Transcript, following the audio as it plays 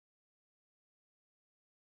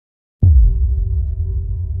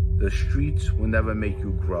The streets will never make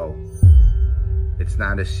you grow. It's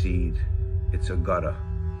not a seed, it's a gutter.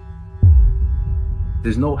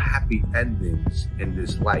 There's no happy endings in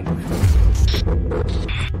this life.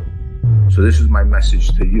 So this is my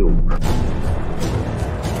message to you.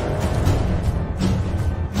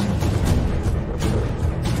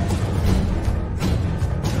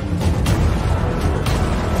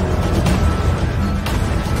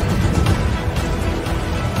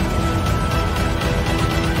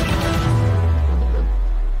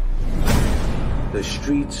 The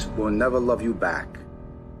streets will never love you back.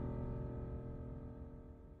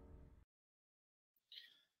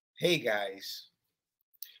 Hey guys,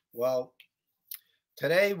 well,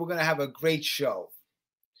 today we're going to have a great show.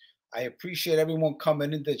 I appreciate everyone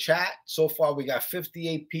coming into the chat. So far we got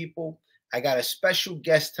 58 people. I got a special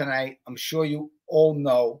guest tonight. I'm sure you all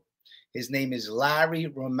know. His name is Larry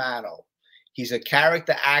Romano. He's a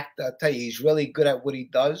character actor. I'll tell you, he's really good at what he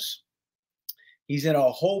does. He's in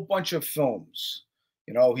a whole bunch of films.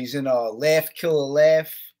 You know, he's in Laugh, Kill a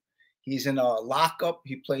Laugh. He's in Lockup.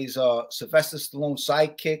 He plays Sylvester Stallone's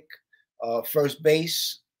sidekick, first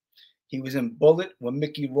base. He was in Bullet with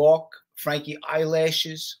Mickey Rourke, Frankie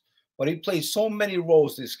Eyelashes. But he played so many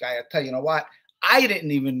roles, this guy. I tell you, you know what? I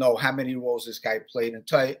didn't even know how many roles this guy played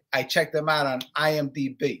until I checked him out on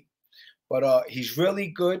IMDb. But he's really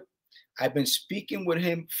good. I've been speaking with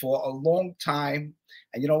him for a long time.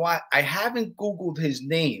 And you know what? I haven't Googled his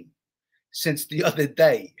name since the other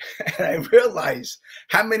day. And I realized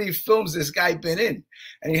how many films this guy been in.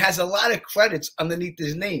 And he has a lot of credits underneath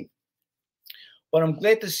his name. But I'm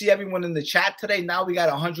glad to see everyone in the chat today. Now we got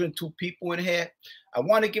 102 people in here. I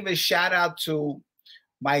want to give a shout out to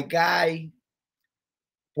my guy,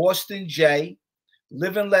 Boston J,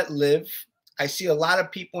 Live and Let Live. I see a lot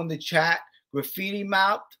of people in the chat. Graffiti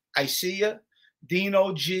Mouth, I see you.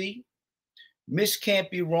 Dino G, Miss Can't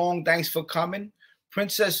Be Wrong, thanks for coming.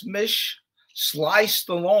 Princess Mish, Sly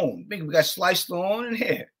Stallone. We got Sly Stallone in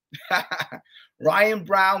here. Ryan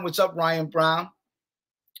Brown, what's up, Ryan Brown?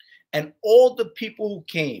 And all the people who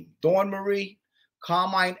came, Dawn Marie,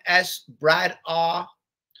 Carmine S., Brad R.,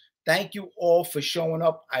 thank you all for showing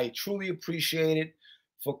up. I truly appreciate it,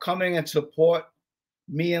 for coming and support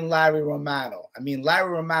me and Larry Romano. I mean,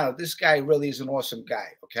 Larry Romano, this guy really is an awesome guy,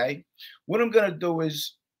 okay? What I'm going to do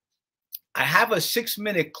is, I have a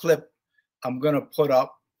 6-minute clip I'm going to put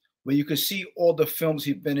up where you can see all the films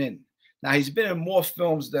he's been in. Now, he's been in more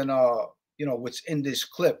films than, you know, what's in this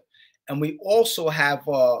clip. And we also have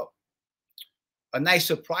a nice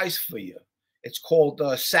surprise for you. It's called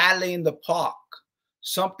Saturday in the Park,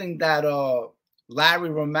 something that Larry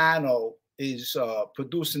Romano is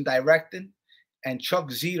producing, directing, and Chuck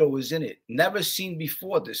Zito is in it. Never seen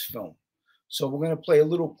before this film. So we're going to play a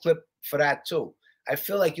little clip for that too. I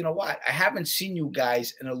feel like, you know what? I haven't seen you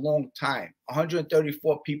guys in a long time.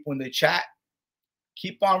 134 people in the chat.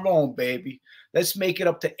 Keep on rolling, baby. Let's make it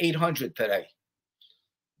up to 800 today.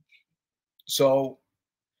 So,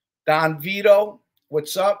 Don Vito,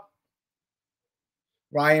 what's up?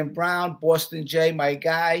 Ryan Brown, Boston J, my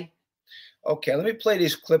guy. Okay, let me play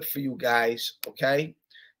this clip for you guys, okay?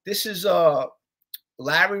 This is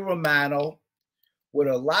Larry Romano with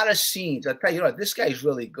a lot of scenes. I tell you, what, this guy's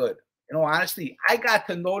really good. You know, honestly, I got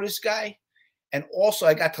to know this guy, and also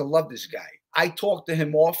I got to love this guy. I talk to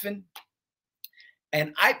him often,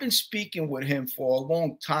 and I've been speaking with him for a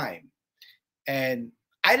long time, and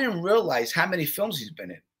I didn't realize how many films he's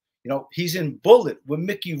been in. You know, he's in Bullet with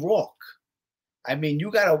Mickey Rourke. I mean,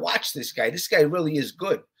 you got to watch this guy. This guy really is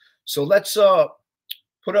good. So let's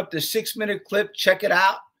put up the 6-minute clip, check it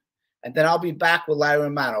out, and then I'll be back with Larry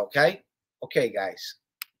Romano, okay? Okay, guys.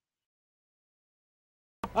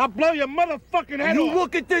 I'll blow your motherfucking head off. You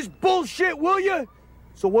look at this bullshit, will you?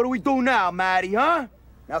 So what do we do now, Matty, huh?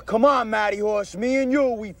 Now come on, Matty Horse. Me and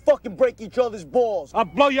you, we fucking break each other's balls. I'll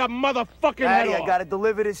blow your motherfucking head off. Matty, I gotta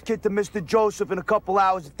deliver this kid to Mr. Joseph in a couple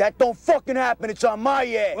hours. If that don't fucking happen, it's on my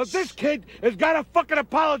ass. Well, this kid has gotta fucking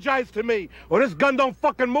apologize to me, or this gun don't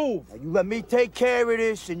fucking move. Now, you let me take care of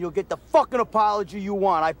this, and you'll get the fucking apology you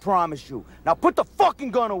want, I promise you. Now put the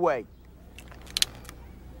fucking gun away.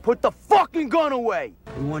 Put the fucking gun away!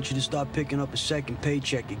 We want you to start picking up a second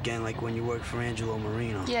paycheck again, like when you worked for Angelo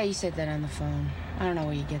Marino. Yeah, you said that on the phone. I don't know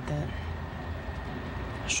where you get that.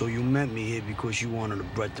 So you met me here because you wanted a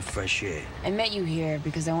breath of fresh air. I met you here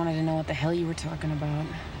because I wanted to know what the hell you were talking about.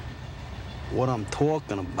 What I'm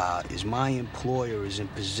talking about is my employer is in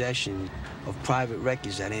possession of private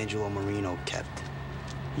records that Angelo Marino kept.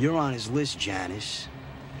 You're on his list, Janice.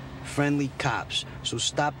 Friendly cops, so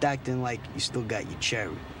stop acting like you still got your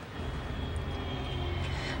cherry.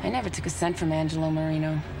 I never took a cent from Angelo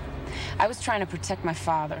Marino. I was trying to protect my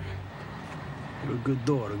father. You're a good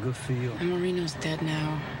daughter, good for you. And Marino's dead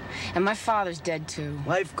now. And my father's dead, too.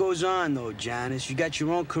 Life goes on, though, Janice. You got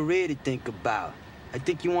your own career to think about. I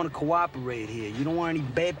think you want to cooperate here. You don't want any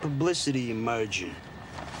bad publicity emerging.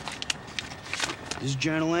 This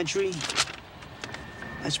journal entry,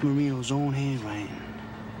 that's Marino's own handwriting.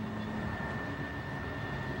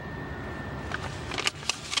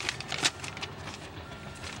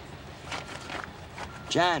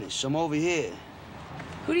 Janice, I'm over here.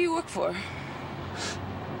 Who do you work for?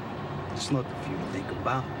 It's nothing for you to think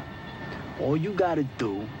about. All you gotta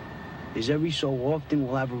do is every so often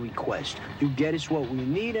we'll have a request. You get us what we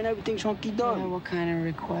need and everything's hunky-dory. Yeah, what kind of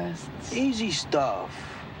requests? Easy stuff.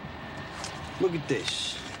 Look at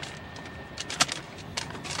this.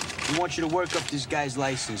 We want you to work up this guy's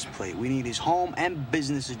license plate. We need his home and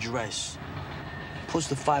business address. Plus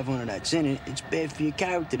the 500 that's in it. It's bad for your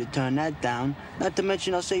character to turn that down. Not to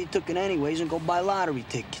mention I'll say you took it anyways and go buy lottery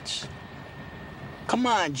tickets. Come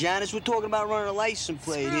on, Janice, we're talking about running a license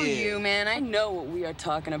plate Screw here. you, man. I know what we are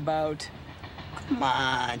talking about. Come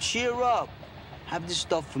on, cheer up. Have this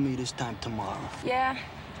stuff for me this time tomorrow. Yeah?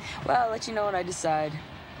 Well, I'll let you know what I decide.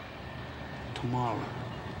 Tomorrow,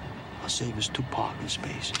 I'll save us 2 parking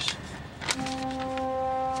spaces.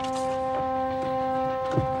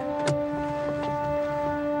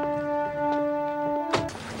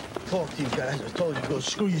 Talk to you guys. I told you to go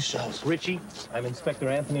screw yourselves. Richie, I'm Inspector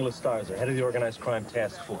Anthony Lestarza, head of the Organized Crime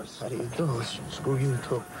Task Force. How do you do? Screw you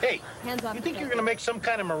too. Hey, Hands off you the think gun. you're gonna make some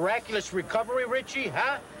kind of miraculous recovery, Richie,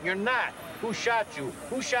 huh? You're not. Who shot you?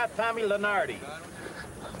 Who shot Tommy Lenardi?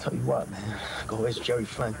 I'll tell you what, man. Go, where's Jerry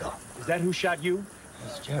Frankie? Is that who shot you?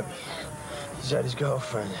 It's Jerry. He's at his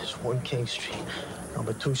girlfriend. It's 1 King Street,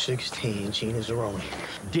 number 216, Gina Zeroni.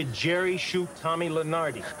 Did Jerry shoot Tommy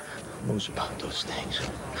Lenardi? Who knows about those things?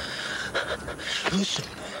 Listen,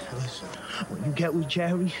 man, listen. When you get with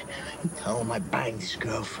Jerry, you tell him I banged his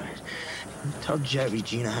girlfriend. You tell Jerry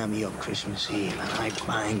Gina had me up Christmas Eve, and I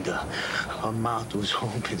banged her. Her mouth was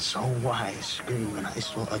open so wide, screaming. I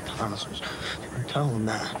saw her tonsils. You tell him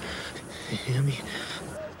that. You hear me?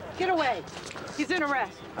 Get away. He's in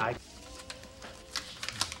arrest. What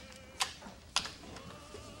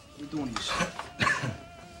you doing here?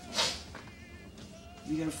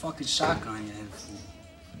 You got a fucking sock on your head, fool.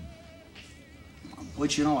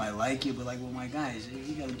 But you know I like you, but like with my guys,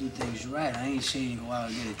 you gotta do things right. I ain't saying you go out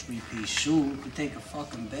and get a 3-piece suit. You could take a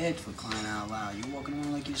fucking bed for crying out loud. You're walking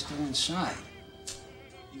around like you're still inside.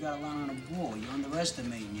 You got a lot on the ball. You're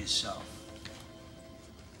underestimating yourself.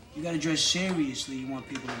 You gotta dress seriously. You want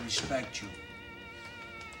people to respect you.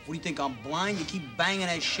 What do you think, I'm blind? You keep banging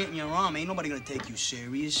that shit in your arm. Ain't nobody gonna take you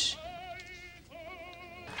serious.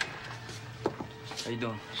 How you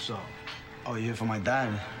doing? So, oh, you here for my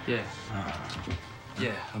dad? Yeah.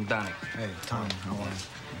 Yeah, I'm Donnie. Hey, Tom, how are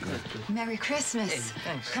you? Good. Merry Christmas. Hey,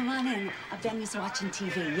 thanks. Come on in. Ben is watching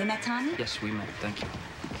TV. You met Tommy? Yes, we met. Thank you.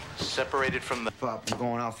 Separated from the... Pop, I'm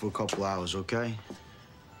going out for a couple hours, okay?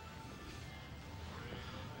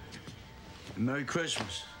 Merry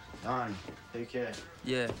Christmas. Donnie, take care.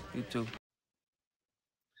 Yeah, you too.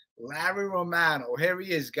 Larry Romano. Here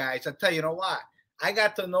he is, guys. I tell you, you know what? I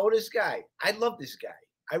got to know this guy. I love this guy.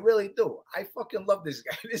 I really do. I fucking love this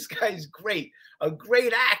guy. This guy is great. A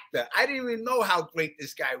great actor. I didn't even know how great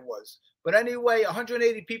this guy was. But anyway,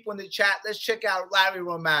 180 people in the chat. Let's check out Larry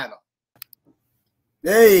Romano.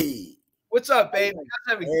 Hey. What's up, baby?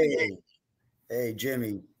 How's everything? Hey,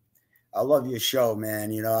 Jimmy. I love your show,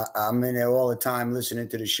 man. You know, I'm in there all the time listening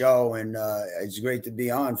to the show, and it's great to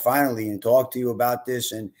be on finally and talk to you about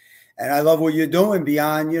this. And I love what you're doing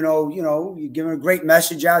beyond, you know, you're giving a great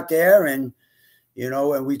message out there, and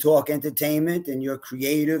and we talk entertainment, and you're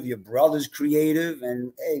creative, your brother's creative,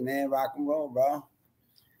 and hey, man, rock and roll, bro.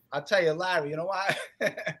 I'll tell you, Larry, you know why?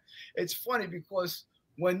 It's funny because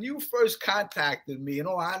when you first contacted me, in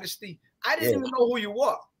all honesty, I didn't even know who you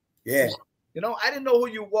were. Yeah. I didn't know who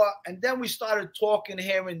you were. And then we started talking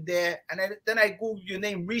here and there. And then I Googled your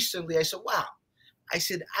name recently. I said, wow. I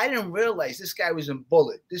said, I didn't realize this guy was in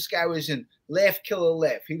Bullet. This guy was in Laugh, Killer,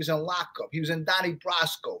 Laugh. He was in Lockup. He was in Donnie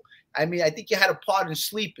Brasco. I mean, I think you had a part in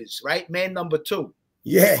Sleepers, right? Man number 2.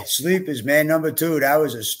 Yeah, Sleepers, man number 2. That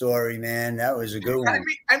was a story, man. That was a good one.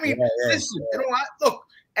 I mean, listen, you know what? Look,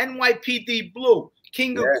 NYPD Blue,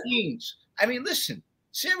 King of Queens. I mean, listen,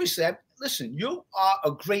 seriously, listen, you are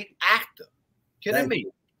a great actor. Kidding me?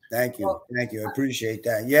 Thank you. Thank you. I appreciate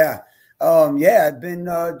that. Yeah. I've been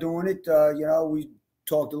doing it. We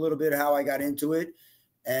talked a little bit how I got into it.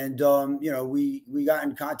 And, we got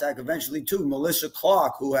in contact eventually too. Melissa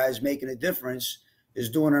Clark, who has Making a Difference, is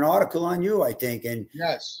doing an article on you, I think, and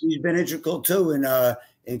yes, she's been integral too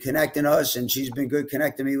in connecting us, and she's been good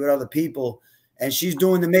connecting me with other people. And she's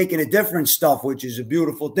doing the making a difference stuff, which is a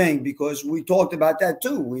beautiful thing because we talked about that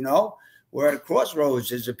too. You know, we're at a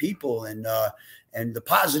crossroads as a people, and the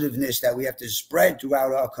positiveness that we have to spread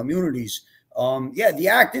throughout our communities. Yeah, the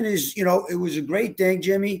acting is, you know, it was a great thing,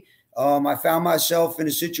 Jimmy. I found myself in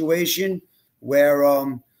a situation where,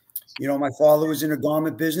 you know, my father was in the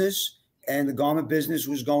garment business, and the garment business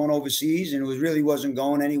was going overseas, and it really wasn't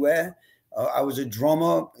going anywhere. I was a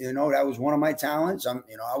drummer, you know, that was one of my talents.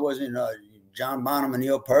 You know, I wasn't John Bonham and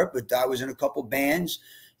Neil Peart, but I was in a couple bands.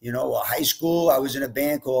 You know, high school, I was in a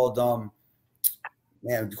band called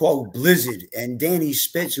called Blizzard, and Danny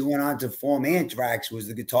Spitz, who went on to form Anthrax, was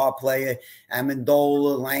the guitar player.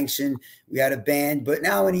 Amendola, Langston, we had a band. But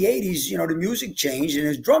now in the 80s, you know, the music changed, and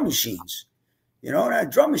there's drum machines. You know, and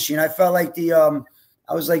that drum machine, I felt like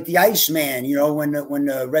I was like the Iceman, you know, when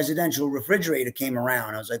the residential refrigerator came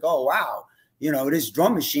around. I was like, oh, wow, you know, this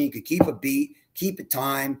drum machine could keep a beat, keep a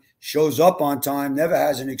time, shows up on time, never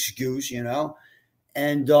has an excuse, you know.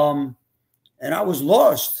 And I was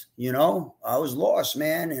lost, you know. I was lost,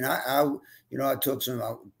 man. And I you know, I took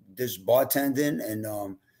this bartending,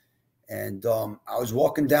 and I was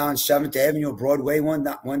walking down 7th Avenue, Broadway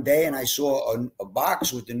one day, and I saw a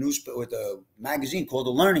box with a magazine called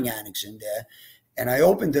The Learning Annex in there. And I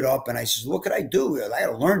opened it up, and I said, what could I do? I had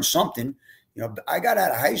to learn something. You know, I got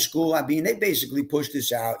out of high school. I mean, they basically pushed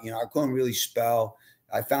this out. You know, I couldn't really spell.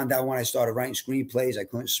 I found out when I started writing screenplays, I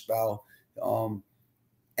couldn't spell.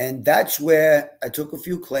 And that's where I took a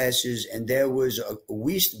few classes, and there was a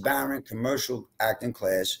West Barron commercial acting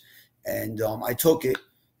class. And I took it,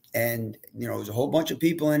 and, you know, there was a whole bunch of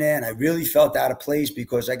people in there, and I really felt out of place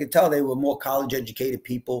because I could tell they were more college-educated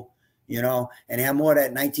people, you know, and they had more of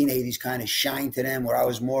that 1980s kind of shine to them, where I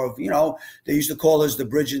was more of, you know, they used to call us the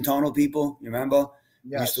bridge and tunnel people, you remember?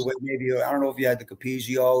 yes. Used to wear maybe, I don't know if you had the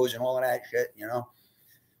Capizios and all of that shit, you know?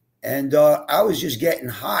 And I was just getting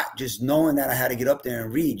hot, just knowing that I had to get up there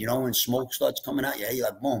and read, you know, when smoke starts coming out, you're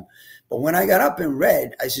like, boom. But when I got up and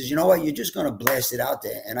read, I says, you know what, you're just going to blast it out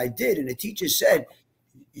there. And I did. And the teacher said,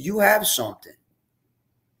 you have something.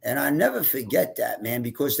 And I never forget that, man,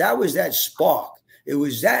 because that was that spark. It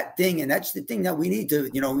was that thing. And that's the thing that we need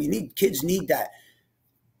to, you know, kids need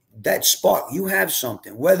that spark. You have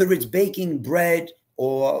something, whether it's baking bread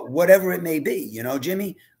or whatever it may be, you know,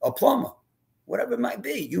 Jimmy, a plumber. Whatever it might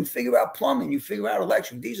be, you figure out plumbing, you figure out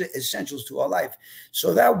electric. These are essentials to our life.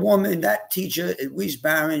 So that woman, that teacher at West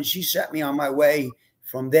Barron, she set me on my way.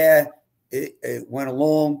 From there, it went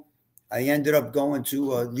along. I ended up going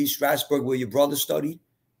to Lee Strasberg, where your brother studied.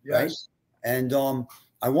 Yes. Right? And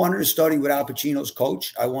I wanted to study with Al Pacino's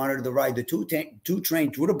coach. I wanted to ride the two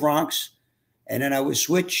train through the Bronx, and then I would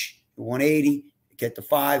switch 180, get the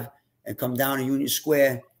 5, and come down to Union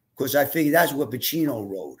Square, because I figured that's what Pacino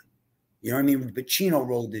rode. You know what I mean? Pacino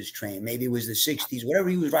rode this train. Maybe it was the 60s, whatever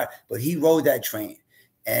he was riding, but he rode that train.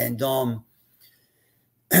 And,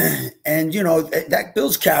 and you know, that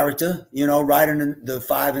builds character, you know, riding the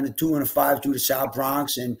 5 and the 2 and the 5 through the South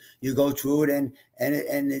Bronx, and you go through it. And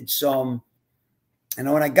it's, and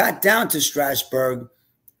when I got down to Strasberg,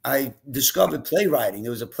 I discovered playwriting.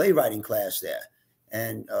 There was a playwriting class there.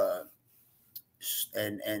 And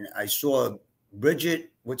I saw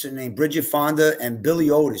Bridget, what's her name? Bridget Fonda and Billy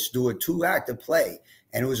Otis do a 2-actor play.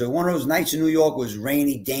 And it was one of those nights in New York. It was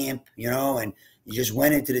rainy, damp, you know, and you just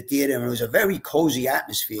went into the theater, and it was a very cozy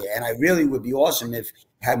atmosphere. And I really would be awesome if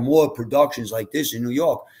had more productions like this in New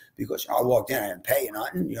York, because I walked in, I didn't pay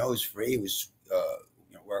nothing, you know, it was free. It was,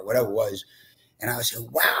 you know, whatever it was. And I was like,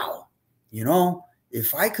 wow, you know,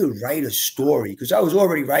 if I could write a story, because I was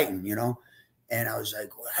already writing, you know, and I was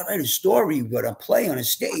like, well, I write a story, but a play on a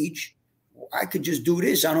stage, I could just do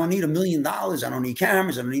this. I don't need $1 million. I don't need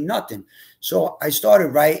cameras. I don't need nothing. So I started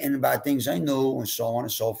writing about things I knew, and so on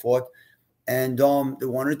and so forth. And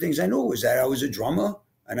one of the things I knew was that I was a drummer,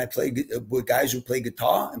 and I played with guys who play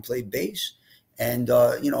guitar and play bass. And,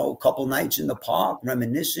 you know, a couple nights in the park,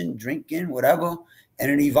 reminiscing, drinking, whatever. And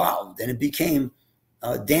it evolved, and it became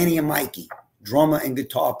Danny and Mikey, drummer and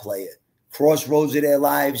guitar player. Crossroads of their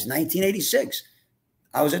lives, 1986.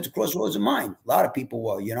 I was at the crossroads of mine. A lot of people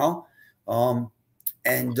were, you know. And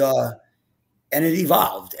it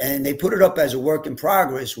evolved, and they put it up as a work in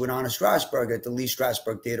progress with Anna Strasberg at the Lee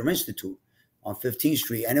Strasberg Theater Institute on 15th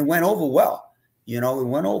Street. And it went over well, you know, it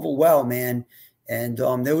went over well, man. And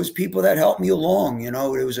there was people that helped me along, you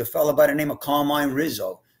know. There was a fella by the name of Carmine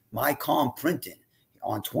Rizzo, My Calm Printing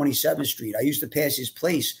on 27th Street. I used to pass his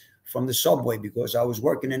place from the subway because I was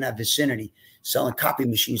working in that vicinity selling copy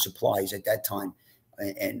machine supplies at that time.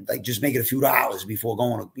 and like just make it a few dollars before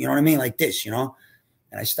going, you know what I mean? Like this, you know?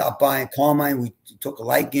 And I stopped by and Carmine, we took a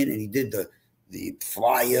liking, and he did the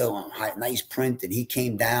flyer on nice print, and he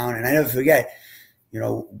came down, and I never forget, you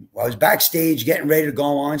know, I was backstage getting ready to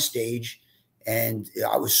go on stage, and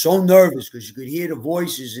I was so nervous because you could hear the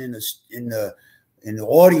voices in the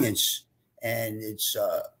audience, and it's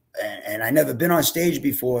and I never been on stage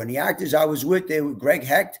before, and the actors I was with, they were Greg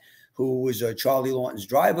Hecht, who was Charlie Lawton's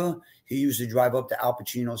driver. He used to drive up to Al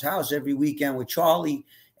Pacino's house every weekend with Charlie,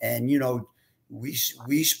 and you know, we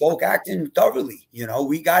spoke acting thoroughly. You know,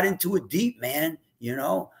 we got into it deep, man. You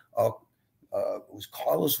know, it was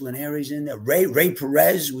Carlos Linares in there. Ray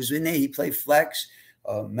Perez was in there. He played Flex.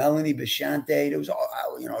 Melanie Bechante. There was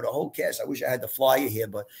all, you know, the whole cast. I wish I had the flyer here,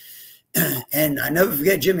 but and I never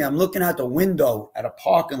forget, Jimmy. I'm looking out the window at a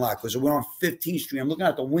parking lot because we're on 15th Street. I'm looking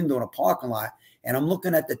out the window in a parking lot, and I'm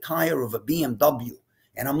looking at the tire of a BMW,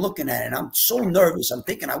 and I'm looking at it, and I'm so nervous. I'm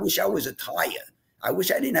thinking, I wish I was a tire. I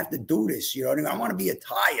wish I didn't have to do this. You know what I mean? I want to be a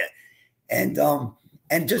tire. And then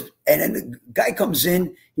the guy comes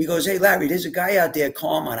in. He goes, "Hey, Larry, there's a guy out there,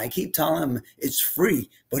 Carmine. I keep telling him it's free,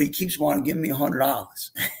 but he keeps wanting to give me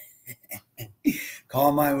 $100.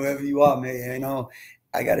 Carmine, wherever you are, man. You know,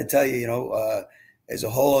 I got to tell you, you know, there's a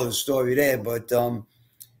whole other story there. But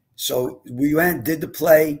so we did the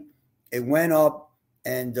play. It went up,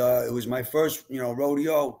 and it was my first, you know,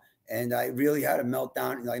 rodeo. And I really had a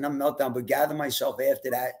meltdown, like not meltdown, but gather myself after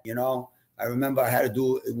that. You know, I remember I had to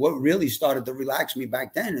do what really started to relax me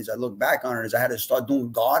back then. As I look back on it, is I had to start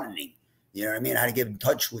doing gardening. You know what I mean? I had to get in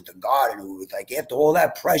touch with the garden. It was like after all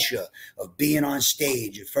that pressure of being on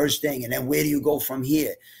stage, the first thing, and then where do you go from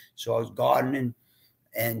here? So I was gardening,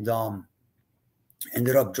 and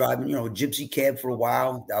ended up driving, you know, a gypsy cab for a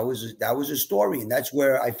while. That was a story, and that's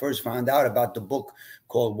where I first found out about the book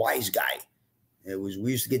called Wise Guy. It was,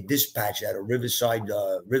 we used to get dispatched out of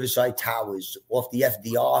Riverside Towers off the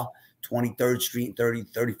FDR, 23rd Street and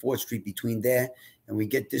 34th Street, between there. And we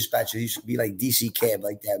get dispatched. It used to be like DC Cab,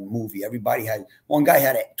 like that movie. Everybody had, one guy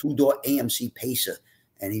had a 2-door AMC Pacer,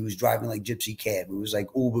 and he was driving like gypsy cab. It was like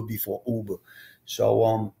Uber before Uber.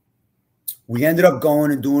 So we ended up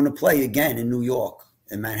going and doing a play again in New York,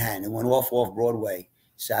 in Manhattan. It went off Broadway,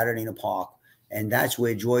 Saturday in the Park. And that's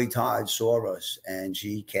where Joy Todd saw us, and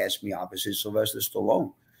she cast me opposite Sylvester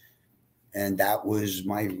Stallone. And that was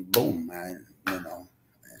my boom, man. You know.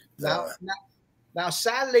 Now,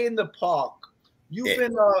 Saturday in the Park. You've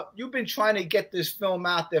been trying to get this film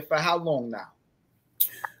out there for how long now?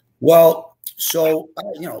 Well, so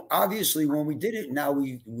you know, obviously, when we did it, now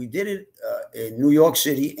we did it in New York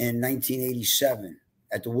City in 1987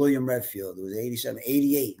 at the William Redfield. It was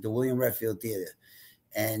 88, the William Redfield Theater,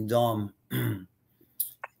 and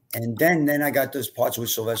then I got those parts with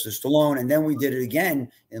Sylvester Stallone, and then we did it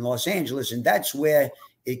again in Los Angeles, and that's where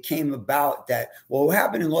it came about. That what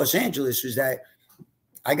happened in Los Angeles was that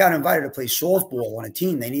I got invited to play softball on a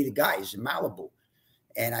team. They needed guys in Malibu,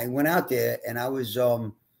 and I went out there, and I was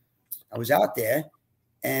out there,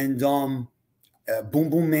 and Boom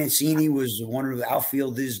Boom Mancini was one of the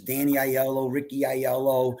outfielders. Danny Aiello, Ricky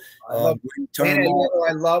Aiello, Danny Aiello,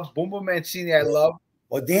 I love Boom Boom Mancini. I love.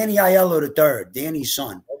 Well, Danny Aiello the third, Danny's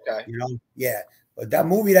son. Okay, you know, yeah. But that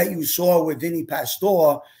movie that you saw with Vinny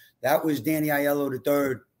Pastore, that was Danny Aiello the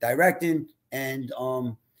third directing, and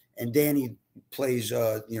Danny plays,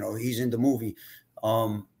 you know, he's in the movie.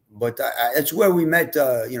 But that's where we met.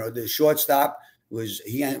 You know, the shortstop was,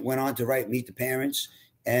 he went on to write Meet the Parents,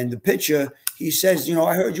 and the pitcher, he says, you know,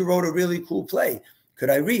 I heard you wrote a really cool play. Could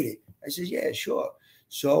I read it? I says, yeah, sure.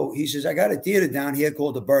 So he says, I got a theater down here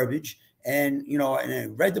called the Burbage, and you know, and I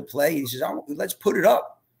read the play. He says, let's put it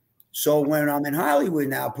up. So when I'm in Hollywood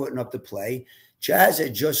now putting up the play, Chaz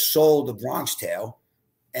had just sold The Bronx Tale,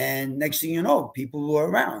 and next thing you know, people were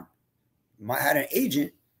around. I had an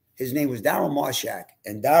agent. His name was Daryl Marshak,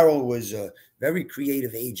 and Daryl was a very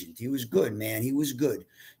creative agent. He was good, man. He was good.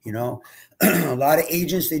 You know, a lot of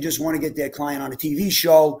agents, they just want to get their client on a TV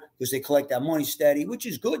show because they collect that money steady, which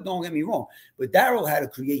is good. Don't get me wrong. But Daryl had a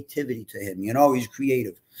creativity to him. You know, he's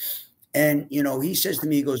creative. And, you know, he says to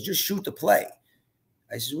me, he goes, just shoot the play.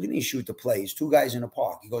 I says, what do you mean shoot the play? It's two guys in a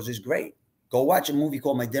park. He goes, it's great. Go watch a movie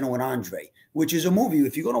called My Dinner with Andre, which is a movie.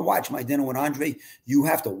 If you're going to watch My Dinner with Andre, you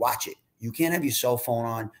have to watch it. You can't have your cell phone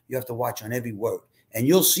on. You have to watch on every word. And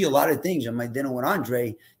you'll see a lot of things in My Dinner with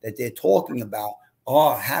Andre that they're talking about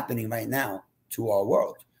are happening right now to our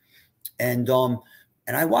world. And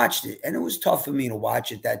I watched it, and it was tough for me to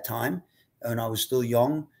watch at that time, and I was still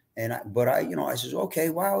young. But I says, okay,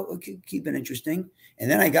 wow, okay, keep it interesting.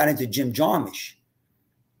 And then I got into Jim Jarmusch.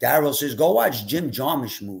 Daryl says, go watch Jim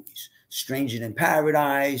Jarmusch movies. Stranger in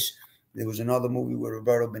Paradise, There was another movie with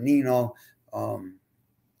Roberto Benigno.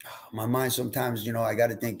 My mind sometimes, I got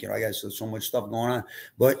to think, I got so much stuff going on.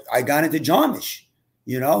 But I got into Jarmusch,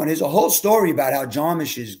 and there's a whole story about how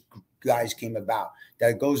Jarmusch's guys came about.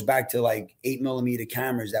 That goes back to like 8mm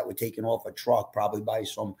cameras that were taken off a truck, probably by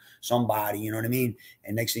somebody, you know what I mean?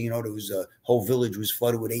 And next thing you know, there was a whole village was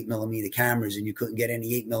flooded with 8mm cameras, and you couldn't get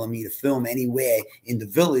any 8mm film anywhere in the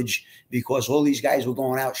village because all these guys were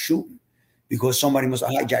going out shooting because somebody must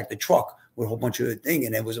have hijacked the truck with a whole bunch of thing,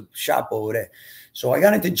 and there was a shop over there. So I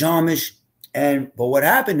got into Jarmusch, but what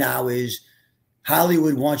happened now is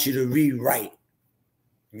Hollywood wants you to rewrite.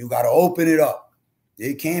 You got to open it up.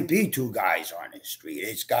 It can't be two guys on the street.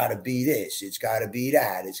 It's got to be this. It's got to be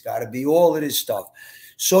that. It's got to be all of this stuff.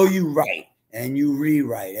 So you write and you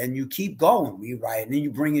rewrite and you keep going, rewrite, and then you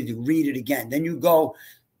bring it, you read it again. Then you go,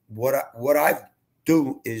 what I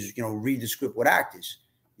do is, read the script with actors.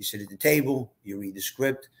 You sit at the table, you read the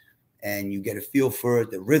script, and you get a feel for it,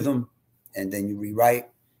 the rhythm, and then you rewrite.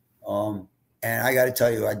 And I got to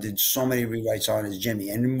tell you, I did so many rewrites on as Jimmy,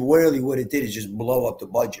 and really what it did is just blow up the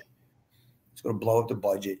budget. It's going to blow up the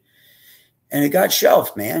budget. And it got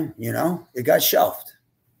shelved, man. It got shelved.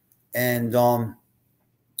 And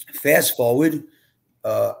fast forward,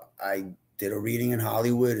 I did a reading in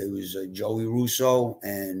Hollywood. It was Joey Russo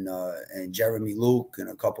and Jeremy Luke and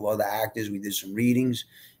a couple other actors. We did some readings,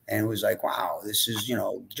 and it was like, wow, this is,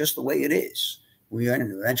 just the way it is. We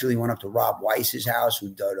eventually went up to Rob Weiss's house, who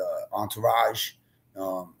did Entourage.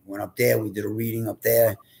 Went up there. We did a reading up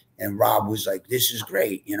there. And Rob was like, this is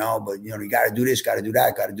great, but, you got to do this, got to do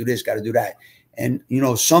that, got to do this, got to do that. And,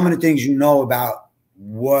 some of the things about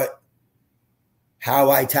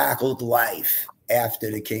how I tackled life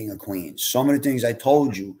after the King of Queens, some of the things I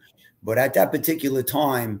told you, but at that particular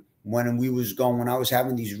time when I was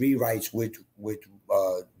having these rewrites with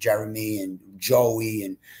Jeremy and Joey,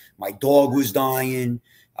 and my dog was dying.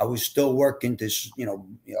 I was still working this,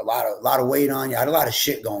 a lot of weight on you. I had a lot of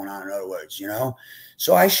shit going on, in other words,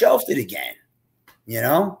 So I shelved it again,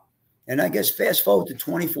 and I guess fast forward to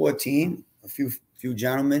 2014, a few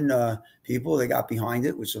gentlemen, people, they got behind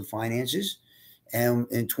it with some finances. And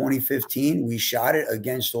in 2015, we shot it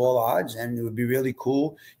against all odds. And it would be really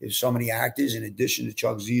cool if some of the actors, in addition to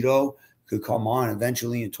Chuck Zito, could come on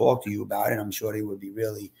eventually and talk to you about it. I'm sure they would be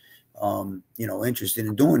really, interested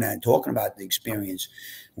in doing that and talking about the experience.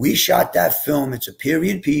 We shot that film. It's a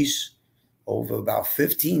period piece over about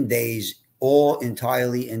 15 days, all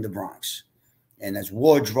entirely in the Bronx. And that's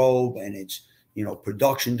wardrobe, and it's,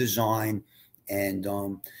 production design. And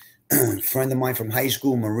a friend of mine from high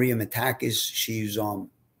school, Maria Matakis, she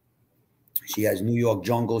has New York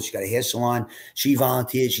Jungle. She got a hair salon. She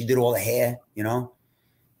volunteered. She did all the hair,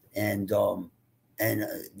 and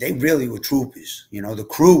they really were troopers. The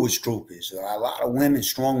crew was troopers. A lot of women,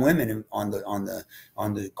 strong women on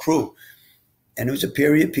the crew. And it was a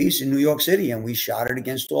period piece in New York City, and we shot it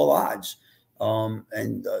against all odds.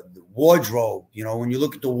 And the wardrobe, when you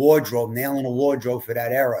look at the wardrobe, nailing a wardrobe for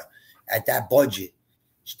that era at that budget,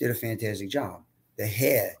 she did a fantastic job. The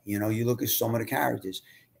hair, you look at some of the characters,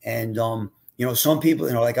 and some people,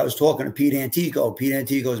 like I was talking to Pete Antico. Pete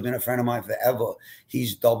Antico has been a friend of mine forever.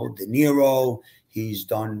 He's doubled De Niro. He's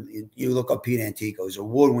done. You look up Pete Antico. He's an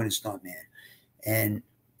award-winning stuntman, and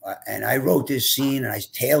I wrote this scene and I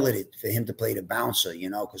tailored it for him to play the bouncer,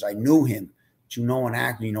 because I knew him. But an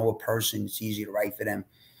actor, a person, it's easy to write for them.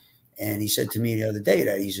 And he said to me the other day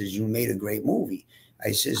that he says, you made a great movie.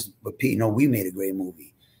 I says, but Pete, no, we made a great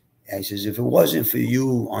movie. And I says, if it wasn't for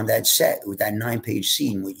you on that set with that 9-page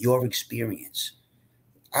scene with your experience,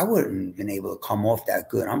 I wouldn't have been able to come off that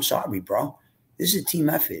good. I'm sorry, bro. This is a team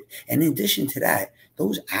effort. And in addition to that,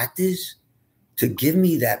 those actors, to give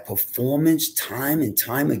me that performance time and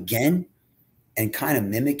time again and kind of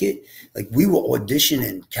mimic it. Like, we were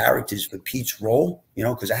auditioning characters for Pete's role,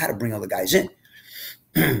 because I had to bring other guys in.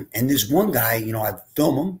 And this one guy, I'd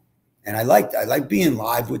film him. And I like being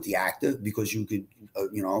live with the actor, because you could,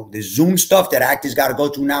 there's Zoom stuff that actors got to go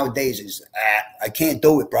through nowadays. I can't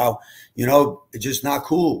do it, bro. It's just not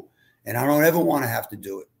cool. And I don't ever want to have to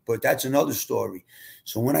do it. But that's another story.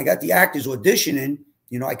 So when I got the actors auditioning,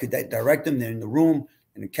 I could direct them. They're in the room,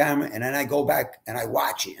 in the camera. And then I go back and I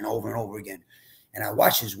watch it over and over again. And I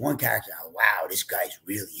watch this one character. Wow, this guy's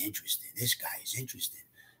really interesting. This guy is interesting.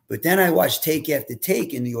 But then I watched take after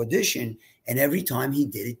take in the audition, and every time he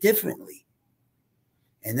did it differently.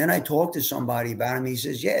 And then I talked to somebody about him. He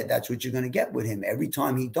says, yeah, that's what you're going to get with him. Every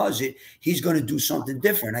time he does it, he's going to do something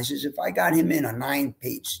different. I says, if I got him in a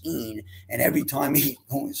 9-page scene and every time he's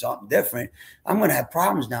doing something different, I'm going to have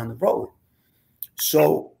problems down the road.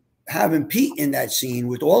 So having Pete in that scene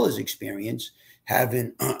with all his experience,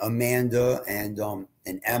 having Amanda and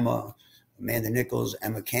Emma, Amanda Nichols,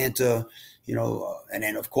 Emma Cantor, you know, and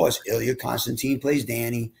then of course Ilya Constantine plays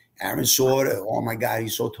Danny, Aaron Sorter, oh my God,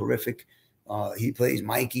 he's so terrific. He plays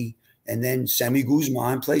Mikey, and then Semi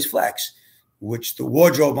Guzman plays Flex, which the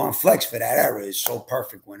wardrobe on Flex for that era is so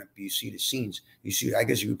perfect when you see the scenes. You see, I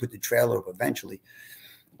guess you could put the trailer up eventually.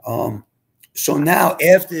 So now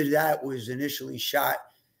after that was initially shot,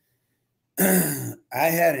 I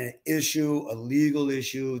had an issue, a legal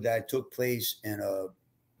issue that took place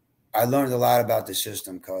I learned a lot about the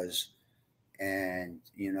system, and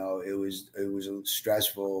you know, it was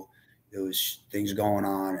stressful. There was things going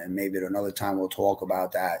on, and maybe at another time we'll talk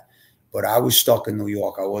about that. But I was stuck in New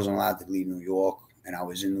York. I wasn't allowed to leave New York, and I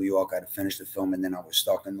was in New York. I had to finish the film, and then I was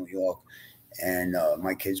stuck in New York. And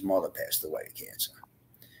my kid's mother passed away of cancer.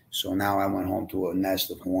 So now I went home to a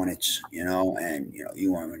nest of hornets, you know, and, you know,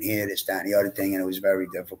 you weren't here, this, that, and the other thing. And it was very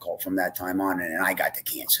difficult from that time on. And then I got the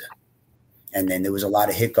cancer. And then there was a lot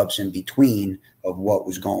of hiccups in between of what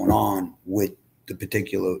was going on with the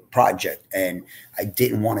particular project. And I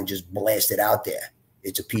didn't want to just blast it out there.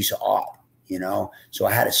 It's a piece of art, you know. So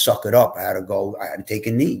I had to suck it up. I had to take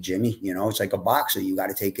a knee, Jimmy. You know, it's like a boxer. You got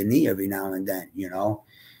to take a knee every now and then, you know.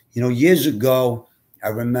 You know, years ago, I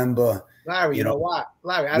remember. Larry, you know what?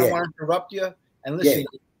 Larry, I don't want to interrupt you. And listen,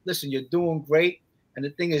 listen, you're doing great. And the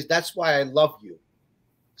thing is, that's why I love you.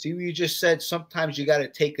 See what you just said? Sometimes you got to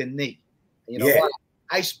take a knee. You know what?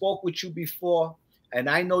 I spoke with you before, and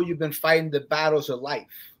I know you've been fighting the battles of life.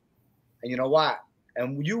 And you know what?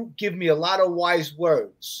 And you give me a lot of wise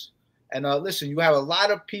words. And listen, you have a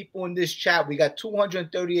lot of people in this chat. We got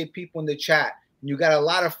 238 people in the chat, and you got a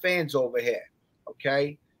lot of fans over here.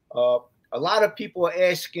 Okay? A lot of people are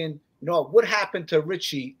asking, you know, what happened to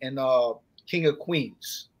Richie in King of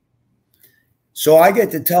Queens? So I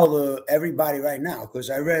get to tell everybody right now, because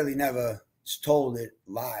I rarely never told it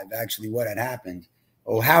live, actually, what had happened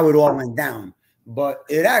or how it all went down. But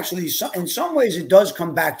it actually, in some ways, it does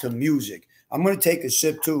come back to music. I'm going to take a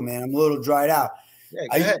sip too, man. I'm a little dried out.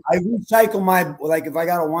 Yeah, I recycle my, like if I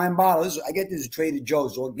got a wine bottle, I get this at Trader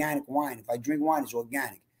Joe's, organic wine. If I drink wine, it's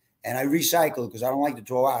organic. And I recycle it because I don't like to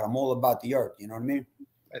throw out. I'm all about the earth. You know what I mean?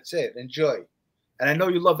 That's it. Enjoy. And I know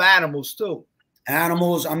you love animals too.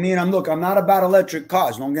 Animals. I mean, I'm not about electric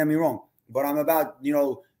cars. Don't get me wrong. But I'm about, you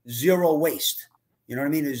know, zero waste. You know what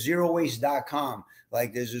I mean? There's zerowaste.com.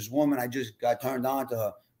 Like there's this woman, I just got turned on to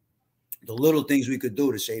her. The little things we could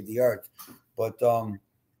do to save the earth. But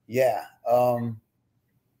yeah.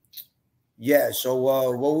 Yeah. So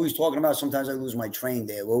what were we talking about? Sometimes I lose my train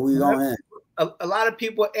there. What were we going in? A lot of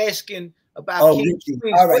people are asking about King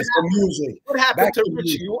Richie. All right, so music. What happened to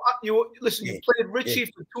Richie? You listen, you played Richie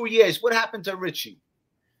for 2 years. What happened to Richie?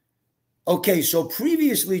 Okay, so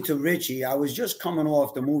previously to Richie, I was just coming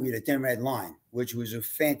off the movie The Thin Red Line, which was a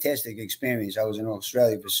fantastic experience. I was in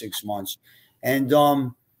Australia for 6 months. And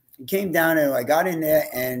came down there, I got in there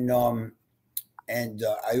and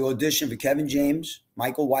I auditioned for Kevin James,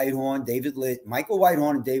 Michael Whitehorn, David Litt. Michael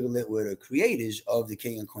Whitehorn and David Litt were the creators of The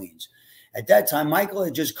King of Queens. At that time, Michael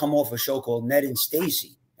had just come off a show called Ned and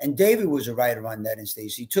Stacy, and David was a writer on Ned and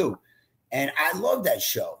Stacy too. And I loved that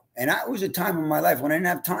show. And that was a time in my life when I didn't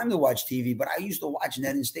have time to watch TV, but I used to watch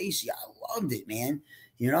Ned and Stacy. I loved it, man.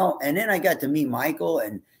 You know. And then I got to meet Michael,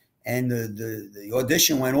 and the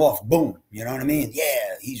audition went off. Boom. You know what I mean?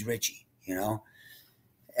 Yeah, he's Richie. You know.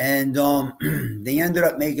 And they ended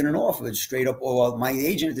up making an offer straight up. Well, my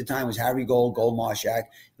agent at the time was Harry Gold Marshak.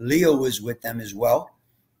 Leo was with them as well.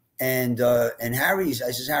 And I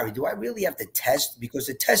says, Harry, do I really have to test? Because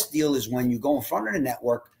the test deal is when you go in front of the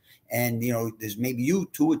network and, you know, there's maybe 2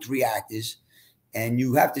 or 3 actors and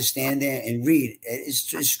you have to stand there and read.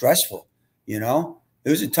 It's stressful, you know.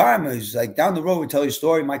 There was a time, it was like down the road, we tell you a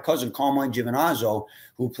story. My cousin Carmine Giovinazzo,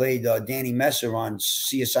 who played Danny Messer on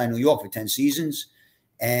CSI New York for 10 seasons.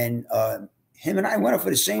 And him and I went up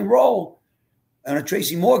for the same role on a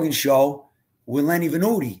Tracy Morgan show with Lenny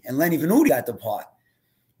Venuti. And Lenny Venuti got the part.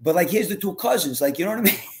 But like, here's the 2 cousins, like, you know what I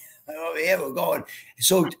mean? Over here we're going.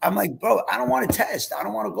 So I'm like, bro, I don't want to test. I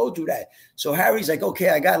don't want to go through that. So Harry's like, okay,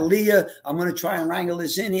 I got Leah. I'm going to try and wrangle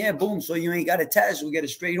this in here. Boom. So you ain't got a test. We get a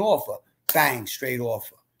straight offer. Bang, straight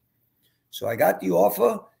offer. So I got the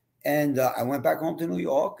offer and I went back home to New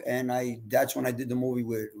York. And that's when I did the movie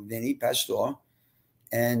with Vinny Pastor.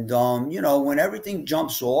 And, you know, when everything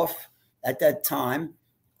jumps off at that time,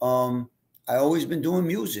 I always been doing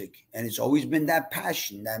music, and it's always been that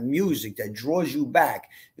passion, that music that draws you back.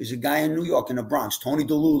 There's a guy in New York, in the Bronx, Tony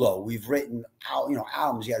DeLulo. We've written out,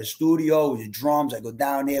 albums. He had a studio with the drums. I go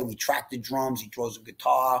down there, we track the drums. He throws a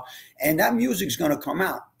guitar, and that music's gonna come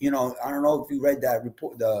out. I don't know if you read that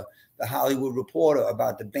report, the Hollywood Reporter,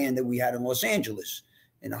 about the band that we had in Los Angeles.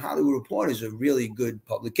 And the Hollywood Reporter is a really good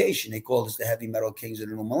publication. They called us the Heavy Metal Kings of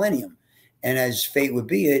the New Millennium. And as fate would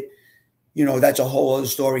be it, that's a whole other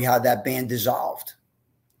story how that band dissolved.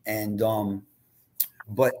 And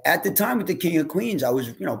but at the time with the King of Queens, I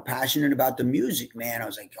was passionate about the music, man. I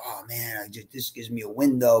was like, oh man, this gives me a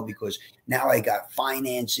window, because now I got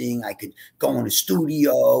financing. I could go in a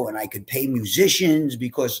studio and I could pay musicians,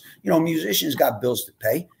 because musicians got bills to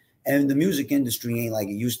pay, and the music industry ain't like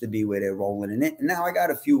it used to be where they're rolling in it. And now I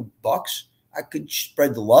got a few bucks. I could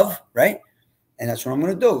spread the love, right? And that's what I'm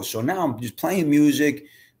gonna do. So now I'm just playing music.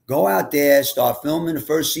 Go out there, start filming the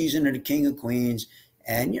first season of The King of Queens,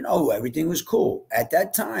 and everything was cool. At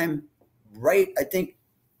that time, right, I think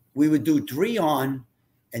we would do 3 on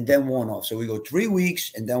and then 1 off. So we go 3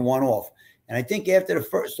 weeks and then 1 off. And I think after the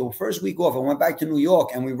first week off, I went back to New York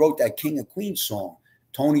and we wrote that King of Queens song.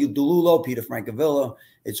 Tony DeLulo, Peter Francavilla.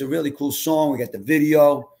 It's a really cool song. We got the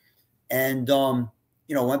video, and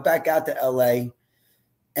went back out to LA.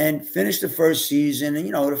 And finished the first season, and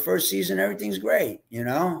the first season everything's great,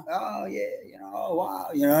 oh yeah, oh wow,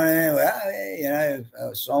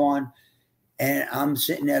 so on. And I'm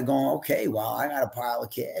sitting there going, okay, well, I got a pile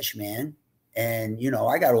of cash, man, and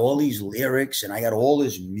I got all these lyrics and I got all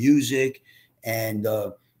this music, and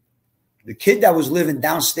the kid that was living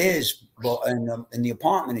downstairs in the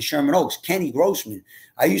apartment in Sherman Oaks, Kenny Grossman,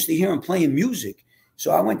 I used to hear him playing music. So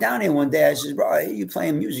I went down there one day. I says, bro, hey, you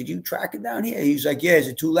playing music? You track it down here? He's like, yeah. Is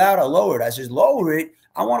it too loud? I'll lower it. I says, lower it.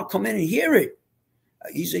 I want to come in and hear it.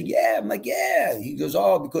 He said, yeah. I'm like, yeah. He goes,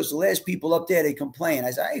 oh, because the last people up there, they complain. I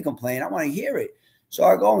said, I ain't complain. I want to hear it. So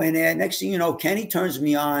I go in there. Next thing you know, Kenny turns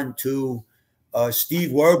me on to Steve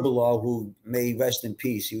Werbelow, who may rest in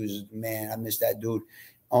peace. He was, man, I miss that dude.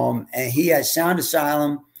 And he had Sound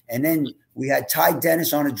Asylum. And then we had Ty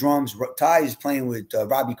Dennis on the drums. Ty is playing with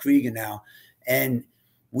Robbie Krieger now. And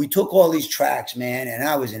we took all these tracks, man, and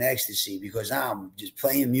I was in ecstasy, because I'm just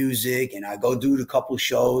playing music, and I go do a couple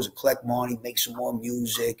shows, collect money, make some more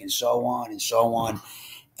music, and so on and so on.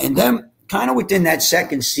 And then kind of within that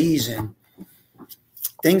second season,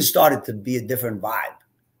 things started to be a different vibe,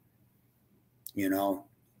 and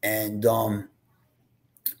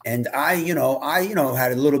I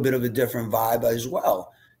had a little bit of a different vibe as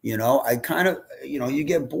well. I kind of, you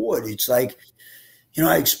get bored. It's like,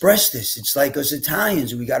 I express this. It's like us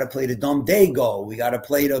Italians. We got to play the dumb Dago. We got to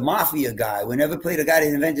play the mafia guy. We never played a guy that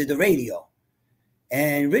invented the radio.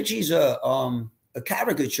 And Richie's a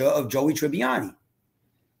caricature of Joey Tribbiani.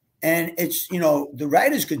 And it's, the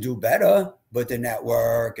writers could do better, but the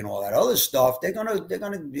network and all that other stuff, they're gonna,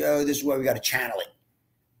 this is where we got to channel it.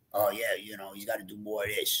 Oh yeah, he's got to do more of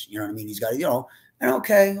this. You know what I mean? He's got to, and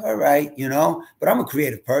okay, all right, but I'm a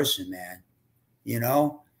creative person, man,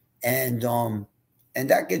 and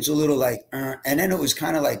that gets a little like, and then it was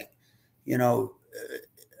kind of like,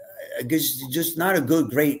 I guess just not a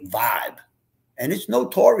great vibe. And it's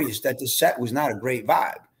notorious that the set was not a great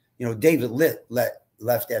vibe. David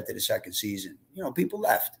left after the second season. People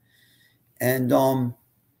left. And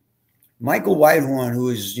Michael Whitehorn,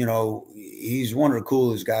 who is, he's one of the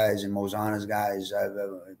coolest guys and most honest guys I've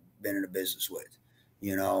ever been in a business with,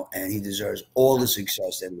 and he deserves all the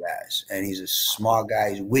success that he has. And he's a smart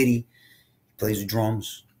guy. He's witty. Plays the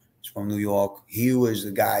drums. He's from New York. He was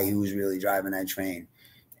the guy who was really driving that train.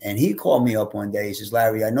 And he called me up one day. He says,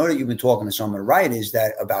 Larry, I know that you've been talking to some of the writers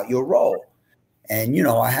about your role. And,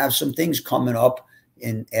 I have some things coming up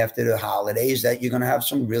after the holidays that you're going to have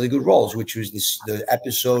some really good roles, which was the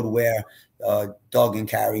episode where Doug and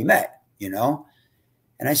Carrie met,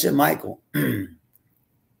 And I said, Michael,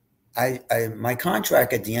 my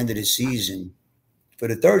contract at the end of the season for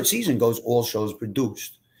the third season goes all shows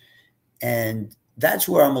produced. And that's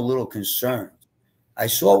where I'm a little concerned. I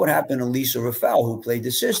saw what happened to Lisa Raffel, who played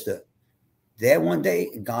the sister. There one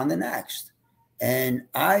day, gone the next. And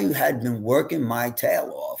I had been working my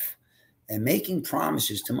tail off and making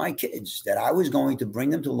promises to my kids that I was going to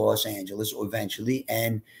bring them to Los Angeles eventually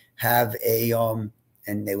and have and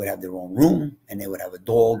they would have their own room, and they would have a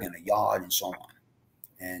dog and a yard and so on.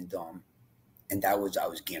 And I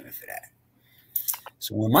was gearing for that.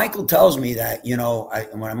 So when Michael tells me that,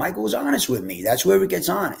 when Michael was honest with me, that's where it gets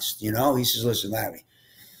honest. He says, listen, Larry,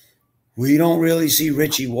 we don't really see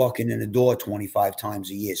Richie walking in the door 25 times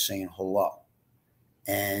a year saying hello.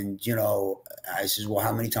 And, I says, well,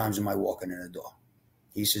 how many times am I walking in the door?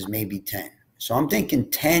 He says, maybe 10. So I'm thinking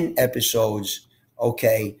 10 episodes.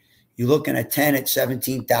 Okay. You're looking at 10 at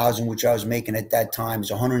 17,000, which I was making at that time,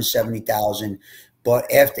 is 170,000.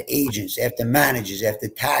 But after agents, after managers, after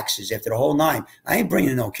taxes, after the whole nine, I ain't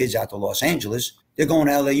bringing no kids out to Los Angeles. They're going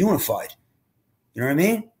to LA Unified. You know what I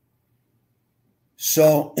mean?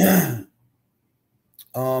 So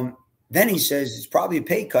then he says, it's probably a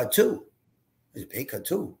pay cut too. It's a pay cut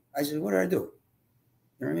too. I said, what did I do?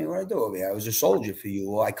 You know what I mean? What did I do over here? I was a soldier for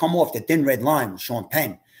you. Well, I come off the Thin Red Line with Sean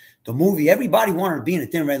Penn. The movie, everybody wanted to be in the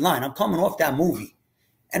Thin Red Line. I'm coming off that movie.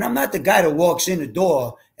 And I'm not the guy that walks in the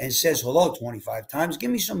door and says hello 25 times.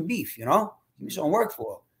 Give me some beef, you know? Give me some work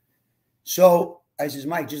for. So I says,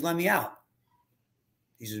 Mike, just let me out.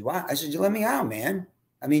 He says, what? I said, just let me out, man.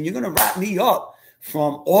 I mean, you're going to wrap me up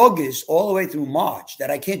from August all the way through March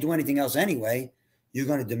that I can't do anything else anyway. You're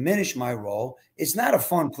going to diminish my role. It's not a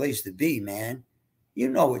fun place to be, man. You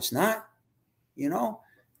know it's not, you know?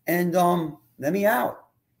 And let me out.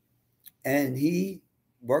 And he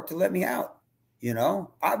worked to let me out, you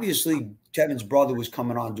know? Obviously, Kevin's brother was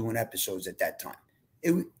coming on doing episodes at that time.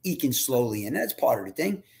 Eking slowly, and that's part of the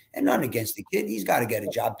thing. And nothing against the kid. He's got to get a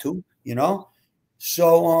job too, you know?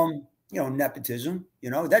 So, you know, nepotism,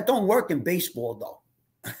 you know, that don't work in baseball though.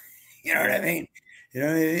 You know what I mean? You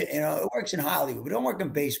know, it works in Hollywood, but it don't work in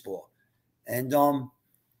baseball. And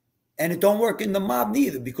it don't work in the mob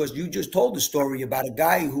neither, because you just told the story about a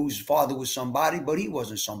guy whose father was somebody, but he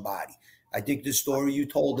wasn't somebody. I think the story you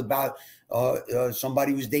told about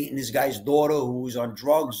somebody was dating this guy's daughter who was on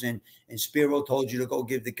drugs, and Spiro told you to go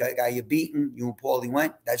give the guy a beating. You and Paulie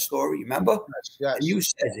went. That story, remember? Yes. And you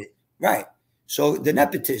said it. Right. So the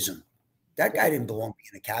nepotism, that guy didn't belong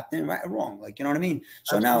being a captain, right or wrong. Like, you know what I mean?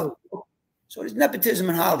 So Absolutely. Now, so there's nepotism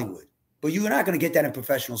in Hollywood, but you're not going to get that in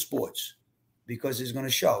professional sports because it's going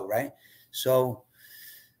to show, right? So,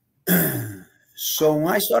 so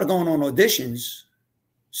when I started going on auditions,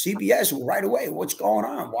 CBS right away, what's going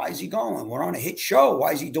on? Why is he going? We're on a hit show.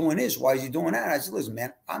 Why is he doing this? Why is he doing that? I said, listen,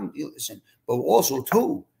 man, listen. But also,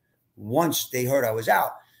 too, once they heard I was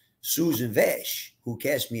out, Susan Vesh, who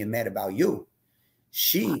cast me in Mad About You,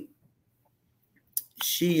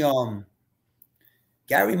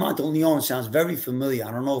 Gary Monteleone sounds very familiar.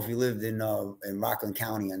 I don't know if he lived in Rockland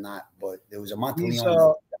County or not, but there was a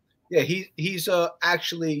Monteleone. He's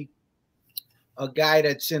actually a guy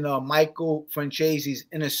that's in Michael Franchese's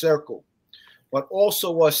Inner Circle, but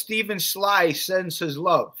also Stephen Sly sends his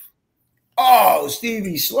love. Oh,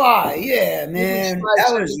 Stevie Sly, yeah, man.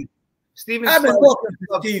 I've been looking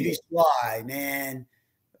for Stevie Sly, man.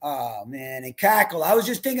 Oh, man, and Cackle. I was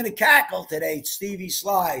just thinking of Cackle today, Stevie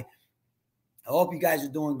Sly. I hope you guys are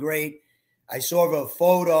doing great. I saw a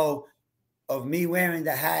photo of me wearing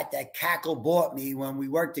the hat that Cackle bought me when we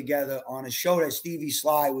worked together on a show that Stevie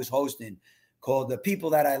Sly was hosting called The People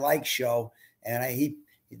That I Like Show. And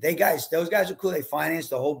those guys are cool. They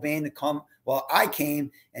financed the whole band to come. Well, I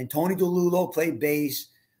came, and Tony DeLulo played bass.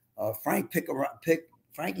 Frankie Picaran,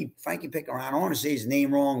 I don't want to say his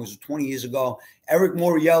name wrong. It was 20 years ago. Eric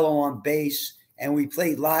Moriello on bass. And we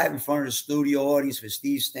played live in front of the studio audience for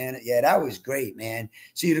Steve Stannard. Yeah, that was great, man.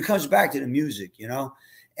 See, it comes back to the music, you know?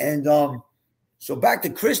 And so back to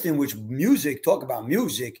Kristen, which music, talk about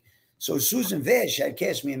music. So Susan Vesh had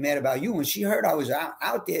cast me in Mad About You. When she heard I was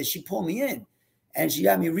out there, she pulled me in. And she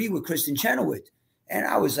had me read with Kristen Chenoweth. And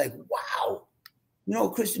I was like, wow. You know,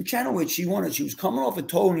 Kristen Chenoweth, she was coming off of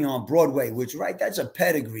Tony on Broadway, which, right, that's a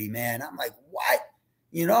pedigree, man. I'm like, what?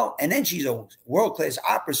 You know? And then she's a world-class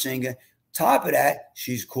opera singer. Top of that,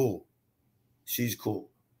 she's cool. She's cool.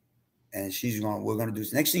 And we're going to do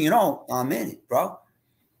this. Next thing you know, I'm in it, bro.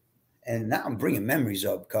 And now I'm bringing memories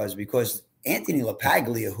up because Anthony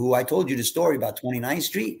LaPaglia, who I told you the story about 29th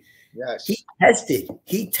Street, yes,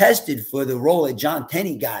 he tested for the role that John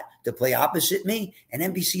Tenney got to play opposite me, and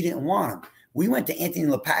NBC didn't want him. We went to Anthony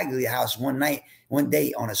LaPaglia's house one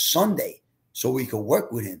day on a Sunday so we could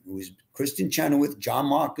work with him. It was Kristen Chenoweth, John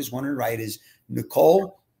Marcus, one of the writers,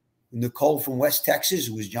 Nicole from West Texas,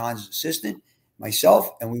 who was John's assistant, myself,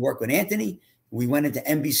 and we worked with Anthony. We went into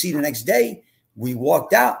NBC the next day. We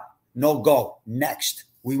walked out, no go, next.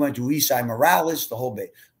 We went to Eastside Morales, the whole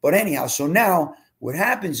bit. But anyhow, so now what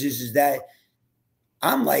happens is that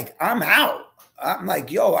I'm out. I'm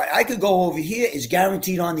like, yo, I could go over here. It's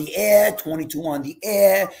guaranteed on the air, 22 on the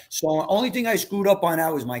air. So the only thing I screwed up on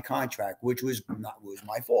that was my contract, which was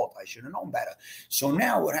my fault. I should have known better. So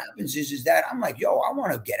now what happens is that I'm like, yo, I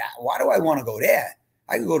want to get out. Why do I want to go there?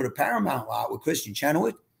 I could go to the Paramount lot with Kristen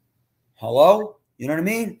Chenoweth. Hello? You know what I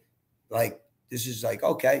mean? Like, this is like,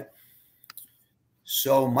 okay.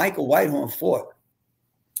 So Michael Whitehorn fought,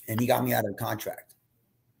 and he got me out of the contract.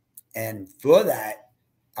 And for that,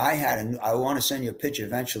 I want to send you a picture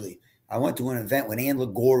eventually. I went to an event with Ann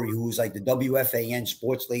Ligori, who was like the WFAN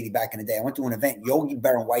sports lady back in the day. I went to an event. Yogi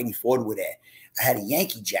Berra and Whitey Ford were there. I had a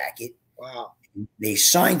Yankee jacket. Wow. They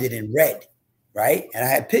signed it in red, right? And I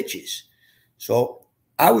had pictures. So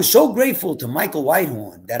I was so grateful to Michael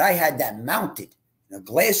Whitehorn that I had that mounted in a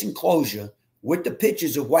glass enclosure with the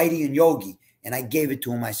pictures of Whitey and Yogi. And I gave it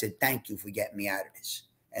to him. I said, thank you for getting me out of this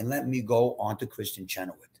and let me go on to Kristen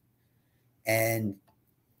Chenoweth. And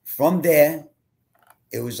from there,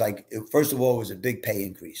 it was like, first of all, it was a big pay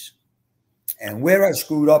increase. And where I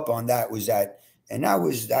screwed up on that was that, and that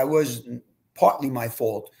was partly my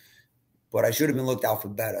fault, but I should have been looked out for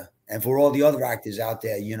better. And for all the other actors out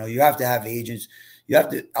there, you know, you have to have agents. You have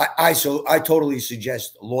to, I totally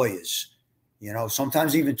suggest lawyers, you know,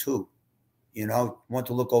 sometimes even two, you know, want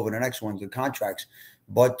to look over the next one, the contracts.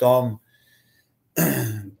 But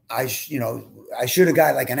I should have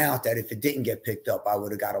got like an out that if it didn't get picked up, I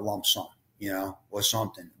would have got a lump sum, you know, or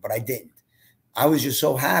something, but I didn't. I was just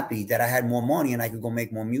so happy that I had more money and I could go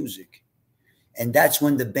make more music. And that's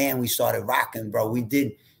when the band, we started rocking, bro. We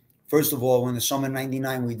did, first of all, in the summer of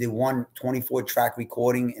 '99, we did one 24-track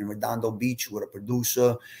recording in Redondo Beach with a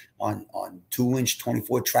producer on 2-inch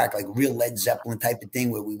 24-track, like real Led Zeppelin type of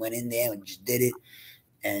thing, where we went in there and just did it.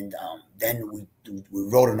 And then we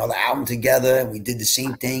wrote another album together and we did the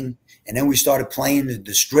same thing. And then we started playing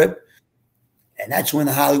the Strip. And that's when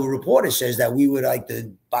the Hollywood Reporter says that we were like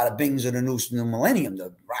the bada bings of the new millennium,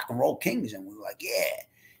 the rock and roll kings. And we were like, yeah.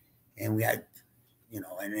 And we had, you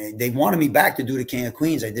know, and they wanted me back to do the King of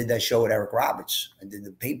Queens. I did that show with Eric Roberts. I did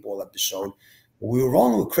the paintball episode. We were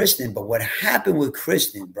rolling with Kristen, but what happened with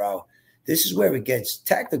Kristen, bro, this is where it gets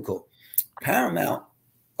technical. Paramount,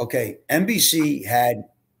 okay, NBC had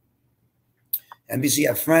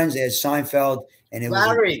Friends, they had Seinfeld, and it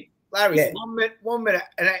Larry, yeah. 1 minute,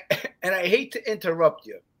 and I hate to interrupt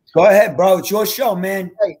you. Go ahead, bro. It's your show,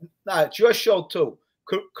 man. Hey, nah, it's your show too.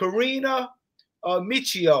 Karina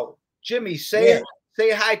Michio, Jimmy, say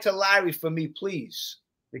hi to Larry for me, please.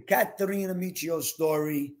 The Katerina Michio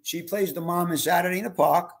story. She plays the mom in Saturday in the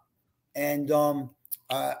Park, and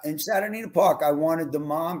in Saturday in the Park, I wanted the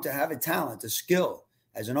mom to have a talent, a skill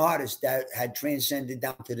as an artist that had transcended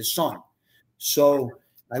down to the sun. So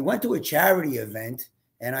I went to a charity event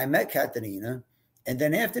and I met Katerina. And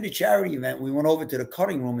then after the charity event, we went over to the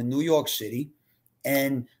cutting room in New York City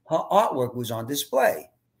and her artwork was on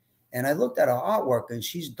display. And I looked at her artwork and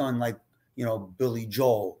she's done like, you know, Billy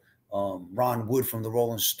Joel, Ron Wood from the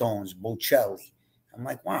Rolling Stones, Bocelli. I'm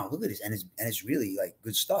like, wow, look at this. And it's really like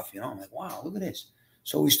good stuff, you know. I'm like, wow, look at this.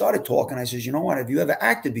 So we started talking. I says, you know what? Have you ever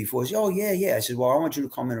acted before? She said, oh, yeah, yeah. I said, well, I want you to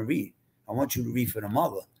come in and read. I want you to read for the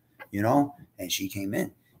mother, you know. And she came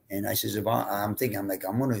in. And I says, I'm thinking, I'm like,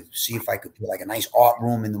 I'm going to see if I could put like a nice art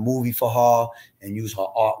room in the movie for her and use her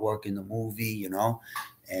artwork in the movie, you know.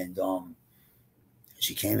 And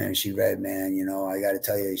she came in and she read, man, you know, I got to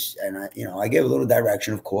tell you. And I gave a little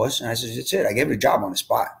direction, of course. And I says, that's it. I gave her a job on the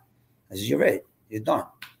spot. I says, you're ready. You're done.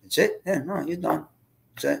 That's it. Yeah, no, you're done.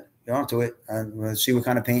 That's it. You're onto it. And we'll see what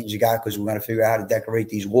kind of paintings you got because we're going to figure out how to decorate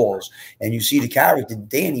these walls. And you see the character,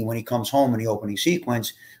 Danny, when he comes home in the opening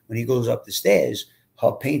sequence, when he goes up the stairs,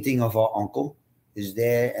 her painting of her uncle is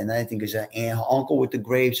there. And I think it's her uncle with the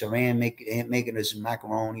grapes, her aunt making us some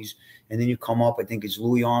macaronis. And then you come up, I think it's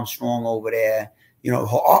Louis Armstrong over there. You know,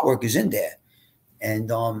 her artwork is in there. And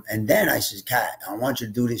then I said, Kat, I want you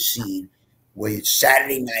to do this scene where it's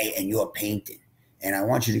Saturday night and you're painting. And I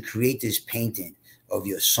want you to create this painting of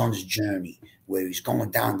your son's journey where he's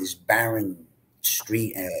going down this barren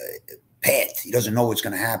street path. He doesn't know what's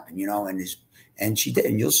going to happen, you know, and she did,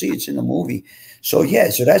 and you'll see it's in the movie. So, yeah,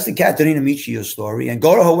 so that's the Katerina Michio story. And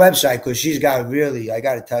go to her website because she's got really, I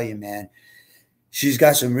got to tell you, man, she's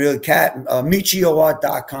got some real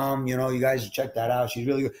MichioArt.com. You know, you guys check that out. She's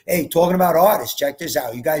really good. Hey, talking about artists, check this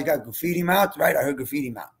out. You guys got Graffiti Mouth, right? I heard Graffiti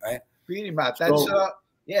Mouth, right? Graffiti Mouth. That's,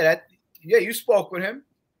 you spoke with him.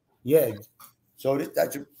 Yeah. So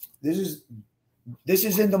this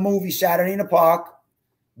is in the movie Saturday in the Park.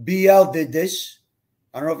 BL did this.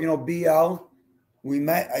 I don't know if you know BL. We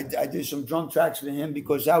met. I did some drum tracks for him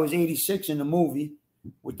because I was 86 in the movie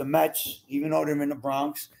with the Mets, even though they're in the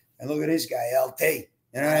Bronx. And look at this guy, LT. You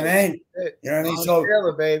know what I mean? You know what I mean? So,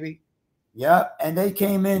 Taylor, baby. Yeah. And they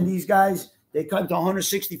came in, these guys, they come to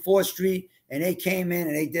 164th Street and they came in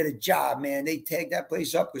and they did a job, man. They tagged that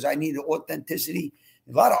place up because I needed authenticity.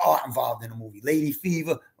 A lot of art involved in the movie. Lady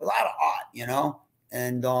Fever, a lot of art, you know?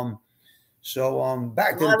 And so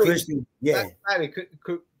back to the Christian. Yeah.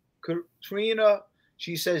 Katrina,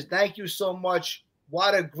 she says, thank you so much.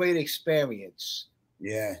 What a great experience.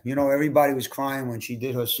 Yeah. You know, everybody was crying when she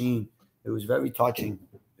did her scene. It was very touching.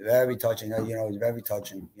 Very touching. You know, it was very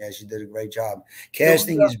touching. Yeah, she did a great job.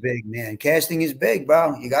 Casting is big, man. Casting is big,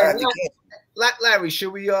 bro. You gotta have the casting. Larry,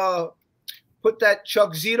 should we put that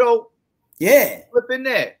Chuck Zito clip in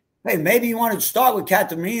there? Hey, maybe you want to start with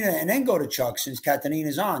Catarina and then go to Chuck since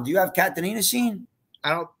Catarina's on. Do you have Catarina scene?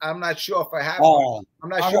 I'm not sure if I have. I'm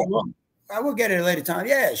not sure. I will get it at a later time.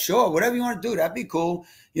 Yeah, sure. Whatever you want to do, that'd be cool.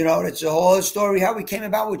 You know, it's a whole story how we came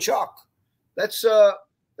about with Chuck. Let's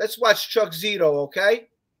watch Chuck Zito, okay?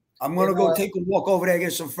 I'm gonna go take a walk over there,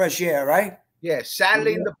 get some fresh air, right? Yeah,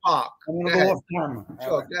 Saturday in the park. I'm gonna go off camera.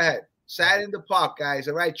 Sure, go ahead. Saturday in the park, guys.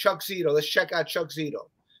 All right, Chuck Zito. Let's check out Chuck Zito.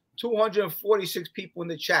 246 people in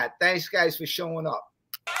the chat. Thanks, guys, for showing up.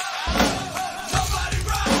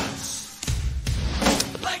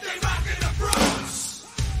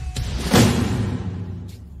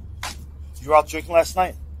 You were out drinking last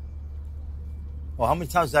night? Well, how many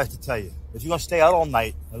times do I have to tell you? If you're going to stay out all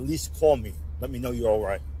night, at least call me. Let me know you're all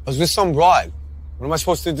right. I was with some broad. What am I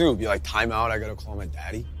supposed to do? Be like, time out, I got to call my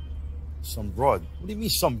daddy? Some broad? What do you mean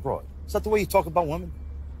some broad? Is that the way you talk about women?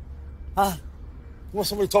 Huh? You want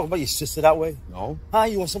somebody to talk about your sister that way? No. Huh?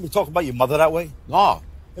 You want somebody to talk about your mother that way? No.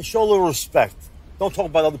 And show a little respect. Don't talk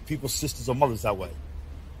about other people's sisters or mothers that way.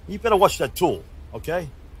 You better watch that tool, okay?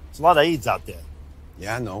 There's a lot of AIDS out there.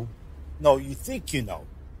 Yeah, I know. No, you think you know.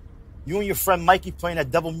 You and your friend Mikey playing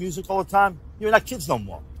that devil music all the time? You're not kids no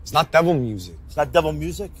more. It's not devil music. It's not devil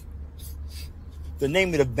music? The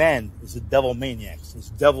name of the band is the Devil Maniacs. It's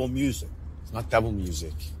devil music. It's not devil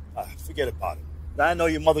music. Forget about it. I know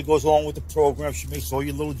your mother goes along with the program. She makes all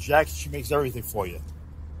your little jackets. She makes everything for you.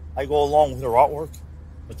 I go along with her artwork.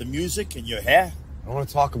 But the music and your hair? I don't want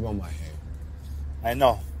to talk about my hair. I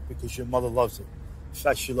know, because your mother loves it. In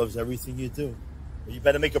fact, she loves everything you do. But you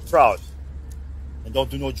better make her proud. And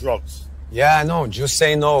don't do no drugs. Yeah, I know. Just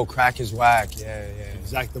say no. Crack is whack. Yeah.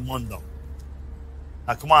 Exactamundo.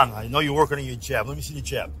 Now, come on. I know you're working on your jab. Let me see the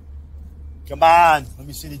jab. Come on. Let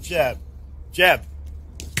me see the jab. Jab.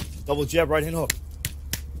 Double jab, right hand hook.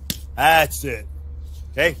 That's it.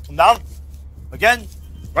 Okay, come down. Again.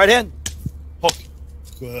 Right hand. Hook.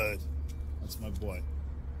 Good. That's my boy.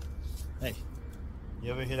 Hey,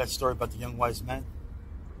 you ever hear that story about the young wise man?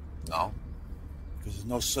 No. Because there's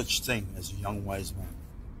no such thing as a young wise man.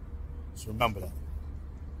 So remember that.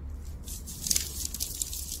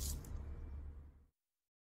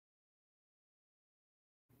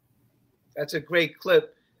 That's a great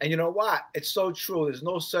clip. And you know what? It's so true. There's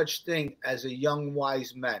no such thing as a young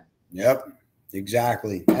wise man. Yep,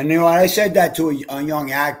 exactly. And you know, I said that to a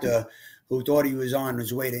young actor who thought he was on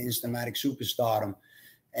his way to Instamatic superstardom,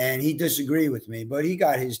 and he disagreed with me, but he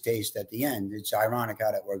got his taste at the end. It's ironic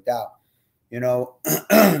how that worked out. You know,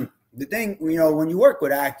 the thing, you know, when you work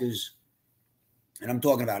with actors, and I'm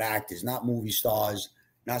talking about actors, not movie stars,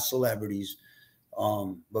 not celebrities,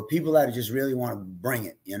 but people that just really want to bring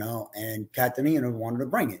it, you know, and Catarina wanted to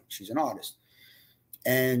bring it. She's an artist.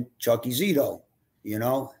 And Chucky Zito, you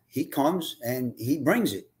know, he comes and he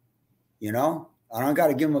brings it, you know. I don't got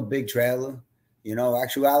to give him a big trailer. You know,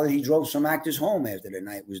 actuality, he drove some actors home after the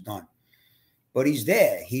night was done. But he's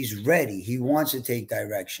there. He's ready. He wants to take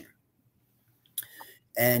direction.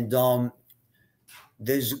 And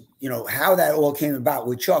there's, you know, how that all came about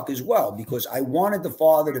with Chuck as well, because I wanted the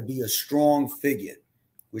father to be a strong figure,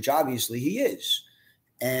 which obviously he is.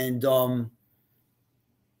 And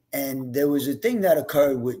there was a thing that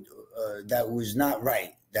occurred with that was not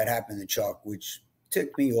right that happened to Chuck, which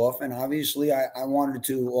ticked me off. And obviously I wanted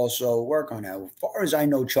to also work on that. As far as I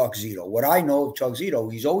know Chuck Zito, what I know of Chuck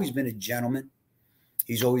Zito, he's always been a gentleman.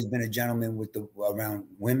 He's always been a gentleman with around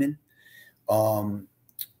women.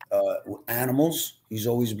 Animals. He's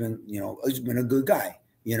always been, you know, he's been a good guy.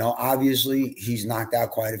 You know, obviously he's knocked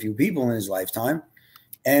out quite a few people in his lifetime.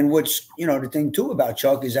 And what's, you know, the thing too about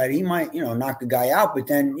Chuck is that he might, you know, knock the guy out, but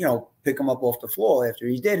then, you know, pick him up off the floor after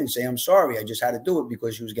he did and say, I'm sorry, I just had to do it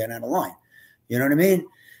because she was getting out of line. You know what I mean?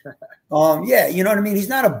 Yeah, you know what I mean? He's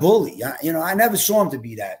not a bully. You know, I never saw him to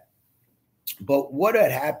be that. But what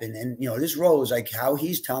had happened, and, you know, this role is like how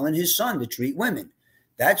he's telling his son to treat women.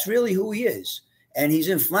 That's really who he is. And he's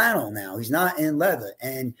in flannel now. He's not in leather.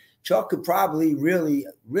 And Chuck could probably really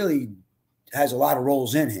has a lot of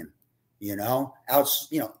roles in him, you know,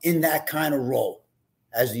 in that kind of role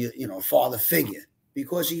as the, you know, father figure,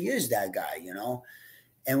 because he is that guy, you know.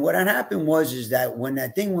 And what had happened is that when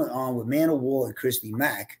that thing went on with Man of War and Christy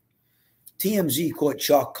Mack, TMZ caught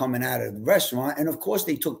Chuck coming out of the restaurant. And of course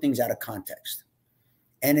they took things out of context.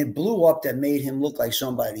 And it blew up that made him look like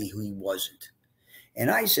somebody who he wasn't.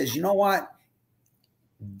 And I says, you know what?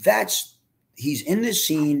 He's in this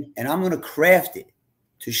scene, and I'm going to craft it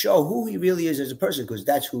to show who he really is as a person, because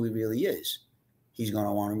that's who he really is. He's going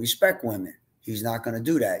to want to respect women. He's not going to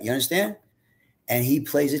do that. You understand? And he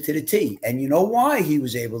plays it to the T. And you know why he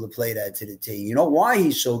was able to play that to the T? You know why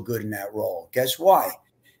he's so good in that role? Guess why?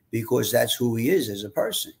 Because that's who he is as a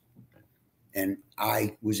person. And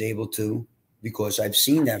I was able to, because I've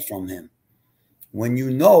seen that from him. When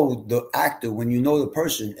you know the actor, when you know the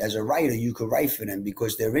person as a writer, you could write for them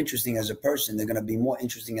because they're interesting as a person. They're going to be more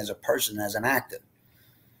interesting as a person as an actor.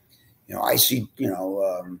 You know, I see, you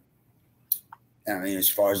know, I mean, as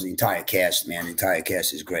far as the entire cast, man, the entire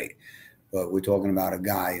cast is great. But we're talking about a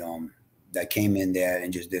guy that came in there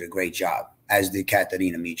and just did a great job, as did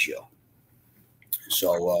Caterina Michio.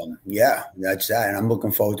 So, yeah, that's that. And I'm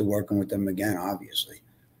looking forward to working with them again, obviously.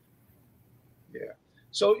 Yeah.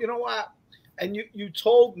 So, you know what? And you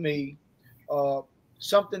told me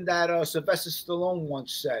something that Sylvester Stallone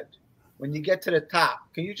once said, when you get to the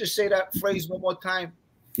top. Can you just say that phrase one more time?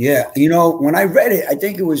 Yeah. You know, when I read it, I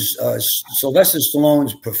think it was Sylvester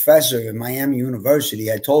Stallone's professor at Miami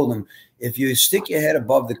University. I told him, if you stick your head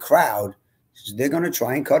above the crowd, they're going to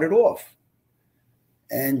try and cut it off.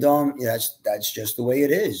 And yeah, that's just the way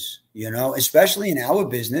it is, you know, especially in our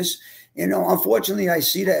business. You know, unfortunately, I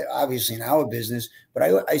see that obviously in our business, but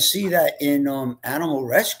I see that in animal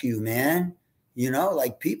rescue, man. You know,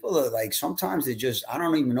 like people are like, sometimes they just, I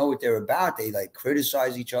don't even know what they're about. They like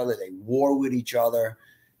criticize each other. They war with each other.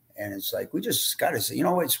 And it's like, we just got to say, you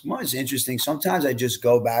know, it's interesting. Sometimes I just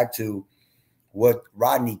go back to what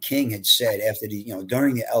Rodney King had said after the, you know,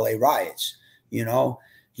 during the LA riots. You know,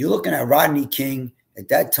 you're looking at Rodney King at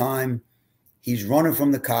that time. He's running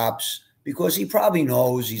from the cops because he probably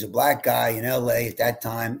knows he's a black guy in LA at that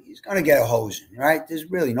time. He's going to get a hosing, right? There's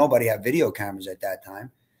really nobody had video cameras at that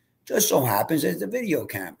time. Just so happens there's the video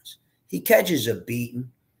cameras. He catches a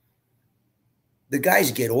beating. The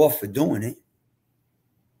guys get off for doing it.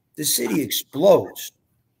 The city explodes.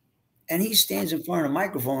 And he stands in front of the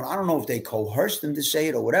microphone. I don't know if they coerced him to say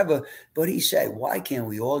it or whatever, but he said, why can't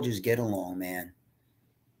we all just get along, man?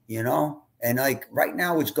 You know? And like right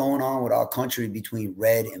now, what's going on with our country between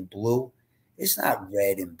red and blue, it's not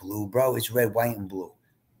red and blue, bro. It's red, white, and blue.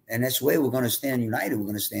 And that's the way we're going to stand united. We're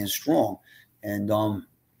going to stand strong. And,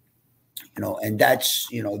 you know, and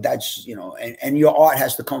that's, you know, and your art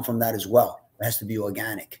has to come from that as well. It has to be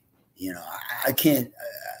organic. You know, I can't,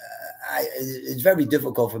 it's very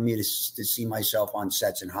difficult for me to see myself on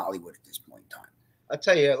sets in Hollywood at this point in time. I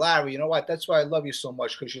tell you, Larry, you know what? That's why I love you so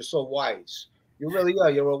much, because you're so wise. You really are.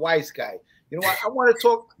 You're a wise guy. You know what? I want to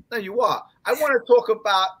talk. No, you are. I want to talk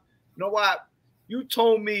about, you know what? You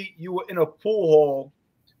told me you were in a pool hall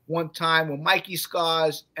one time with Mikey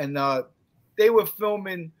Scars, and they were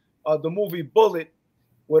filming the movie Bullet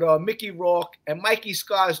with Mickey Rourke, and Mikey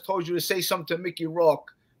Scars told you to say something to Mickey Rourke.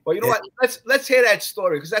 But you know what? Let's hear that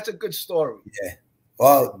story, because that's a good story. Yeah.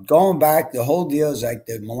 Well, going back, the whole deal is like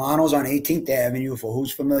the Milano's on 18th Avenue. For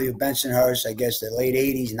who's familiar with Bensonhurst, I guess the late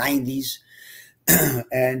 80s, 90s.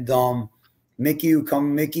 And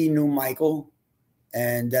Mickey knew Michael,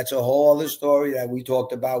 and that's a whole other story that we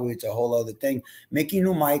talked about. It's a whole other thing. Mickey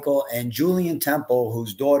knew Michael, and Julian Temple,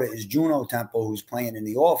 whose daughter is Juno Temple, who's playing in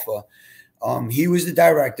The Offer. He was the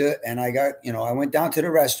director, and I went down to the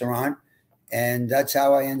restaurant, and that's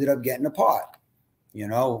how I ended up getting the part, you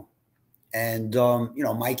know. And you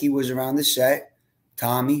know, Mikey was around the set.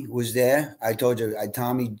 Tommy was there. I told you,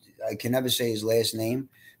 Tommy, I can never say his last name,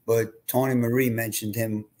 but Tony Marie mentioned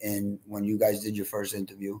him when you guys did your first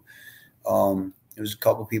interview. There was a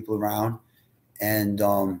couple people around, and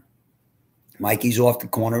Mikey's off the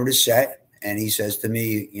corner of the set, and he says to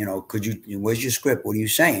me, you know, where's your script? What are you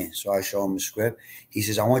saying? So I show him the script. He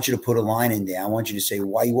says, I want you to put a line in there. I want you to say,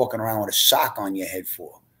 why are you walking around with a sock on your head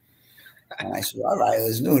for? And I said, all right,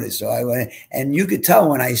 let's do this. So I went, and you could tell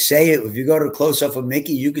when I say it, if you go to a close-up of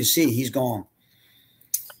Mickey, you can see he's going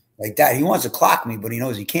like that. He wants to clock me, but he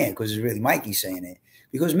knows he can't because it's really Mikey saying it.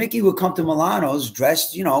 Because Mickey would come to Milano's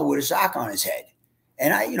dressed, you know, with a sock on his head.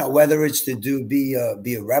 And I, you know, whether it's to be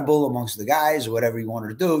a rebel amongst the guys or whatever he wanted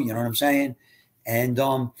to do, you know what I'm saying? And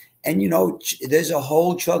you know, there's a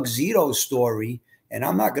whole Chuck Zito story, and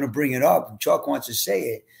I'm not going to bring it up. Chuck wants to say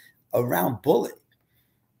it around Bullet.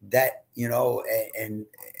 That, you know, and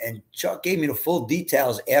Chuck gave me the full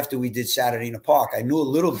details after we did Saturday in the Park. I knew a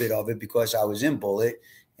little bit of it because I was in Bullet,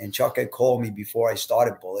 and Chuck had called me before I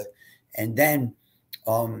started Bullet. And then,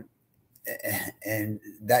 and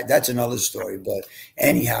that's another story. But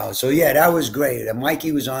anyhow, so yeah, that was great. And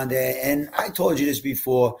Mikey was on there. And I told you this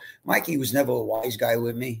before, Mikey was never a wise guy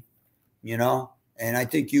with me, you know. And I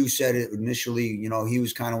think you said it initially, you know, he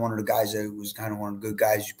was kind of one of the guys that was kind of one of the good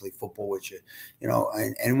guys you play football with you, you know.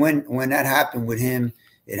 And when that happened with him,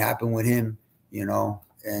 it happened with him, you know.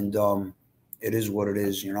 And it is what it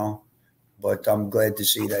is, you know. But I'm glad to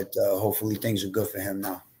see that hopefully things are good for him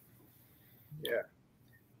now. Yeah.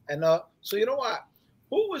 And so you know what?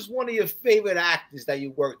 Who was one of your favorite actors that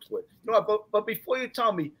you worked with? You know what, but before you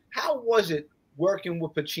tell me, how was it working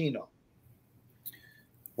with Pacino?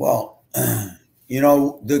 Well, you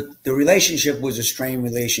know, the relationship was a strained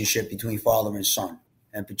relationship between father and son,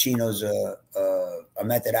 and Pacino's a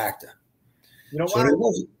method actor. You know So what?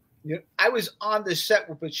 I was on the set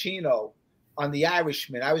with Pacino on The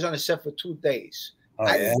Irishman. I was on the set for 2 days. Oh,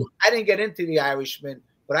 I yeah? didn't get into The Irishman,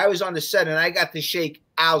 but I was on the set and I got to shake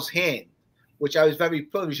Al's hand, which I was very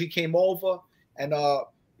privileged. He came over and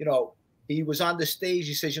you know, he was on the stage.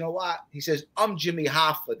 He says, you know what? He says, I'm Jimmy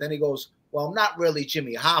Hoffa. Then he goes, well, I'm not really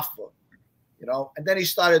Jimmy Hoffa, you know. And then he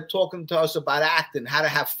started talking to us about acting, how to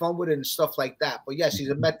have fun with it and stuff like that. But yes, he's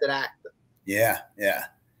a method actor. Yeah, yeah.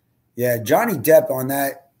 Yeah, Johnny Depp on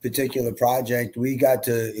that particular project, we got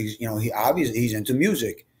to, you know, he obviously he's into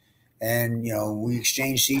music. And, you know, we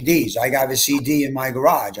exchanged CDs. I got a CD in my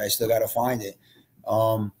garage. I still got to find it.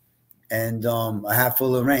 A Hat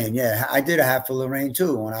Full of Rain. Yeah, I did A Hat Full of Rain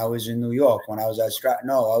too when I was in New York. When I was at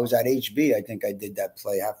I was at HB. I think I did that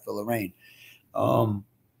play, Hat Full of Rain. You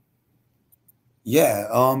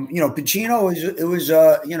know, Pacino it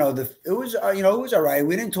was all right.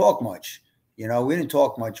 We didn't talk much. You know, we didn't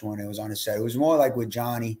talk much when it was on the set. It was more like with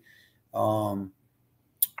Johnny.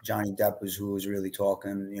 Johnny Depp was who was really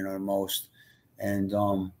talking, you know, the most. And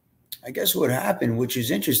I guess what happened, which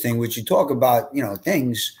is interesting, which you talk about, you know,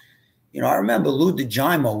 things. You know, I remember Lou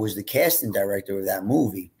DeGimo was the casting director of that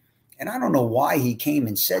movie. And I don't know why he came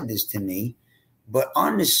and said this to me, but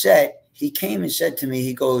on the set, he came and said to me,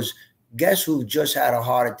 he goes, guess who just had a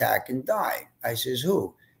heart attack and died? I says,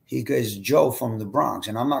 who? He goes, Joe from the Bronx.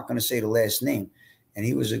 And I'm not going to say the last name. And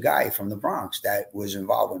he was a guy from the Bronx that was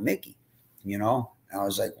involved with Mickey, you know? And I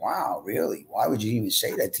was like, wow, really? Why would you even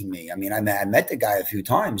say that to me? I mean, I met the guy a few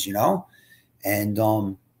times, you know? And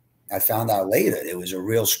I found out later there was a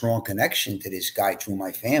real strong connection to this guy through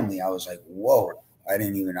my family. I was like, whoa. I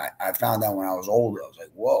found out when I was older. I was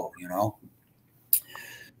like, whoa, you know?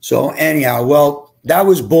 So anyhow, well, that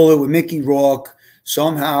was Bullet with Mickey Rourke.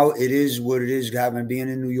 Somehow it is what it is, having being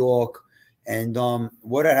in New York. And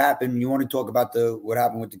what had happened, you want to talk about what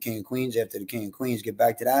happened with the King of Queens after the King of Queens, get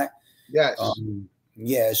back to that? Yes.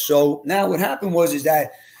 Yeah, so now what happened is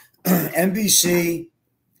that NBC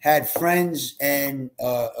had Friends and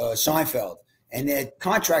Seinfeld, and their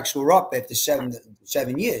contracts were up after 7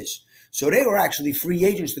 years. So they were actually free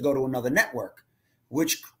agents to go to another network,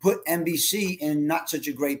 which put NBC in not such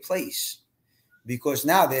a great place because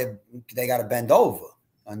now they got to bend over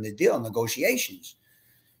on the deal negotiations.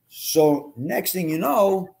 So next thing you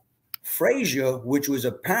know, Frasier, which was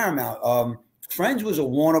a Paramount, Friends was a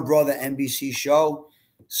Warner Brother NBC show.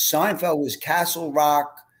 Seinfeld was Castle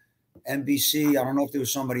Rock, NBC. I don't know if there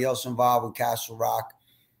was somebody else involved with Castle Rock.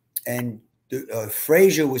 And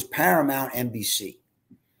Frasier was Paramount NBC.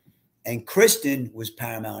 And Kristen was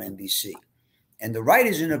Paramount NBC. And the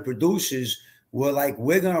writers and the producers were like,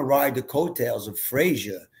 we're going to ride the coattails of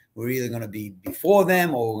Frasier. We're either going to be before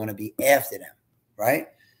them or we're going to be after them, right?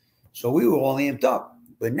 So we were all amped up.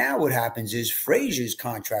 But now what happens is Frasier's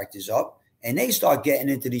contract is up and they start getting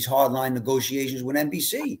into these hardline negotiations with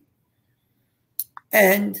NBC.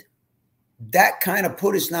 And that kind of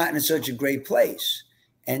put us not in such a great place.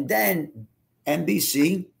 And then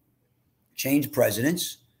NBC changed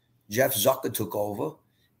presidents. Jeff Zucker took over.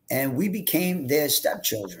 And we became their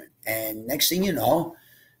stepchildren. And next thing you know,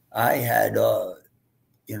 I had,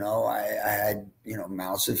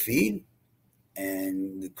 mouths to feed.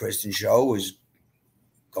 And the Kristen show was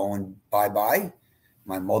going bye-bye.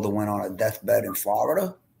 My mother went on a deathbed in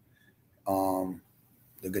Florida.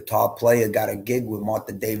 The guitar player got a gig with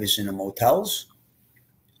Martha Davis in the motels.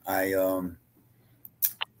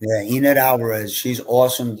 Enid Alvarez, she's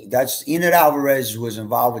awesome. Enid Alvarez was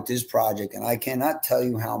involved with this project, and I cannot tell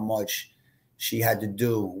you how much she had to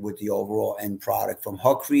do with the overall end product from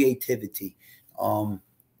her creativity.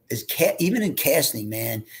 Even in casting,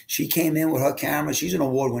 man, she came in with her camera. She's an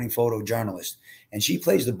award-winning photojournalist, and she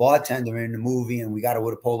plays the bartender in the movie, and we got her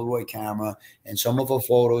with a Polaroid camera, and some of her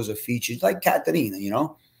photos are featured, like Katerina, you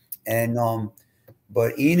know? And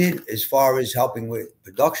but Enid, as far as helping with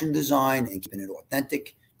production design and keeping it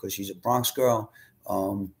authentic, because she's a Bronx girl,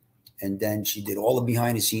 and then she did all the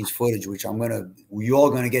behind-the-scenes footage, which you're all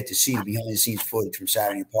going to get to see the behind-the-scenes footage from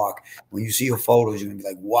Saturday Park. When you see her photos, you're going to be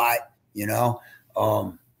like, what? You know?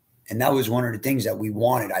 And that was one of the things that we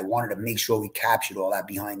wanted. I wanted to make sure we captured all that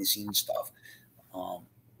behind-the-scenes stuff.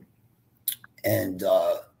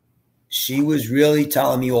 She was really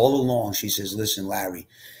telling me all along, she says, listen, Larry,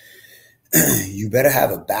 you better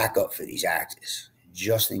have a backup for these actors,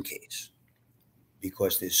 just in case,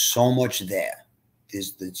 because there's so much there.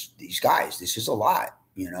 There's these guys. This is a lot,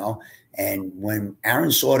 you know. And when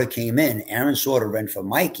Aaron Sorter came in, Aaron Sorter read for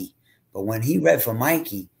Mikey. But when he read for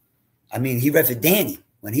Mikey, I mean, he read for Danny.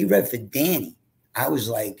 When he read for Danny, I was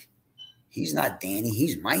like, he's not Danny,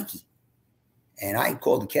 he's Mikey. And I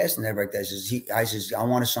called the casting director. I says, I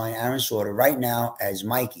want to sign Aaron Sorter right now as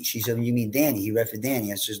Mikey. She said, you mean Danny? He read for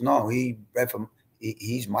Danny. I says, no,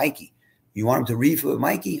 he's Mikey. You want him to read for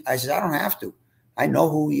Mikey? I says, I don't have to. I know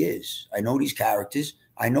who he is. I know these characters.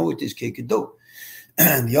 I know what this kid could do.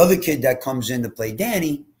 And the other kid that comes in to play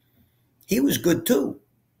Danny, he was good too.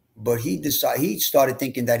 But he started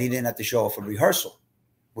thinking that he didn't have to show up for rehearsal,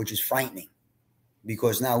 which is frightening.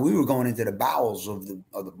 Because now we were going into the bowels of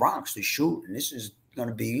the Bronx to shoot, and this is going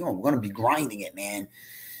to be, you know, we're going to be grinding it, man.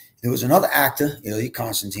 There was another actor, Ilya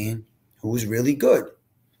Constantine, who was really good,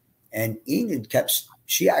 and Enid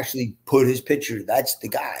she actually put his picture. That's the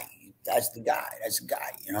guy. That's the guy. That's the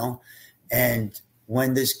guy. You know, and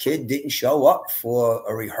when this kid didn't show up for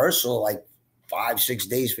a rehearsal, like 5-6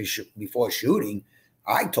 days before shooting,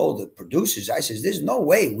 I told the producers, I says, "There's no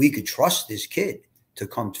way we could trust this kid to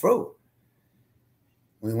come through."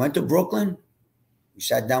 We went to Brooklyn. We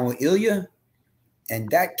sat down with Ilya, and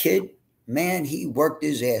that kid, man, he worked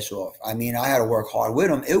his ass off. I mean, I had to work hard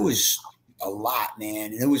with him. It was a lot,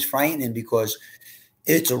 man, and it was frightening because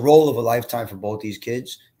it's a role of a lifetime for both these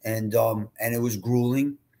kids, and it was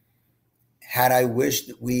grueling. Had I wished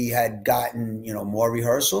that we had gotten, you know, more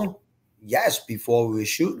rehearsal? Yes, before we were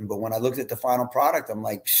shooting. But when I looked at the final product, I'm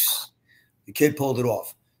like, the kid pulled it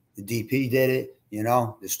off. The DP did it, you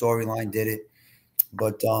know, the storyline did it.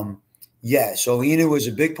 But yeah, so Enid was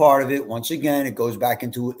a big part of it. Once again, it goes back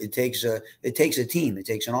into it takes a team, it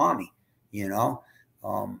takes an army, you know.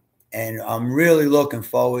 And I'm really looking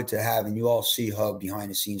forward to having you all see her behind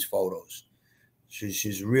the scenes photos.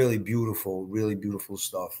 She's really beautiful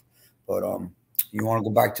stuff. But you want to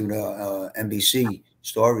go back to the NBC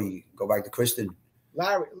story? Go back to Kristen.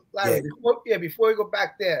 Larry, Yeah. before we go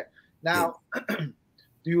back there, now, do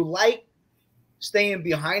you like staying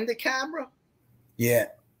behind the camera? Yeah.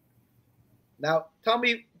 Now, tell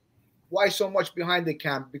me why so much behind the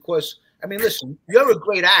camera? Because, I mean, listen, you're a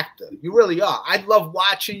great actor. You really are. I love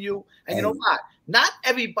watching you. And you know what? Not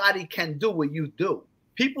everybody can do what you do.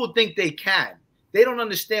 People think they can. They don't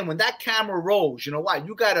understand when that camera rolls, you know what?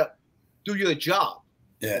 You got to do your job,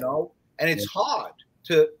 you know? And it's hard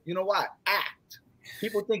to, you know what, act.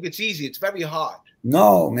 People think it's easy. It's very hard.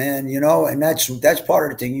 No, man, you know, and that's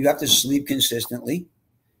part of the thing. You have to sleep consistently.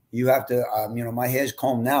 You have to, you know, my hair's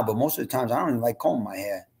combed now, but most of the times I don't even like combing my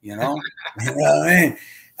hair, you know? You know what I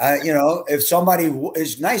mean? You know, if somebody,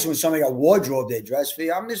 it's nice when somebody got wardrobe their dress for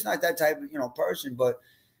you. I'm just not that type of, you know, person, but,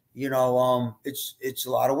 you know, it's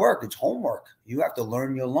a lot of work. It's homework. You have to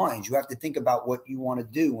learn your lines. You have to think about what you want to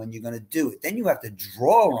do when you're going to do it. Then you have to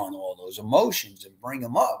draw on all those emotions and bring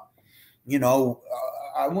them up. You know,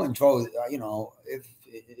 I wouldn't throw, you know,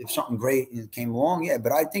 if something great came along, yeah.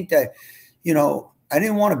 But I think that, you know, I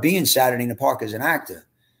didn't want to be in Saturday in the Park as an actor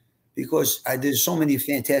because there's so many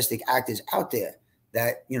fantastic actors out there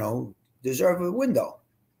that, you know, deserve a window.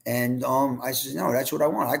 And I said, no, that's what I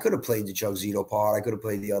want. I could have played the Chuck Zito part. I could have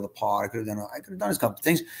played the other part. I could have done a couple of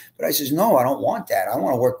things. But I says, no, I don't want that. I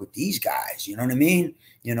want to work with these guys. You know what I mean?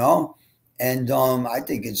 You know? And I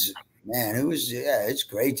think it's, man, it's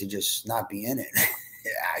great to just not be in it,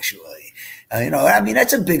 actually. You know, I mean,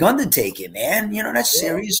 that's a big undertaking, man. You know, that's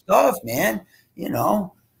serious stuff, man. You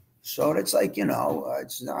know? So it's like, you know,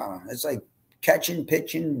 it's like catching,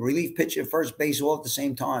 pitching, relief pitching, first base all at the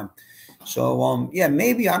same time. So, yeah,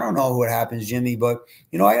 maybe, I don't know what happens, Jimmy, but,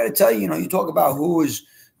 you know, I got to tell you, you know, you talk about who is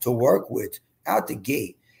to work with out the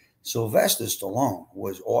gate. Sylvester Stallone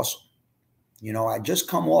was awesome. You know, I just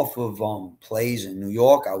come off of plays in New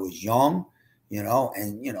York. I was young, you know,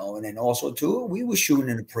 and then also, too, we were shooting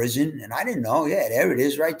in a prison, and I didn't know. Yeah, there it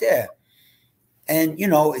is right there. And, you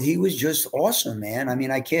know, he was just awesome, man. I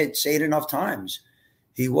mean, I can't say it enough times.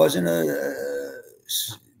 He wasn't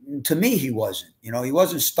to me, he wasn't, you know, he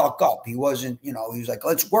wasn't stuck up. He wasn't, you know, he was like,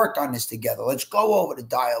 let's work on this together. Let's go over the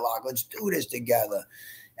dialogue. Let's do this together.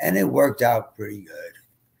 And it worked out pretty good.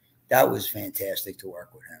 That was fantastic to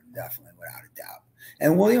work with him, definitely, without a doubt.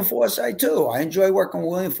 And William Forsythe, too. I enjoy working with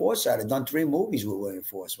William Forsythe. I've done 3 movies with William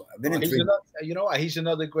Forsythe. I've been in 3. You know what? He's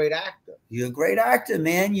another great actor. He's a great actor,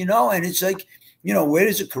 man, you know, and it's like, you know, where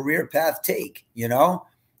does a career path take, you know?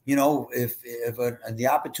 You know, if the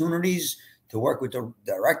opportunities to work with the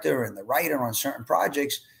director and the writer on certain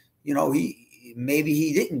projects, you know, maybe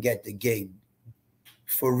he didn't get the gig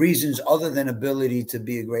for reasons other than ability to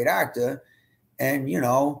be a great actor. And, you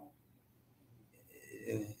know,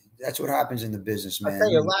 that's what happens in the business, man.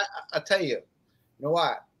 I'll tell you, you know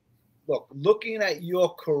what? Look, looking at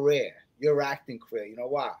your career, your acting career, you know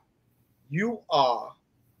what? You are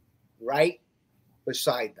right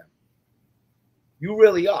beside them. You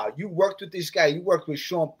really are. You worked with this guy. You worked with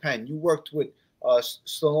Sean Penn. You worked with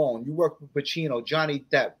Stallone. You worked with Pacino, Johnny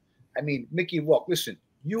Depp. I mean, Mickey Rourke. Listen,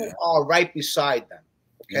 you are right beside them.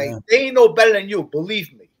 Okay? Yeah. They ain't no better than you,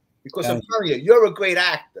 believe me. Because I'm telling you, you're a great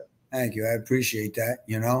actor. Thank you. I appreciate that,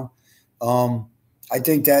 you know. I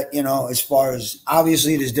think that, you know, as far as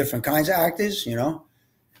obviously there's different kinds of actors, you know,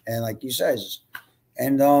 and like you says,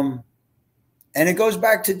 and it goes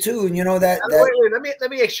back to too, and you know that. Wait,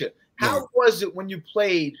 let me ask you, how was it when you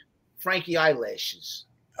played Frankie Eyelashes?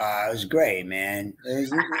 It was great, man.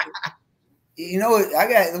 You know, I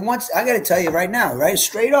got to tell you right now, right,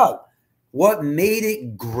 straight up, what made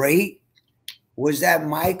it great was that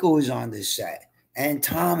Michael was on the set. And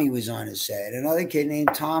Tommy was on the set. Another kid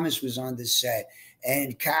named Thomas was on the set.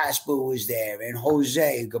 And Casper was there. And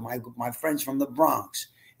Jose, my friends from the Bronx.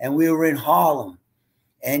 And we were in Harlem.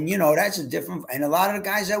 And, you know, that's a different, and a lot of the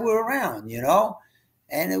guys that were around, you know.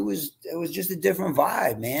 And it was just a different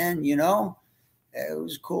vibe, man, you know. It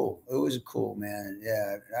was cool. It was cool, man.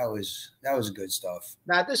 Yeah, that was good stuff.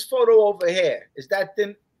 Now, this photo over here, is that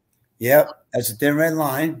Thin? Yep, that's a Thin Red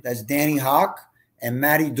Line. That's Danny Hawk. And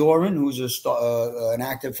Matty Doran, who's an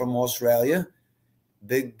actor from Australia.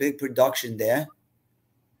 Big production there.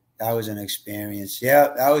 That was an experience. Yeah,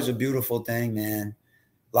 that was a beautiful thing, man.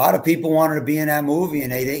 A lot of people wanted to be in that movie,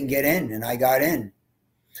 and they didn't get in, and I got in.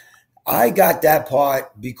 I got that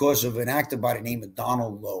part because of an actor by the name of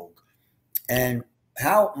Donald Logue. And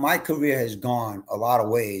how my career has gone a lot of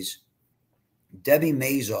ways. Debbie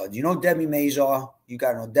Mazar. Do you know Debbie Mazar? You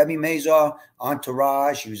got to know Debbie Mazar,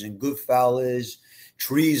 Entourage. She was in Goodfellas,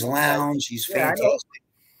 Trees Lounge. She's fantastic.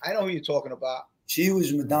 I know who you're talking about. She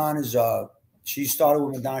was Madonna's. She started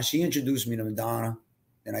with Madonna. She introduced me to Madonna.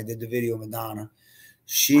 And I did the video of Madonna.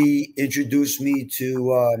 She introduced me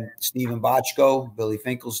to Stephen Bochco, Billy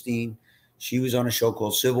Finkelstein. She was on a show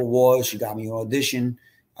called Civil Wars. She got me an audition.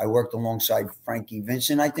 I worked alongside Frankie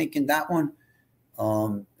Vincent, I think, in that one.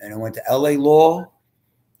 And I went to LA Law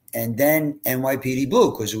and then NYPD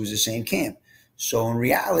Blue because it was the same camp. So in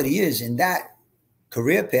reality is in that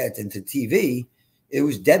career path into TV, it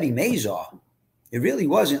was Debbie Mazar. It really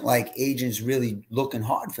wasn't like agents really looking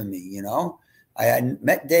hard for me, you know. I had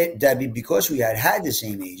met Debbie because we had the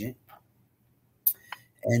same agent.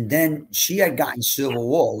 And then she had gotten Civil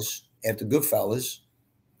Wars after Goodfellas.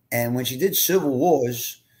 And when she did Civil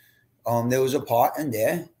Wars, there was a part in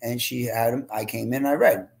there, and she had him. I came in, I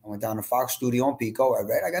read. I went down to Fox Studio in Pico. I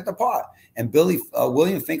read. I got the part. And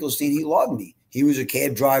William Finkelstein, he loved me. He was a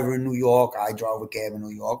cab driver in New York. I drove a cab in New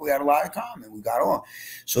York. We had a lot in common. We got on.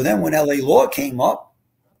 So then when LA Law came up,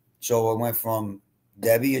 so I went from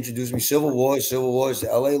Debbie introduced me Civil Wars to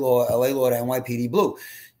LA Law to NYPD Blue.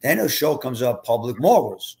 Then a show comes up, Public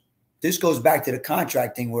Morals. This goes back to the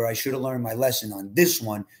contracting where I should have learned my lesson on this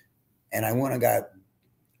one, and I wouldn't have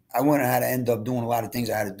had to end up doing a lot of things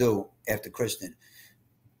I had to do after Kristen.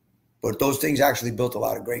 But those things actually built a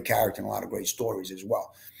lot of great character and a lot of great stories as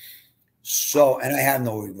well. So, and I have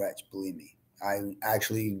no regrets, believe me. I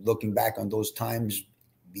actually, looking back on those times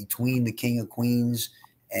between the King of Queens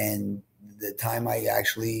and the time I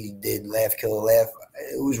actually did Laugh, Kill a Laugh,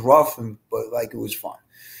 it was rough, but like it was fun.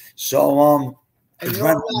 So, and you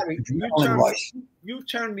know, Larry, you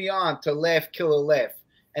turned me on to Laugh, Kill a Laugh.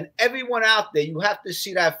 And everyone out there, you have to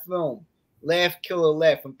see that film, Laugh, Kill a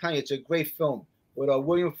Laugh. I'm telling you, it's a great film with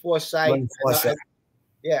William Forsythe.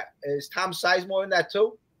 Yeah, is Tom Sizemore in that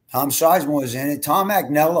too? Tom Sizemore is in it. Tom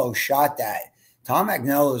Agnello shot that. Tom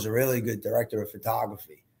Agnello is a really good director of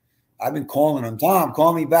photography. I've been calling him, Tom,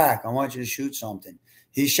 call me back. I want you to shoot something.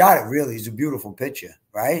 He shot it really. It's a beautiful picture,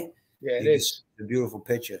 right? Yeah, it is. A beautiful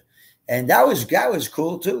picture. And that was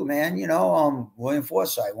cool too, man. You know, William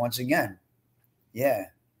Forsythe, once again. Yeah.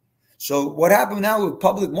 So what happened now with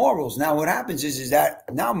Public Morals? Now what happens is that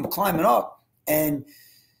now I'm climbing up and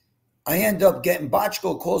I end up getting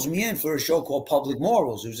Bochco calls me in for a show called Public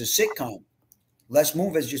Morals. It was a sitcom. Les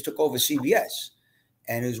Moonves just took over CBS.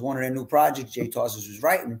 And it was one of their new projects Jay Tarsus was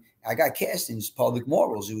writing. I got cast in Public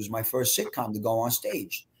Morals. It was my first sitcom to go on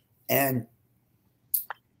stage. And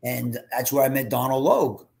that's where I met Donald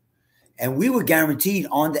Logue. And we were guaranteed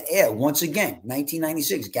on the air once again,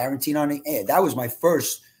 1996, guaranteed on the air. That was my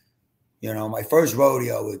first, you know, my first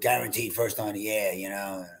rodeo was guaranteed first on the air, you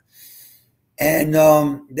know. And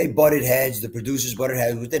they butted heads. The producers butted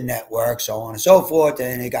heads with the network, so on and so forth,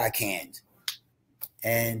 and it got canned.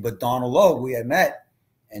 But Donald Logue, we had met,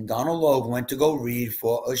 and Donald Logue went to go read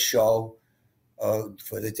for a show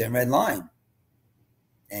for the Thin Red Line.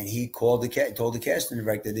 And he told the casting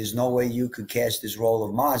director, there's no way you could cast this role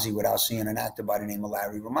of Mozzie without seeing an actor by the name of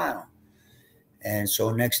Larry Romano. And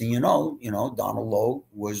so next thing you know, Donald Logue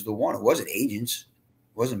was the one. It wasn't agents,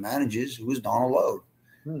 it wasn't managers, it was Donald Logue.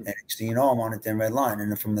 And next thing you know, I'm on the Thin Red Line. And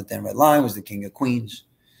then from the Thin Red Line was the King of Queens.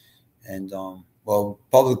 And,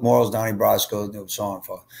 Public Morals, Donnie Brasco, so on and so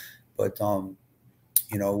forth. But,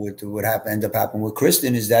 what ended up happening with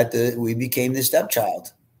Kristen is that we became the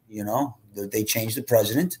stepchild. They changed the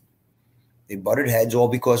president. They butted heads all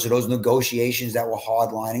because of those negotiations that were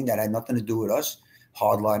hardlining, that had nothing to do with us,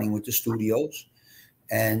 hardlining with the studios.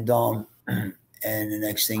 And the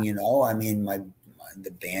next thing you know,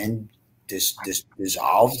 the band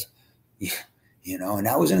dissolved, and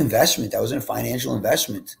that was an investment. That was a financial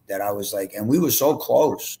investment that I was like, and we were so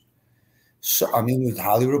close. So, with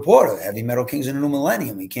Hollywood Reporter, Heavy Metal Kings in the New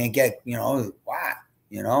Millennium, you can't get,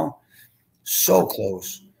 so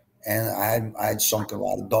close. And I had sunk a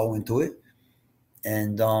lot of dough into it.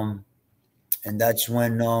 And that's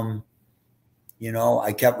when,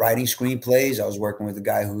 I kept writing screenplays. I was working with a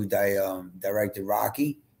guy who directed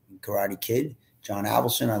Rocky, Karate Kid, John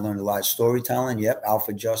Avildsen. I learned a lot of storytelling. Yep,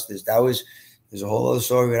 Alpha Justice. There's a whole other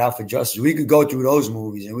story with Alpha Justice. We could go through those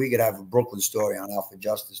movies, and we could have a Brooklyn story on Alpha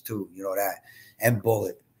Justice too. that, and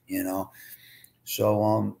Bullet.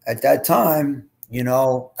 So at that time,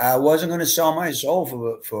 I wasn't going to sell my soul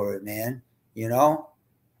for it, man. I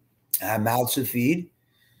had mouths to feed,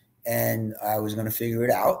 and I was going to figure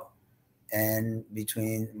it out. And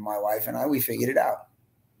between my wife and I, we figured it out,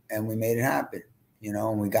 and we made it happen.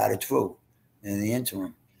 And we got it through in the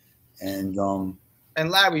interim. And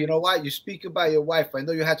Larry, you know what? You speak about your wife. I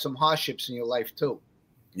know you had some hardships in your life too.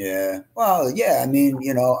 Yeah. Well, yeah.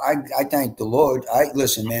 I thank the Lord.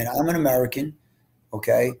 Listen, man, I'm an American.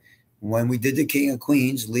 Okay. When we did the King of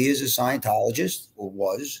Queens, Leah's a Scientologist, or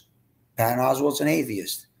was. Patton Oswalt's an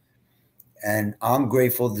atheist. And I'm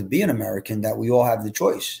grateful to be an American that we all have the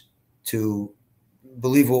choice to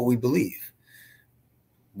believe what we believe.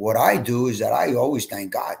 What I do is that I always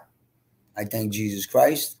thank God. I thank Jesus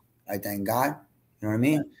Christ. I thank God. You know what I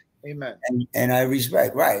mean? Amen. And I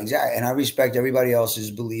respect, right, exactly. And I respect everybody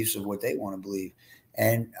else's beliefs of what they want to believe.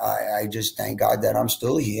 And I just thank God that I'm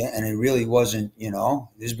still here. And it really wasn't,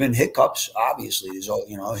 there's been hiccups, obviously. There's all,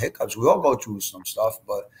 hiccups. We all go through some stuff,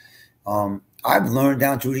 but I've learned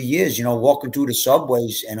down through the years, walking through the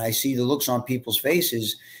subways, and I see the looks on people's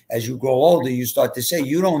faces. As you grow older, you start to say,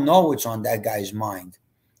 you don't know what's on that guy's mind.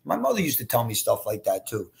 My mother used to tell me stuff like that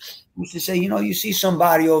too. She used to say, you see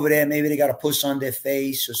somebody over there, maybe they got a puss on their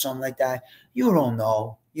face or something like that. You don't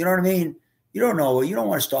know. You know what I mean? You don't know. You don't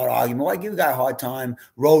want to start arguing. Why give a guy a hard time?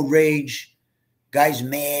 Road rage. Guy's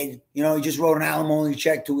mad. He just wrote an alimony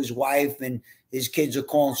check to his wife, and his kids are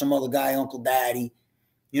calling some other guy Uncle Daddy.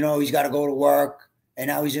 He's got to go to work, and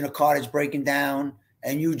now he's in a car that's breaking down,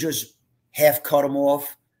 and you just half cut him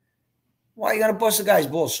off. Why you got to bust the guy's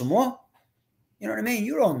balls some more? You know what I mean?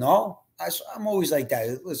 You don't know. I'm always like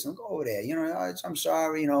that. Listen, go over there. I'm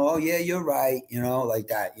sorry. Oh, yeah, you're right. Like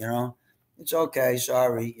that. It's okay.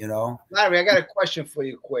 Sorry. Larry, I got a question for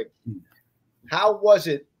you quick. How was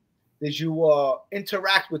it? Did you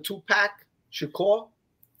interact with Tupac Shakur?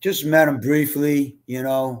 Just met him briefly.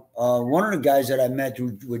 One of the guys that I met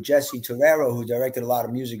with Jesse Torero, who directed a lot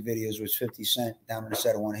of music videos, was 50 Cent down on the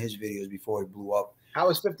set of one of his videos before he blew up. How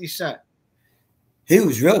was 50 Cent? He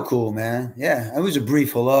was real cool, man. Yeah, it was a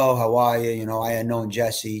brief hello, how are you? I had known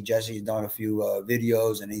Jesse. Jesse's done a few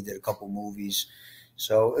videos, and he did a couple movies.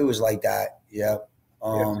 So it was like that. Yeah.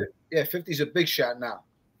 50's a big shot now.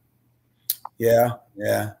 Yeah.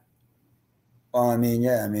 Well, he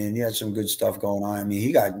had some good stuff going on.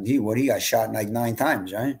 He got shot like 9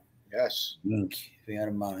 times, right? Yes.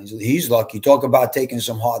 He's lucky. Talk about taking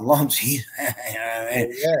some hard lumps.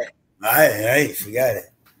 I forget it.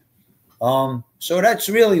 So that's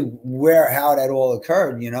really how that all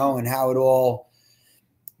occurred, and how it all,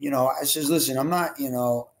 I says, listen, I'm not,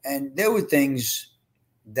 and there were things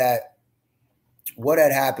that what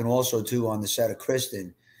had happened also too on the set of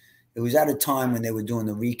Kristen. It was at a time when they were doing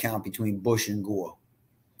the recount between Bush and Gore.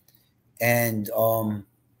 And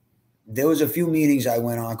there was a few meetings I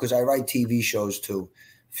went on, because I write TV shows too.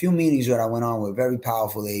 A few meetings that I went on with very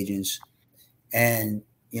powerful agents. And,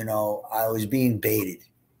 I was being baited.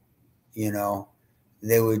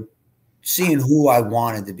 They were seeing who I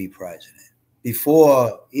wanted to be president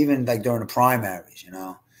before, even like during the primaries,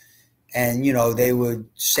 and, they would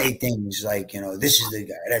say things like, this is the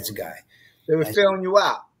guy, that's the guy. They were feeling you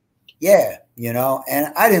out. Yeah. And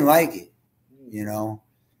I didn't like it. you know.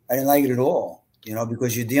 I didn't like it at all, you know,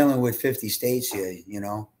 because you're dealing with 50 states here, you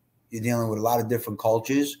know. You're dealing with a lot of different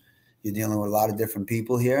cultures. You're dealing with a lot of different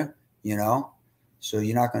people here, you know. So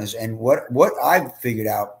you're not going to. And what I've figured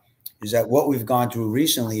out is that what we've gone through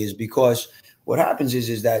recently is because what happens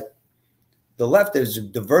is that the left has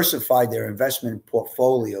diversified their investment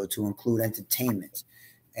portfolio to include entertainment,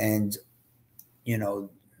 and you know,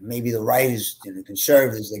 maybe the right is, you know,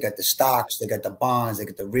 conservatives. They got the stocks, they got the bonds, they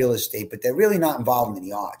got the real estate, but they're really not involved in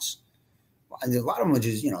the arts. And a lot of them are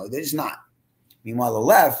just, you know, they're just not. Meanwhile, the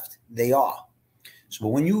left, they are. So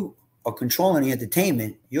when you are controlling the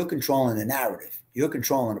entertainment, you're controlling the narrative. You're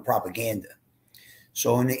controlling the propaganda.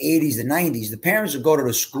 So in the 80s, the 90s, the parents would go to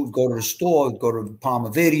the school, go to the store, go to Palmer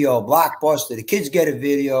Video, Blockbuster. The kids get a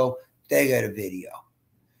video, they get a video.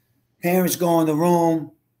 Parents go in the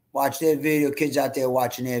room, watch their video, kids out there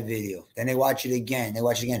watching their video. Then they watch it again. They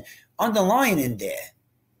watch it again. Underlying in there,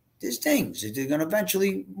 there's things that they're going to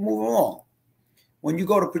eventually move along. When you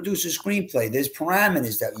go to produce a screenplay, there's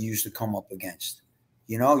parameters that you used to come up against.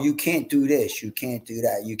 You know, you can't do this. You can't do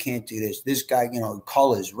that. You can't do this. This guy, you know,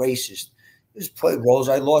 colors, racist. There's play roles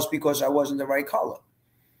I lost because I wasn't the right color.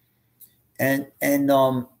 And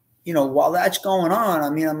you know, while that's going on, I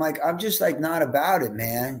mean, I'm just like not about it,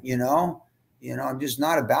 man. You know, I'm just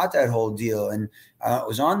not about that whole deal. And I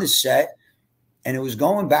was on the set, and it was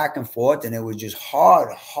going back and forth, and it was just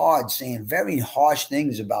hard saying very harsh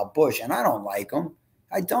things about Bush, and I don't like him.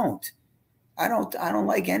 I don't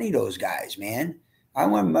like any of those guys, man. I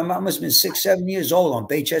must have been 6, 7 years old on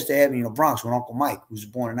Baychester Avenue in the Bronx when Uncle Mike, who was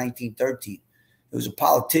born in 1913, he was a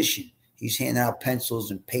politician. He's handing out pencils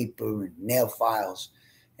and paper and nail files.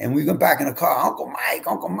 And we went back in the car, Uncle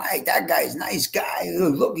Mike, that guy's a nice guy.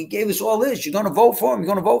 Look, he gave us all this. You're going to vote for him?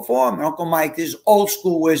 You're going to vote for him? And Uncle Mike, this is old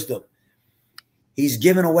school wisdom. He's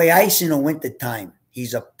giving away ice in the wintertime.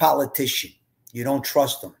 He's a politician. You don't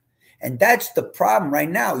trust him. And that's the problem right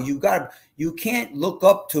now. You can't look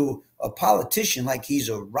up to a politician like he's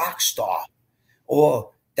a rock star or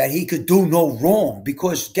that he could do no wrong,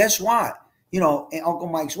 because guess what? You know, Uncle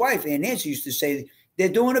Mike's wife, Aunt Nancy, used to say they're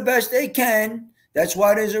doing the best they can. That's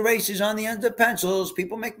why there's erasers on the end of pencils.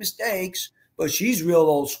 People make mistakes, but she's real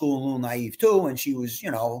old school and a little naive too. And she was, you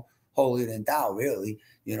know, holier than thou, really,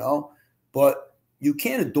 you know, but you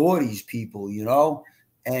can't adore these people, you know,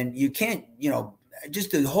 and you can't, you know,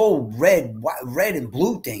 just the whole red and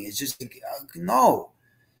blue thing is just like, no.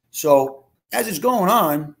 So as it's going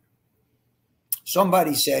on,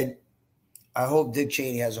 somebody said, I hope Dick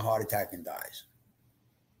Cheney has a heart attack and dies.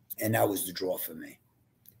 And that was the draw for me.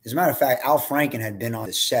 As a matter of fact, Al Franken had been on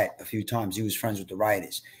the set a few times. He was friends with the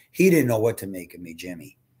writers. He didn't know what to make of me,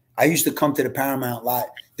 Jimmy. I used to come to the Paramount lot.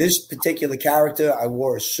 This particular character, I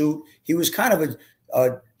wore a suit. He was kind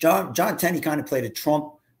of John Tenney kind of played a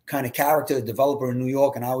Trump kind of character, a developer in New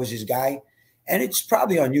York, and I was his guy. And it's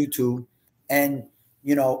probably on YouTube. And,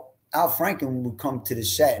 you know, Al Franken would come to the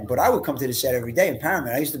set, but I would come to the set every day in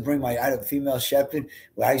Paramount. I used to I had a female shepherd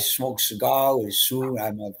where I used to smoke a cigar with a suit. I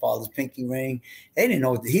had my father's pinky ring. He didn't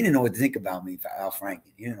know what to think about me, Al Franken.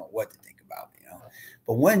 He didn't know what to think about me, you know.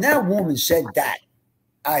 But when that woman said that,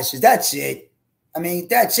 I said, that's it. I mean,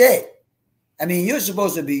 that's it. I mean, you're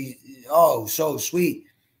supposed to be, oh, so sweet.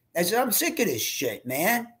 I said, I'm sick of this shit,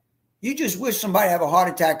 man. You just wish somebody have a heart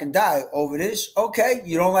attack and die over this. Okay,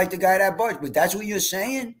 you don't like the guy that much, but that's what you're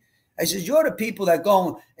saying? I said, you're the people that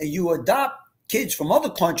go and you adopt kids from other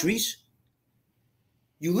countries.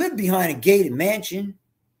 You live behind a gated mansion.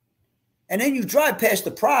 And then you drive past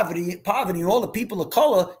the poverty and all the people of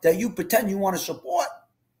color that you pretend you want to support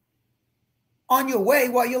on your way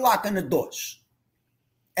while you're locking the doors.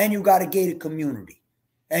 And you got a gated community.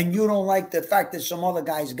 And you don't like the fact that some other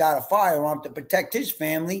guy's got a firearm to protect his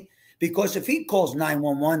family, because if he calls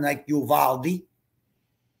 911 like Uvalde,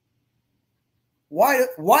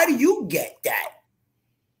 why do you get that?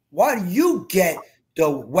 Why do you get the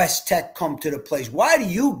West Tech come to the place? Why do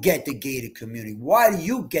you get the gated community? Why do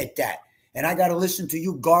you get that? And I got to listen to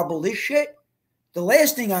you garble this shit? The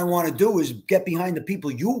last thing I want to do is get behind the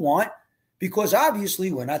people you want, because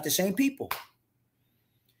obviously we're not the same people.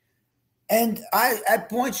 And at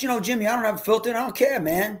points, you know, Jimmy, I don't have a filter. I don't care,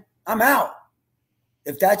 man. I'm out.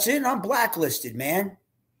 If that's it, I'm blacklisted, man.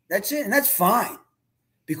 That's it. And that's fine.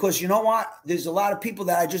 Because you know what? There's a lot of people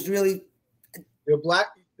that I just really...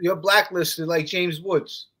 You're blacklisted like James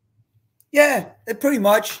Woods. Yeah, pretty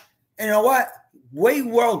much. And you know what? Way the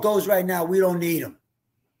world goes right now, we don't need them.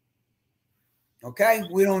 Okay?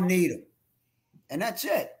 We don't need them. And that's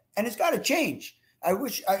it. And it's got to change. I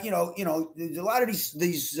wish, you know, there's a lot of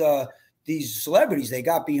these celebrities, they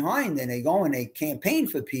got behind and they go and they campaign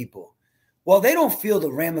for people. Well, they don't feel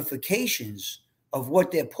the ramifications of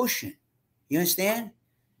what they're pushing. You understand?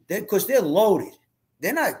 Because they're loaded.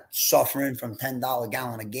 They're not suffering from $10 a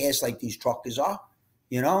gallon of gas like these truckers are,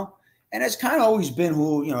 you know? And it's kind of always been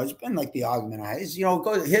it's been like the argument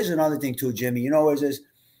here's another thing too, Jimmy. It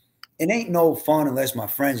ain't no fun unless my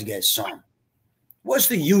friends get some. What's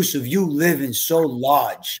the use of you living so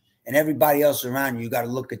large and everybody else around you got to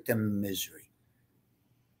look at them in misery?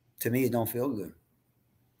 To me, it don't feel good.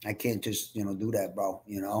 I can't just, do that, bro,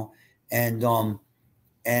 And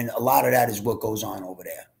a lot of that is what goes on over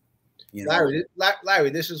there. Larry,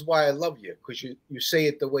 this is why I love you, because you say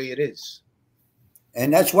it the way it is.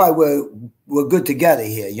 And that's why we're good together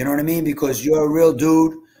here. You know what I mean? Because you're a real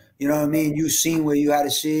dude. You know what I mean? You've seen where you had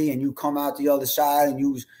to see, and you come out the other side, and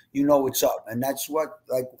you know what's up. And that's what,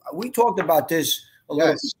 like, we talked about this a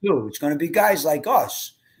little bit too. It's going to be guys like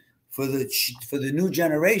us for the new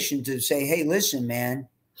generation to say, hey, listen, man,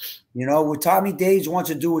 what Tommy Dades wants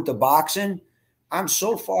to do with the boxing, I'm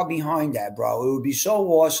so far behind that, bro. It would be so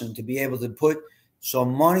awesome to be able to put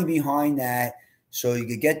some money behind that so you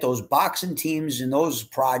could get those boxing teams in those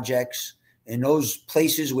projects, in those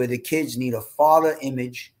places where the kids need a father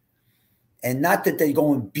image. And not that they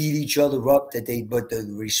go and beat each other up, but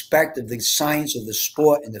the respect of the science of the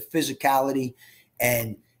sport and the physicality.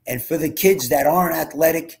 And for the kids that aren't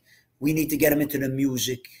athletic, we need to get them into the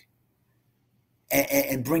music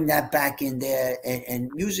and bring that back in there.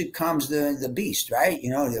 And music calms the beast, right?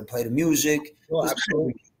 They play the music. Oh,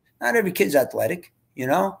 absolutely. Not every kid's athletic,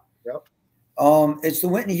 Yep. It's the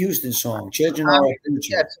Whitney Houston song, Children Are Our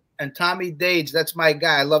Future. Yes. And Tommy Dades, that's my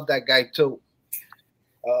guy. I love that guy too.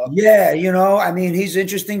 He's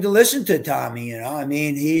interesting to listen to, Tommy.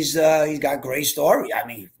 He's got great story.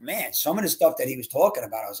 Man, some of the stuff that he was talking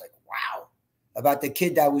about, I was like, wow. About the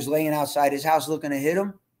kid that was laying outside his house looking to hit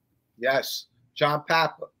him. Yes, John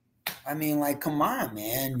Papa. Come on,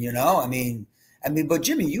 man. But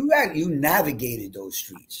Jimmy, you navigated those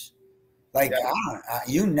streets.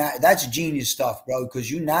 That's genius stuff, bro, because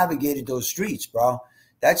you navigated those streets, bro.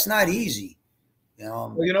 That's not easy.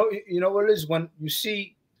 Well, you know what it is? When you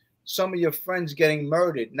see some of your friends getting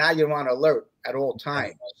murdered, now you're on alert at all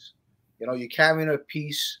times. You're carrying a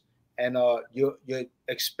piece, and you're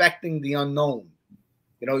expecting the unknown.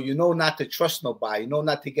 You know not to trust nobody. You know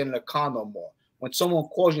not to get in a car no more. When someone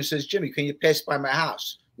calls you and says, Jimmy, can you pass by my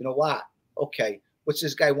house? You know what? Okay, what's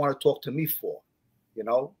this guy want to talk to me for?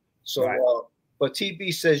 So, right. But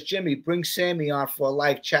TB says, Jimmy, bring Sammy on for a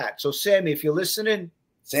live chat. So, Sammy, if you're listening.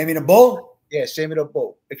 Sammy the Bull? Yeah, Sammy the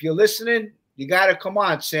Bull. If you're listening, you got to come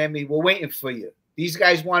on, Sammy. We're waiting for you. These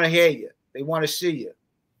guys want to hear you. They want to see you.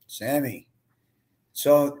 Sammy.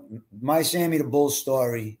 So, my Sammy the Bull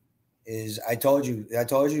story is, I told you,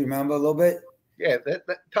 remember a little bit? Yeah,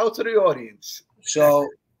 tell it to the audience. So,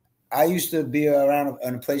 I used to be around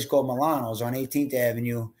in a place called Milano's on 18th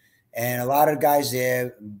Avenue. And a lot of guys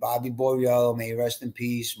there, Bobby Borriello, may he rest in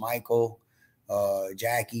peace, Michael,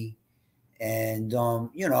 Jackie. And,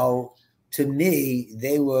 to me,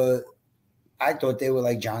 I thought they were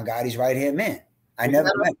like John Gotti's right-hand man. I never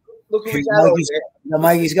met. Look who we got over there.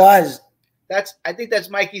 Mikey Scars. I think that's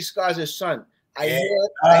Mikey Scars' son. I hear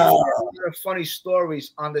a lot of funny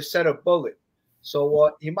stories on the set of Bullet.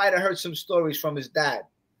 So you might have heard some stories from his dad.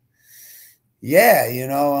 Yeah, I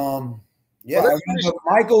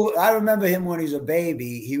remember him when he was a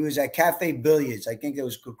baby. He was at Cafe Billiards. I think it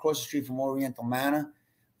was across the street from Oriental Manor.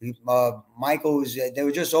 Michael was. They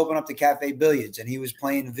were just opening up the Cafe Billiards, and he was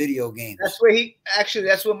playing video games. That's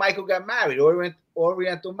where Michael got married.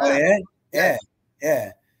 Oriental Manor. Oh,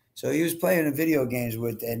 yeah. So he was playing the video games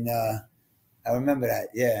and I remember that.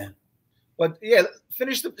 Yeah. But yeah,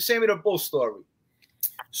 finish the Sammy the Bull story.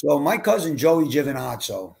 So my cousin Joey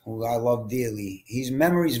Giovinazzo, who I love dearly, he's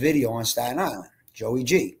Memories Video on Staten Island. Joey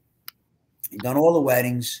G. He's done all the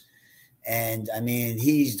weddings, and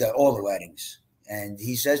he's done all the weddings. And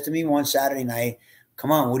he says to me one Saturday night,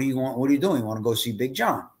 "Come on, what do you want? What are you doing? You want to go see Big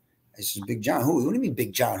John?" I said, "Big John who? What do you mean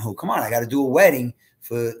Big John who? Come on, I got to do a wedding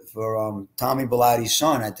for Tommy Bellatti's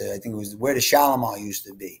son at I think it was where the Shalimar used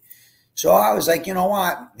to be." So I was like, you know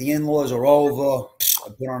what? The in-laws are over. I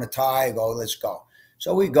put on a tie. I go, let's go.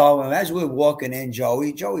 So we go, and as we're walking in,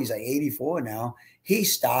 Joey's like 84 now. He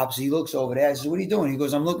stops. He looks over there. I says, "What are you doing?" He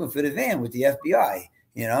goes, "I'm looking for the van with the FBI."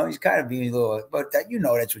 He's kind of being a little, but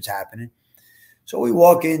that's what's happening. So we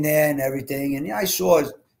walk in there and everything, and I saw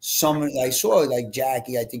like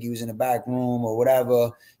Jackie. I think he was in the back room or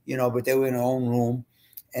whatever, but they were in their own room.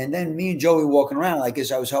 And then me and Joey walking around, I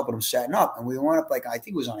guess I was helping him setting up, and we went up I think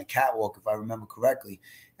it was on a catwalk if I remember correctly.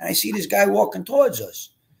 And I see this guy walking towards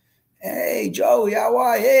us. Hey, Joey, how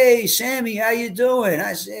are you? Hey, Sammy, how you doing?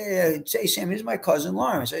 I say, hey, Sammy, this is my cousin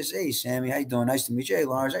Lawrence. I say, hey, Sammy, how you doing? Nice to meet you. Hey,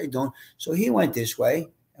 Lawrence, how you doing? So he went this way,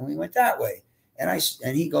 and we went that way. And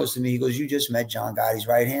he goes to me, he goes, you just met John Gotti's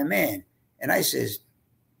right-hand man. And I says,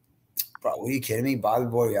 bro, what are you kidding me? Bobby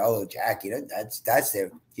Borriello, Jackie, that's there.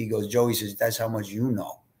 He goes, Joey says, that's how much you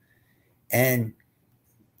know. And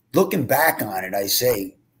looking back on it, I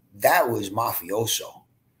say, that was mafioso.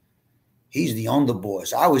 He's the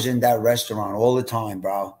underboss. I was in that restaurant all the time,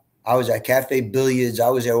 bro. I was at Cafe Billiards. I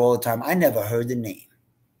was there all the time. I never heard the name.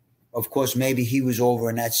 Of course, maybe he was over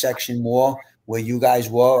in that section more where you guys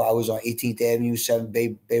were. I was on 18th Avenue, 7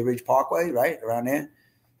 Bay Ridge Parkway, right? Around there.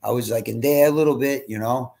 I was like in there a little bit, you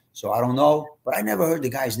know. So I don't know. But I never heard the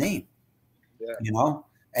guy's name, you know.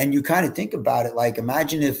 And you kind of think about it. Like,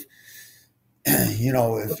 imagine if, you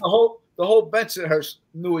know, if the whole Bensonhurst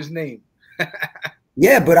knew his name.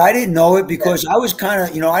 Yeah, but I didn't know it because I was kind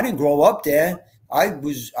of, you know, I didn't grow up there. I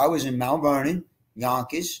was in Mount Vernon,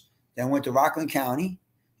 Yonkers, then went to Rockland County.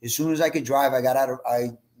 As soon as I could drive, I got out of,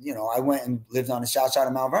 I went and lived on the south side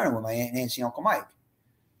of Mount Vernon with my Aunt Nancy and Uncle Mike.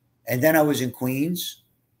 And then I was in Queens,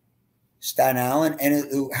 Staten Island.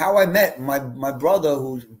 And how I met my brother,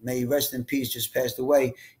 who may rest in peace, just passed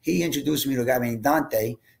away, he introduced me to a guy named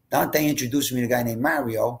Dante. Dante introduced me to a guy named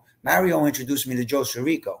Mario. Mario introduced me to Joe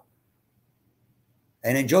Sirico.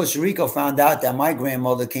 And then Joe Sirico found out that my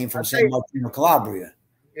grandmother came from San Martino, Calabria.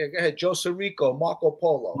 Yeah, go ahead. Joe Sirico, Marco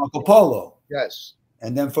Polo. Marco Polo. Yes.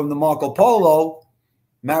 And then from the Marco Polo,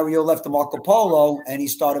 Mario left the Marco Polo and he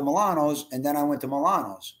started Milano's. And then I went to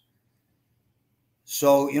Milano's.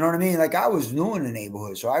 So, you know what I mean? Like, I was new in the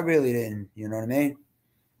neighborhood. So I really didn't, you know what I mean?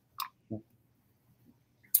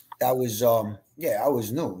 That was, yeah, I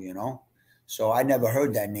was new, you know? So I never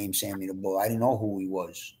heard that name, Sammy the Bull. I didn't know who he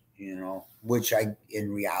was, you know? Which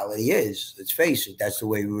in reality is, let's face it, that's the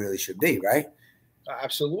way we really should be, right?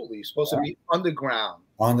 Absolutely. It's supposed to be underground.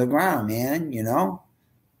 Underground, man, you know?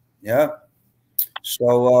 Yeah.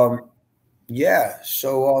 So, yeah.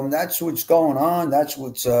 So, that's what's going on. That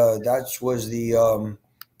was the,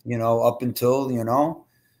 you know, up until, you know,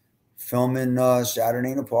 filming Saturday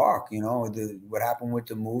in the Park, you know, what happened with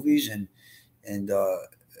the movies and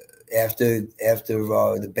after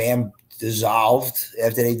the band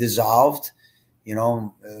after they dissolved, you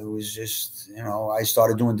know, it was just, you know, I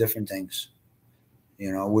started doing different things,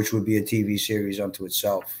 you know, which would be a TV series unto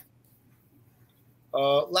itself.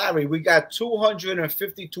 Larry, we got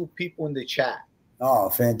 252 people in the chat. Oh,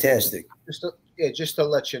 fantastic. Just to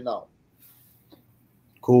let you know.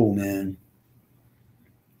 Cool, man.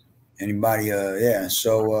 Anybody, yeah,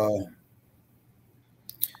 so,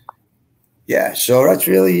 yeah, so that's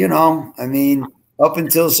really, you know, I mean, up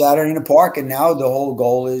until Saturday in the Park, and now the whole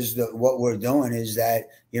goal is that what we're doing is that,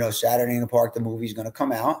 you know, Saturday in the Park, the movie's going to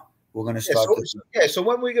come out. We're going to start. So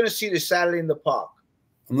when are we going to see the Saturday in the Park?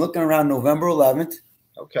 I'm looking around November 11th.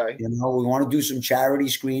 Okay. You know, we want to do some charity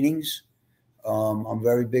screenings. I'm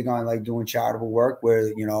very big on like doing charitable work where,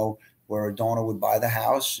 you know, where a donor would buy the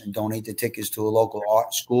house and donate the tickets to a local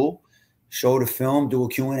art school, show the film, do a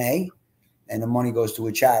Q&A, and the money goes to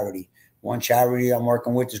a charity. One charity I'm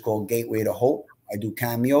working with is called Gateway to Hope. I do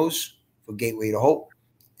cameos for Gateway to Hope,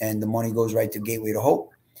 and the money goes right to Gateway to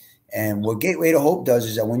Hope. And what Gateway to Hope does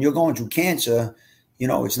is that when you're going through cancer, you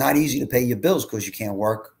know, it's not easy to pay your bills because you can't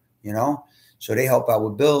work, you know. So they help out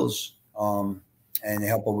with bills, and they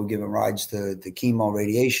help out with giving rides to the chemo,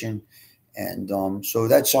 radiation. And so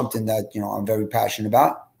that's something that, you know, I'm very passionate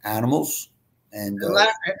about, animals. And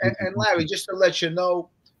Larry, just to let you know,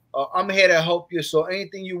 I'm here to help you. So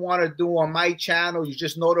anything you want to do on my channel, you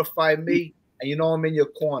just notify me, and you know I'm in your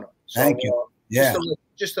corner. So, thank you. Yeah.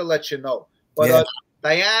 Just to let you know. But yeah.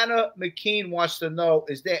 Diana McKean wants to know: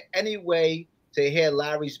 is there any way to hear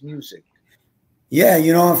Larry's music? Yeah,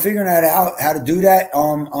 you know, I'm figuring that out, how to do that.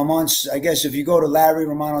 I'm on, I guess if you go to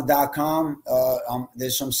LarryRomano.com,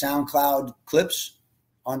 there's some SoundCloud clips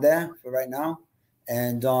on there for right now.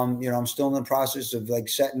 And, you know, I'm still in the process of like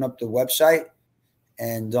setting up the website.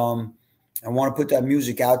 And I want to put that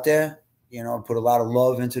music out there, you know, put a lot of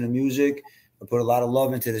love into the music. I put a lot of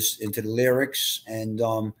love into the lyrics. And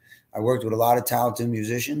I worked with a lot of talented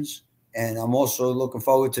musicians. And I'm also looking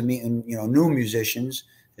forward to meeting, you know, new musicians.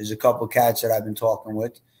 There's a couple of cats that I've been talking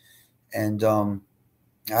with. And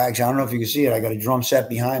I don't know if you can see it. I got a drum set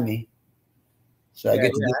behind me. So I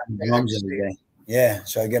get to do the drums every day. Yeah.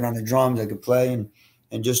 So I get on the drums. I could play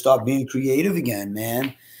and just start being creative again,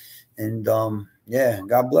 man. And yeah,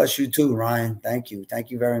 God bless you too, Ryan. Thank you. Thank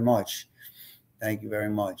you very much. Thank you very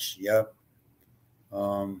much. Yep.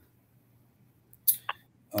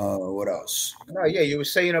 What else? No, yeah, you were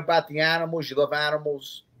saying about the animals. You love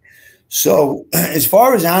animals. So as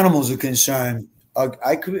far as animals are concerned,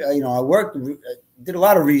 I could, did a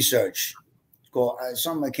lot of research. It's called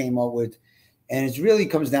something I came up with, and it really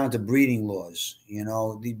comes down to breeding laws. You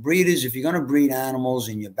know, the breeders, if you're going to breed animals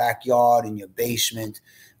in your backyard, in your basement,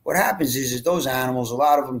 what happens is those animals, a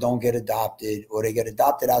lot of them don't get adopted, or they get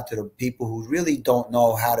adopted out to the people who really don't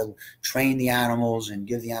know how to train the animals and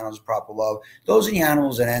give the animals proper love. Those are the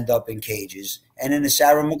animals that end up in cages and in the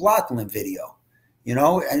Sarah McLachlan video. You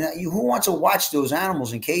know, and who wants to watch those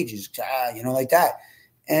animals in cages, you know, like that?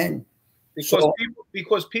 And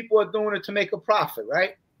because people are doing it to make a profit,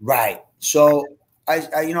 right? Right. So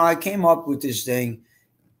I came up with this thing,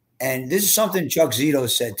 and this is something Chuck Zito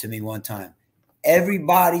said to me one time.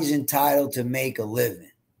 Everybody's entitled to make a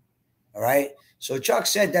living. All right. So Chuck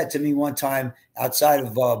said that to me one time outside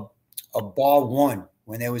of a Bar One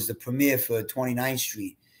when there was the premiere for 29th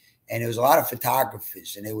Street. And there was a lot of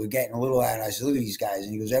photographers, and they were getting a little out. And I said, look at these guys.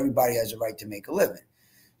 And he goes, everybody has a right to make a living.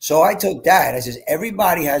 So I took that. I says,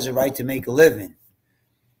 everybody has a right to make a living,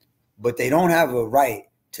 but they don't have a right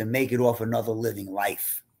to make it off another living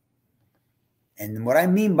life. And what I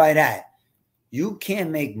mean by that, you can't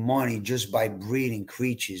make money just by breeding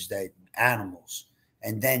creatures, animals,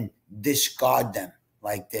 and then discard them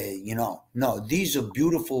like no, these are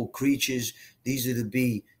beautiful creatures. These are to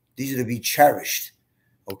be cherished.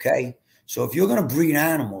 Okay, so if you're going to breed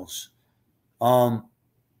animals,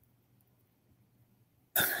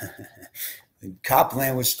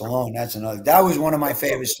 Copland with Stallone, that's another. That was one of my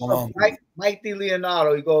favorite Stallone. Mike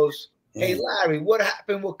DiLeonardo, he goes, hey, Larry, what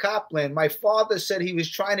happened with Copland? My father said he was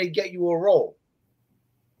trying to get you a role.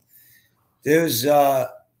 There's, I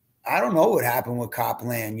don't know what happened with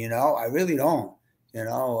Copland, you know, I really don't, you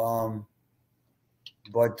know,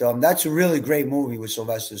 but that's a really great movie with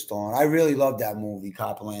Sylvester Stallone. I really love that movie,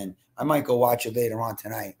 Copland. I might go watch it later on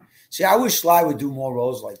tonight. See, I wish Sly would do more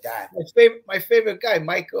roles like that. My favorite guy,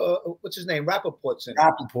 Mike, what's his name? Rappaport's in it.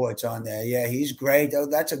 Rappaport's on there. Yeah, he's great.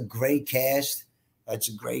 That's a great cast. That's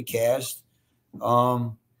a great cast.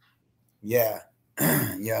 Yeah,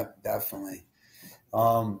 yeah, definitely.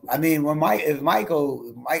 I mean, when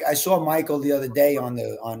I saw Michael the other day on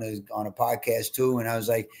a podcast too, and I was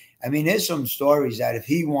like, I mean, there's some stories that if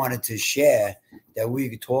he wanted to share that we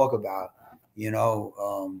could talk about, you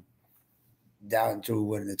know, down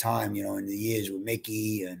through the time, you know, in the years with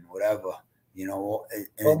Mickey and whatever, you know.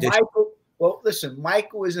 Listen,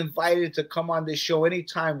 Michael is invited to come on this show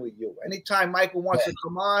anytime with you. Anytime Michael wants to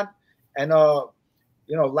come on, and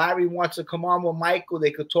you know, Larry wants to come on with Michael,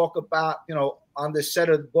 they could talk about, you know, on the set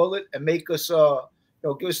of Bullet and make us, you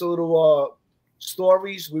know, give us a little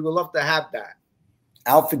stories. We would love to have that.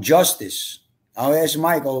 Out for Justice. I'll ask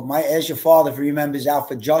Michael. Ask your father if he remembers Out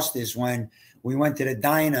for Justice when we went to the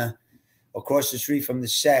diner across the street from the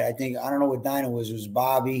set. I don't know what diner it was. It was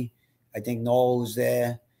Bobby. I think Noel was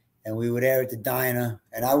there. And we were there at the diner.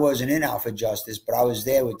 And I wasn't in Out for Justice, but I was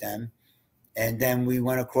there with them. And then we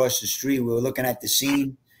went across the street. We were looking at the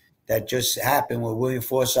scene that just happened where William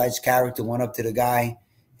Forsythe's character went up to the guy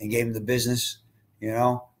and gave him the business, you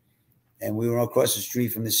know. And we were across the street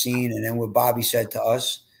from the scene. And then what Bobby said to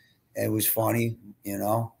us, it was funny, you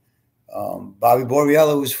know. Bobby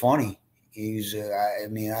Borriello was funny. He was, I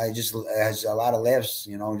mean, I just has a lot of laughs,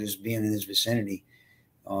 you know, just being in his vicinity.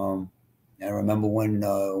 I remember when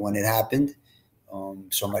it happened,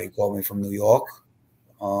 somebody called me from New York,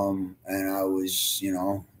 and I was, you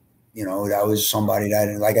know, that was somebody that,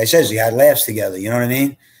 like I said, we had laughs together. You know what I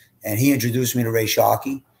mean? And he introduced me to Ray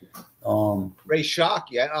Sharkey. Ray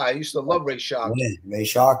Sharkey, I used to love Ray Sharkey. Yeah, Ray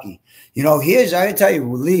Sharkey. You know, I gotta tell you,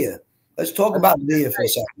 with Leah. Let's talk about Leah for a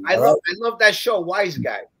second. I love that show, Wise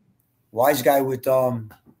Guy. Wise Guy with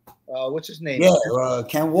what's his name? Yeah,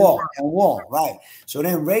 Ken Wall. Ken Wall, right. So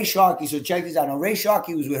then Ray Sharkey, so check this out. Now, Ray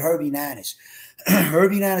Sharkey was with Herbie Nanis.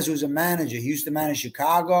 Herbie Nanis was a manager. He used to manage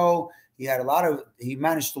Chicago. He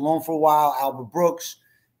managed Stallone for a while, Albert Brooks.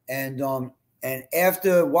 And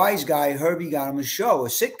after Wise Guy, Herbie got him a show, a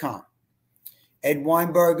sitcom. Ed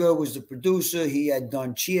Weinberger was the producer. He had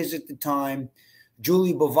done Cheers at the time.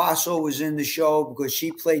 Julie Bavasso was in the show because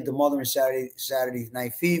she played the mother in Saturday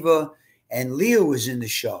Night Fever. And Leah was in the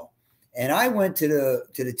show. And I went to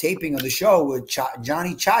the taping of the show with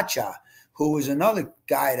Johnny Cha-Cha, who was another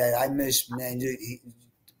guy that I missed. Man,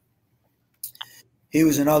 he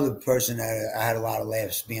was another person that I had a lot of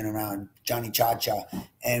laughs being around, Johnny Cha-Cha.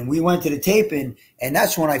 And we went to the taping, and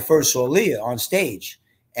that's when I first saw Leah on stage.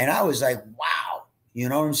 And I was like, wow. You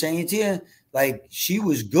know what I'm saying to you? Like, she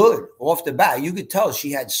was good off the bat. You could tell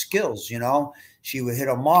she had skills, you know. She would hit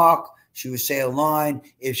a mark. She would say a line.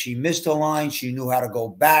 If she missed a line, she knew how to go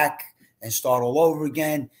back and start all over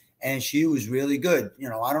again. and she was really good. You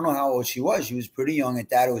know, I don't know how old she was. She was pretty young at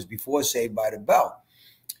that. It was before Saved by the Bell.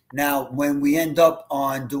 Now, when we end up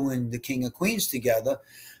on doing The King of Queens together,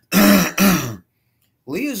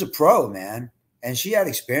 Leah's a pro, man, and she had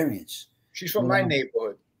experience. She's from my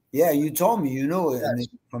neighborhood. Yeah, you told me you knew it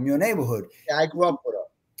from your neighborhood. Yeah, I grew up with her.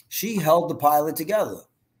 She held the pilot together.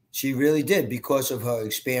 She really did because of her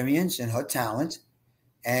experience and her talent.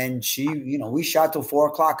 And she, you know, we shot till 4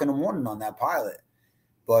 o'clock in the morning on that pilot.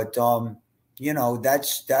 But you know,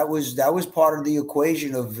 that was part of the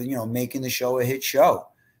equation of, you know, making the show a hit show.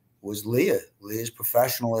 Was Leah's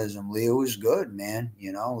professionalism. Leah was good, man.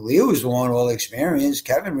 You know, Leah was the one with all the experience.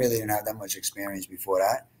 Kevin really didn't have that much experience before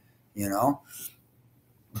that, you know.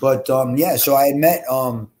 But yeah, so I had met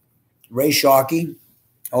Ray Sharkey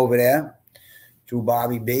over there through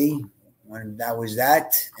Bobby B when that was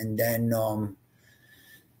that, and then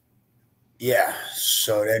yeah,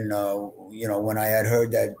 so then you know, when I had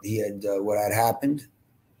heard that he had what had happened,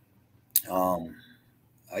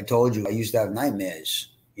 I told you I used to have nightmares.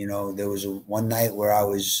 You know, there was one night where I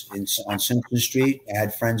was on Simpson Street. I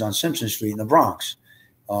had friends on Simpson Street in the Bronx.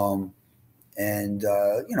 And,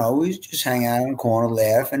 you know, we just hang out in the corner,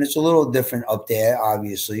 laugh. And it's a little different up there,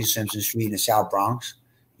 obviously, Simpson Street in the South Bronx,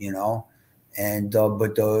 you know. And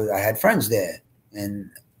but I had friends there. And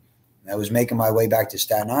I was making my way back to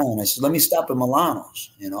Staten Island. I said, let me stop at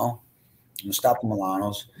Milano's, you know. I'm going to stop at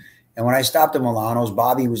Milano's. And when I stopped at Milano's,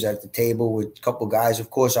 Bobby was at the table with a couple of guys. Of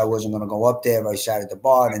course, I wasn't going to go up there. But I sat at the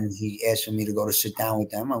bar, and he asked for me to go to sit down with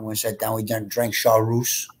them. I went and sat down. We drank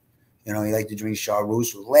Chartreuse. You know, he liked to drink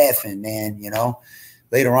Chartreuse. Was laughing, man, you know.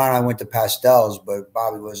 Later on, I went to Pastels, but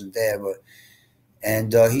Bobby wasn't there.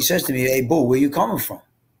 And he says to me, hey, Boo, where you coming from?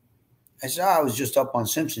 I said, I was just up on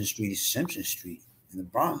Simpson Street. He said, Simpson Street in the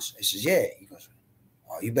Bronx. I says, yeah. He goes,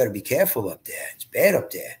 oh, you better be careful up there. It's bad up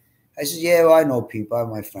there. I said, yeah, well, I know people. I have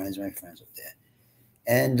my friends up there.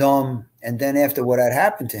 And then after what had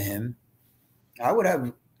happened to him, I would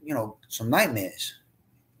have, you know, some nightmares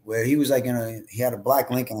where he was like he had a black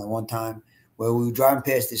Lincoln at one time where we were driving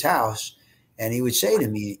past his house, and he would say to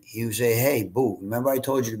me, he would say, hey, Boo, remember I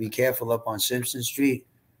told you to be careful up on Simpson Street?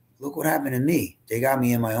 Look what happened to me. They got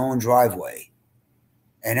me in my own driveway.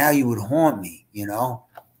 And now you would haunt me, you know,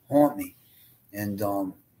 haunt me. And,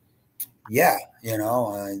 yeah, you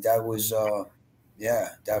know, that was, yeah,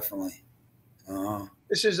 definitely.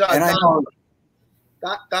 This is and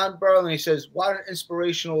Don Berlin. He says, what an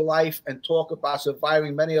inspirational life, and talk about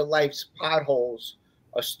surviving many of life's potholes.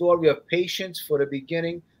 A story of patience for the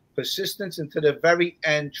beginning, persistence into the very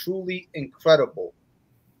end. Truly incredible.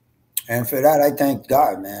 And for that, I thank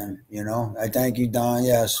God, man. You know, I thank you, Don.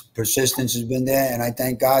 Yes, persistence has been there. And I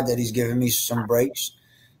thank God that he's given me some breaks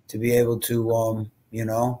to be able to, you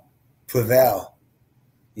know, prevail,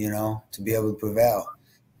 you know, to be able to prevail.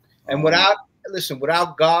 And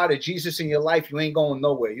without God or Jesus in your life, you ain't going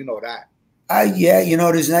nowhere. You know that. Yeah, you know,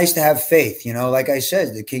 it is nice to have faith. You know, like I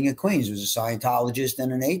said, the King of Queens was a Scientologist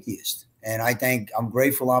and an atheist. And I'm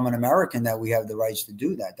grateful I'm an American that we have the rights to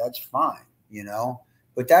do that. That's fine, you know.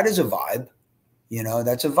 But that is a vibe, you know,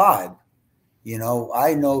 that's a vibe. You know,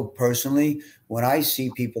 I know personally when I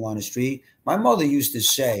see people on the street, my mother used to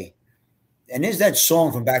say, and there's that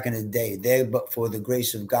song from back in the day, there but for the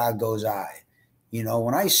grace of God goes I. You know,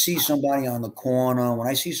 when I see somebody on the corner, when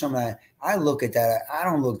I see somebody, I look at that. I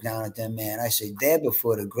don't look down at them, man. I say, there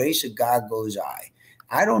before the grace of God goes I.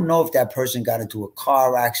 I don't know if that person got into a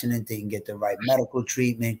car accident, they can get the right medical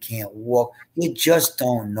treatment, can't walk. You just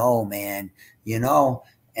don't know, man. You know,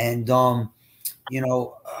 and, you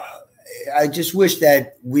know, I just wish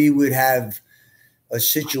that we would have a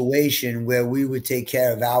situation where we would take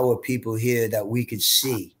care of our people here that we could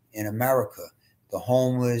see in America, the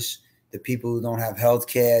homeless, the people who don't have health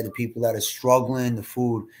care, the people that are struggling, the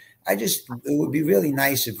food. It would be really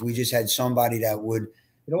nice if we just had somebody that would.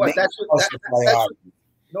 You know what?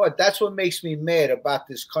 That's what makes me mad about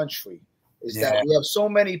this country. Is that we have so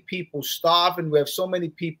many people starving, we have so many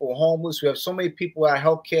people homeless, we have so many people without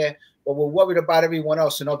health care, but we're worried about everyone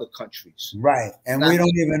else in other countries. Right. And we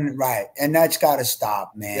don't even, right. And that's got to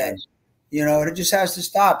stop, man. Yes. You know, it just has to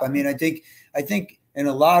stop. I mean, I think in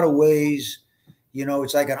a lot of ways, you know,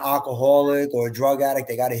 it's like an alcoholic or a drug addict,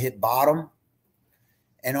 they got to hit bottom.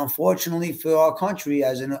 And unfortunately for our country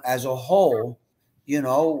as a whole, you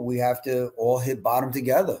know, we have to all hit bottom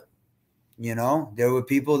together. You know, there were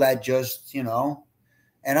people that just, you know,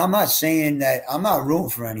 and I'm not saying that I'm not rooting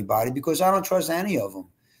for anybody because I don't trust any of them.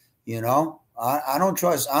 You know, I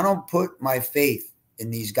don't put my faith in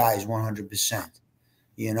these guys 100%.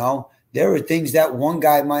 You know, there are things that one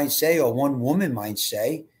guy might say or one woman might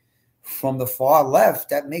say from the far left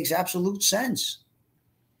that makes absolute sense.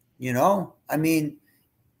 You know, I mean,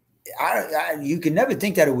 you can never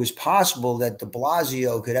think that it was possible that de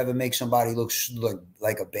Blasio could ever make somebody look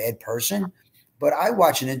like a bad person. But I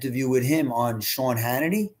watched an interview with him on Sean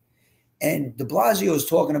Hannity, and de Blasio is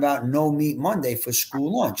talking about no meat Monday for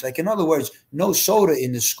school lunch. Like, in other words, no soda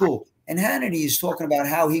in the school. And Hannity is talking about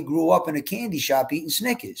how he grew up in a candy shop eating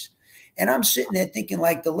Snickers. And I'm sitting there thinking,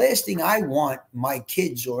 like, the last thing I want my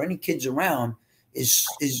kids or any kids around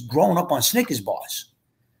is growing up on Snickers bars.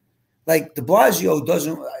 Like, de Blasio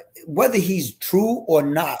doesn't, whether he's true or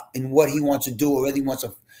not in what he wants to do or whether he wants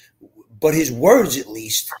to, but his words at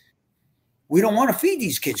least, we don't want to feed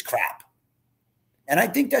these kids crap. And I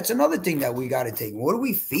think that's another thing that we got to take. What are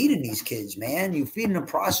we feeding these kids, man? You're feeding them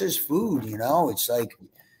processed food, you know? It's like,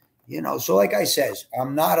 you know, so like I says,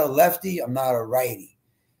 I'm not a lefty, I'm not a righty.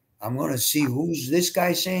 I'm going to see who's this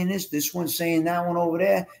guy saying this one's saying that one over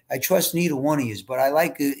there. I trust neither one of you, but I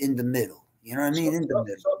like it in the middle. You know what I mean? In the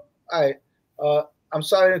middle. All right. I'm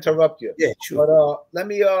sorry to interrupt you. Yeah, sure. But let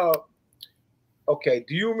me okay.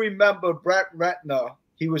 Do you remember Brett Ratner?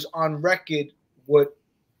 He was on record with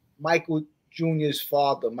Michael Jr.'s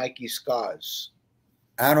father, Mikey Scars.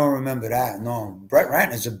 I don't remember that. No. Brett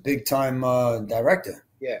Ratner's a big time director.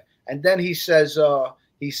 Yeah. And then he says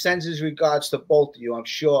he sends his regards to both of you. I'm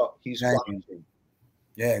sure he's watching.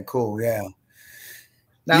 Yeah, cool. Yeah.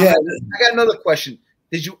 Now, yeah. I got another question.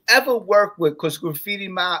 Did you ever work with, because Graffiti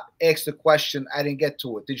Mouth asked the question, I didn't get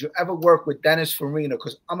to it. Did you ever work with Dennis Farina?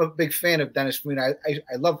 Because I'm a big fan of Dennis Farina.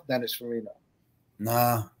 I love Dennis Farina.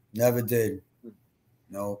 Nah, never did.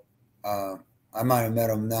 No. I might have met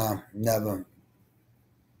him. Nah, never.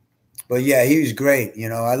 But yeah, he was great. You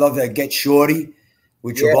know, I love that Get Shorty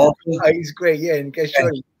with Travolta. He's great. Yeah, and Get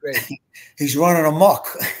Shorty, great. He's running amok.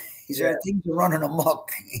 Things are running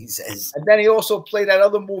amok, he says. And then he also played that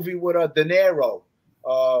other movie with De Niro.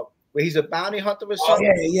 Where he's a bounty hunter or something.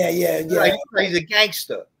 Oh, yeah. He's a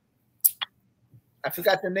gangster. I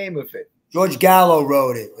forgot the name of it. George Gallo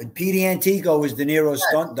wrote it. And Petey Antico was De Niro's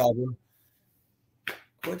stunt double.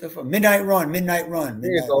 What the fuck? Midnight Run.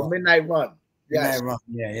 There you go. Midnight Run. Yes. Midnight Run.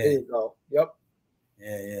 Yeah. There you go. Yep.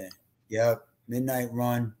 Yep. Midnight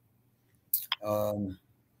Run.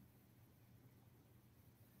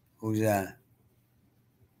 Who's that?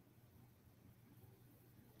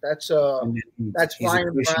 That's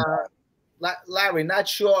Ryan Brown. Larry, not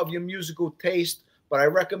sure of your musical taste, but I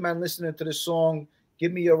recommend listening to the song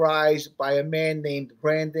Give Me Your Eyes by a man named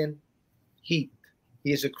Brandon Heath.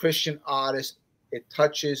 He is a Christian artist. It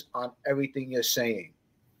touches on everything you're saying.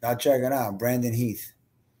 I'll check it out. Brandon Heath.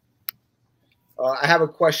 I have a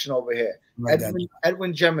question over here.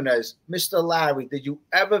 Edwin Jimenez. Mr. Larry, did you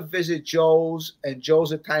ever visit Joe's and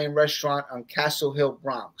Joe's Italian restaurant on Castle Hill,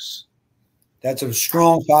 Bronx? That's a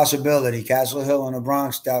strong possibility. Castle Hill in the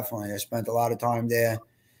Bronx, definitely. I spent a lot of time there.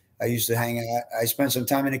 I used to hang out. I spent some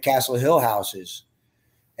time in the Castle Hill houses.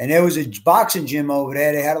 And there was a boxing gym over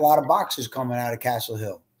there. They had a lot of boxers coming out of Castle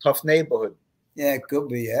Hill. Tough neighborhood. Yeah, it could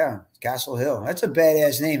be, yeah. Castle Hill. That's a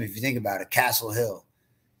badass name if you think about it. Castle Hill.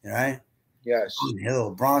 You know? Yes. Gun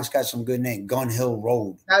Hill. Bronx got some good name. Gun Hill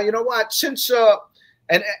Road. Now, you know what? Since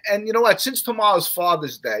and you know what? Since tomorrow's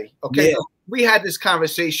Father's Day, okay, we had this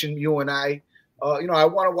conversation, you and I. You know, I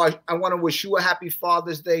want to wish you a happy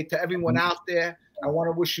Father's Day to everyone out there. I want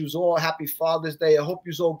to wish you all a happy Father's Day. I hope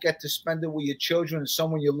you all get to spend it with your children and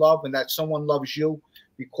someone you love, and that someone loves you.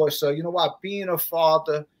 Because you know what, being a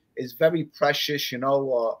father is very precious. You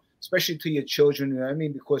know, especially to your children. You know what I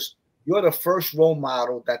mean? Because you're the first role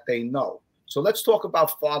model that they know. So let's talk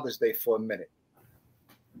about Father's Day for a minute.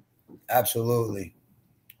 Absolutely.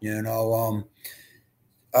 You know,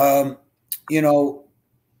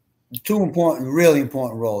 two really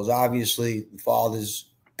important roles, obviously fathers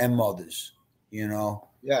and mothers, you know.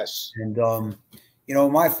 Yes. And, you know,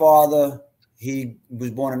 my father, he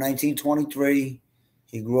was born in 1923.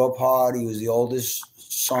 He grew up hard. He was the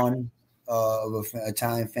oldest son of an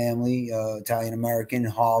Italian family, Italian-American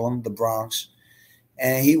in Harlem, the Bronx.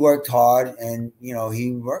 And he worked hard, and, you know,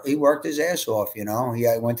 he worked his ass off, you know. He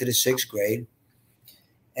went to the 6th grade.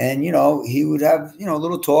 And, you know, he would have, you know,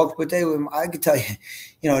 little talks, but I could tell you,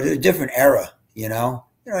 you know, a different era, you know,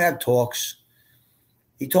 have talks.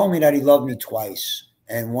 He told me that he loved me twice.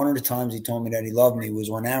 And one of the times he told me that he loved me was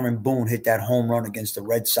when Aaron Boone hit that home run against the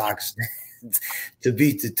Red Sox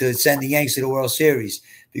to send the Yankees to the World Series,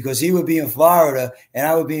 because he would be in Florida and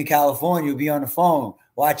I would be in California, would be on the phone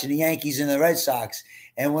watching the Yankees and the Red Sox.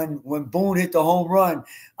 And when Boone hit the home run,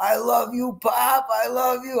 I love you, Pop. I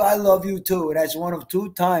love you. I love you too. And that's one of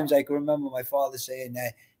 2 times I can remember my father saying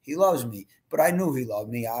that he loves me. But I knew he loved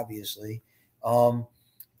me, obviously.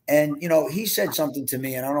 And, you know, he said something to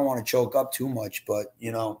me, and I don't want to choke up too much, but,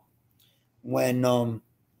 you know, when I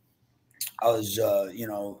was,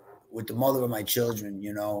 with the mother of my children,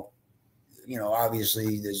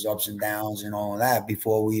 obviously there's ups and downs and all of that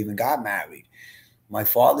before we even got married. My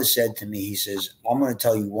father said to me, he says, I'm going to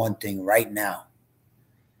tell you one thing right now.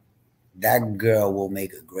 That girl will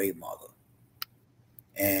make a great mother.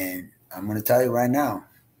 And I'm going to tell you right now,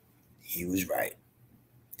 he was right.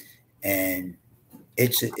 And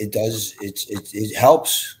it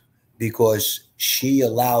helps because she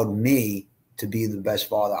allowed me to be the best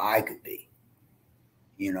father I could be.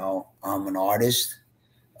 I'm an artist.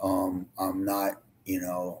 I'm not,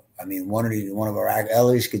 one of our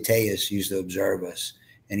Elias Cateas used to observe us,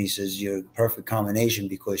 and he says, you're a perfect combination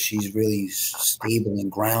because she's really stable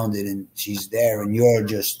and grounded and she's there, and you're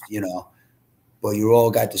just, but you all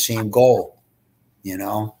got the same goal, you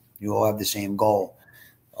all have the same goal.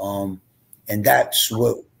 And that's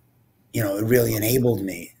what, it really enabled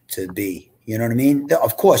me to be, you know what I mean?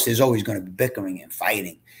 Of course, there's always going to be bickering and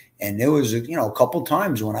fighting. And there was, a couple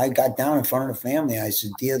times when I got down in front of the family, I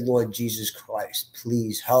said, dear Lord Jesus Christ,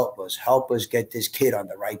 please help us get this kid on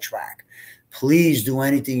the right track. Please do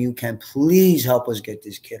anything you can. Please help us get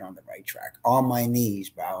this kid on the right track. On my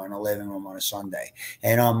knees, bro, in the living room on a Sunday.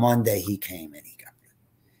 And on Monday, he came and he got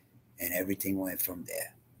it. And everything went from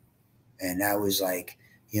there. And that was like,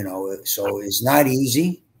 so it's not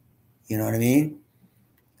easy. You know what I mean?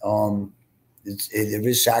 There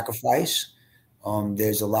is sacrifice.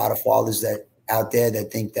 There's a lot of fathers that out there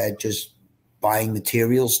that think that just buying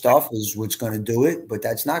material stuff is what's going to do it, but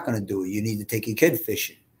that's not going to do it. You need to take your kid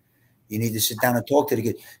fishing. You need to sit down and talk to the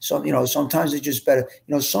kid. So, sometimes it's just better.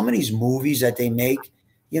 Some of these movies that they make,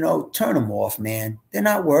 turn them off, man. They're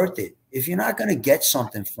not worth it. If you're not going to get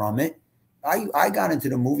something from it, I got into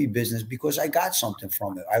the movie business because I got something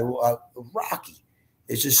from it. Rocky.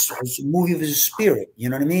 It's a movie of his spirit. You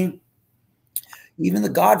know what I mean? Even The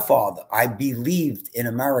Godfather, I believed in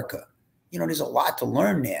America. There's a lot to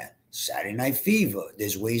learn there. Saturday Night Fever.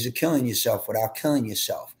 There's ways of killing yourself without killing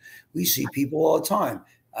yourself. We see people all the time.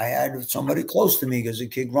 I had somebody close to me as a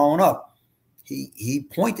kid growing up. He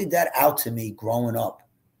pointed that out to me growing up.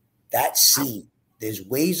 That scene. There's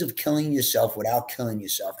ways of killing yourself without killing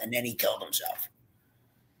yourself. And then he killed himself.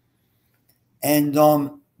 And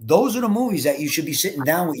those are the movies that you should be sitting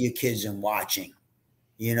down with your kids and watching,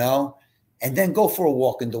 and then go for a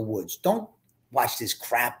walk in the woods. Don't watch this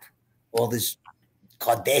crap, all this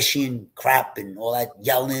Kardashian crap and all that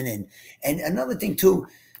yelling. And another thing too,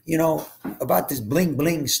 about this bling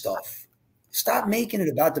bling stuff. Stop making it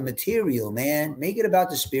about the material, man. Make it about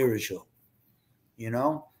the spiritual,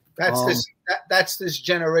 That's this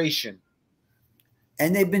generation.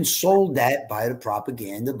 And they've been sold that by the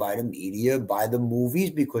propaganda, by the media, by the movies,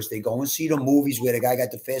 because they go and see the movies where the guy got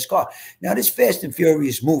the fast car. Now, this Fast and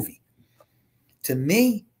Furious movie, to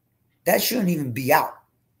me, that shouldn't even be out,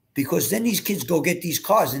 because then these kids go get these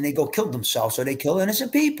cars and they go kill themselves, or they kill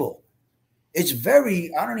innocent people. It's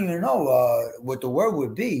very, I don't even know what the word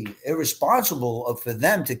would be, irresponsible for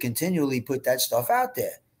them to continually put that stuff out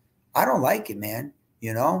there. I don't like it, man.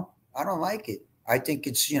 I don't like it. I think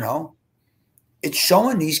it's, it's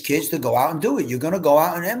showing these kids to go out and do it. You're going to go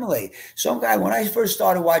out and emulate. Some guy, when I first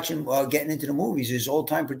started watching, getting into the movies, his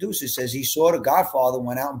old-time producer says he saw The Godfather,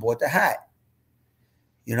 went out and bought the hat.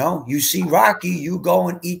 You see Rocky, you go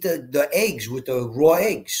and eat the eggs with the raw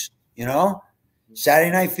eggs,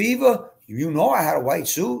 Saturday Night Fever, I had a white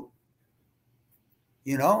suit,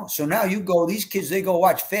 So now you go, these kids, they go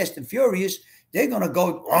watch Fast and Furious. They're going to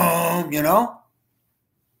go,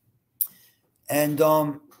 And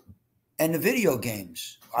the video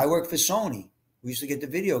games. I worked for Sony. We used to get the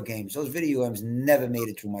video games. Those video games never made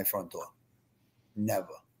it through my front door.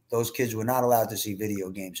 Never. Those kids were not allowed to see video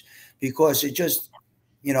games because it just,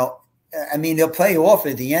 they'll play you off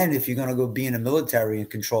at the end if you're going to go be in the military and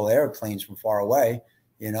control airplanes from far away,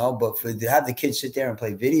 but to have the kids sit there and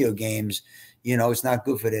play video games, it's not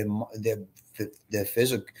good for their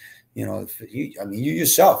physical, you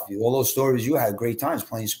yourself, all those stories, you had great times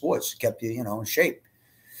playing sports, kept you, in shape.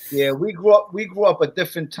 Yeah, we grew up a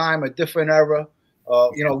different time, a different era.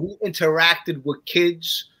 We interacted with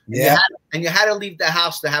kids. Yeah. And you had to leave the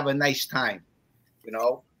house to have a nice time.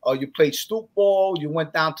 You played stoop ball, you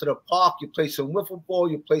went down to the park, you played some wiffle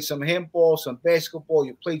ball, you played some handball, some basketball,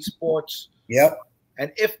 you played sports. Yep.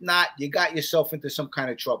 And if not, you got yourself into some kind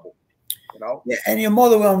of trouble. Yeah, and your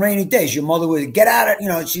mother on rainy days, your mother would get out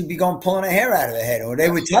of, she'd be going pulling her hair out of her head, or they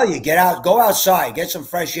would tell you, get out, go outside, get some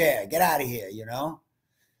fresh air, get out of here,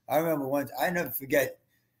 I remember once, I never forget,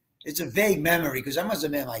 it's a vague memory because I must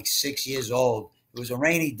have been like 6 years old. It was a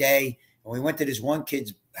rainy day, and we went to this one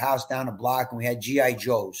kid's house down the block, and we had G.I.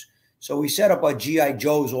 Joes. So we set up our G.I.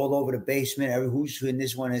 Joes all over the basement. Who's in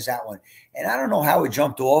this one is that one. And I don't know how it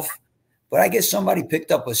jumped off, but I guess somebody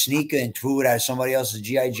picked up a sneaker and threw it at somebody else's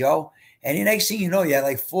G.I. Joe. And the next thing you know, you had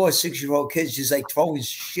like 4 or 6-year-old kids just like throwing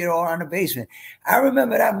shit all around the basement. I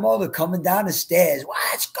remember that mother coming down the stairs.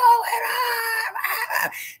 What's going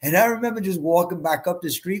on? And I remember just walking back up the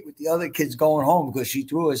street with the other kids going home because she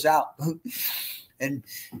threw us out. And,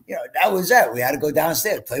 you know, that was it. We had to go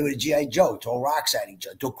downstairs, play with a G.I. Joe, throw rocks at each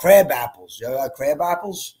other, throw crab apples. You ever had crab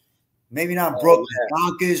apples? Maybe not Brooklyn.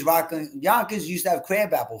 Yeah. Yonkers used to have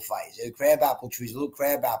crab apple fights. They had crab apple trees, little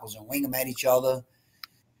crab apples, and wing them at each other.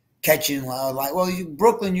 Catching like, well,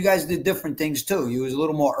 Brooklyn, you guys did different things too. You was a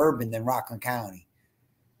little more urban than Rockland County,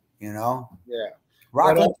 you know? Yeah.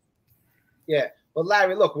 Rockland. Yeah. But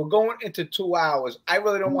Larry, look, we're going into 2 hours. I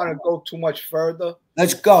really don't want to go too much further.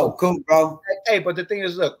 Let's go. Cool, bro. Hey, but the thing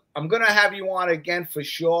is, look, I'm going to have you on again for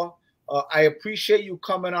sure. I appreciate you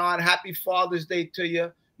coming on. Happy Father's Day to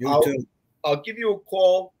you. You too. I'll give you a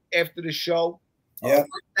call after the show. Yeah.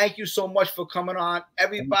 Thank you so much for coming on.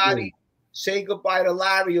 Everybody, say goodbye to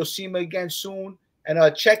Larry. You'll see him again soon.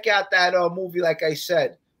 And check out that movie, like I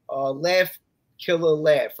said, Laugh, Killer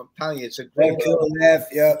Laugh. I'm telling you, it's a great Killer Laugh.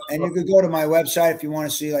 Yeah. And you could go to my website if you want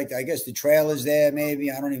to see, like, I guess the trailer's there,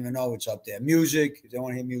 maybe. I don't even know what's up there. Music. If they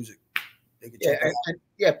want to hear music, they can check it out.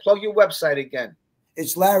 Yeah, plug your website again.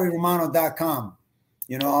 It's LarryRomano.com.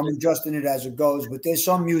 You know, I'm adjusting it as it goes, but there's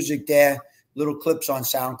some music there, little clips on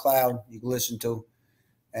SoundCloud you can listen to.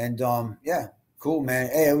 And, yeah, cool, man.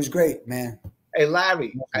 Hey, it was great, man. Hey,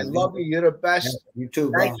 Larry, I love you. You're the best. Yeah, you too,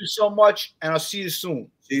 bro. Thank you so much, and I'll see you soon.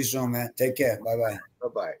 See you soon, man. Take care. Bye-bye.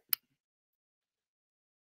 Bye-bye.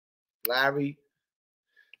 Larry,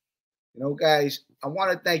 you know, guys, I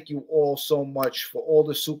want to thank you all so much for all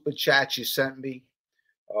the super chats you sent me.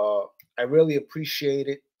 I really appreciate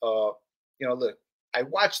it. You know, look, I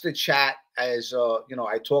watched the chat as, you know,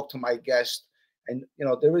 I talked to my guest, and, you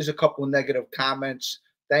know, there is a couple of negative comments.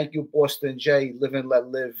 Thank you, Boston J, Live and Let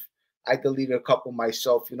Live. I deleted a couple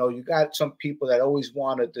myself. You know, you got some people that always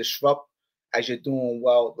want to disrupt as you're doing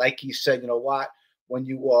well. Like he said, you know what? When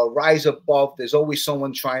you rise above, there's always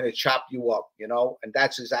someone trying to chop you up, you know, and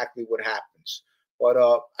that's exactly what happens. But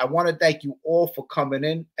I want to thank you all for coming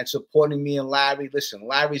in and supporting me and Larry. Listen,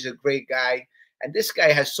 Larry's a great guy, and this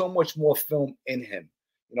guy has so much more film in him,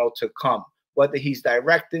 you know, to come. Whether he's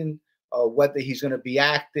directing, whether he's going to be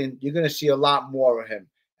acting, you're going to see a lot more of him.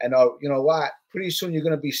 And you know what? Pretty soon you're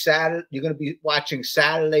going to be watching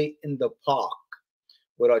Saturday in the Park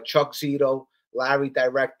with Chuck Zito, Larry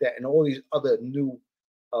director, and all these other new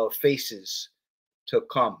faces to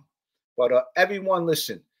come. But everyone,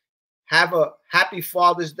 listen, have a happy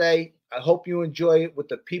Father's Day. I hope you enjoy it with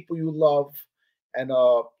the people you love. And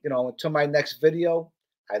you know, until my next video,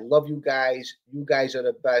 I love you guys. You guys are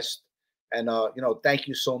the best. And you know, thank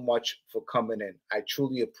you so much for coming in. I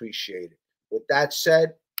truly appreciate it. With that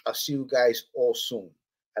said, I'll see you guys all soon.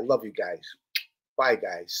 I love you guys. Bye,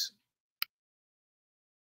 guys.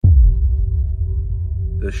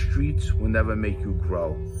 The streets will never make you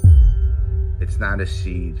grow. It's not a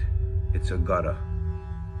seed, it's a gutter.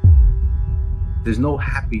 There's no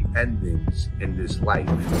happy endings in this life.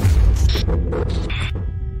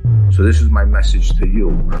 So this is my message to you.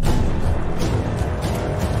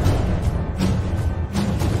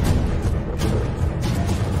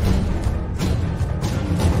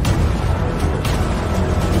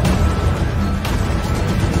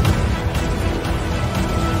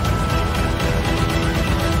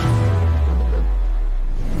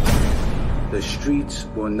 The streets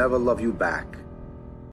will never love you back.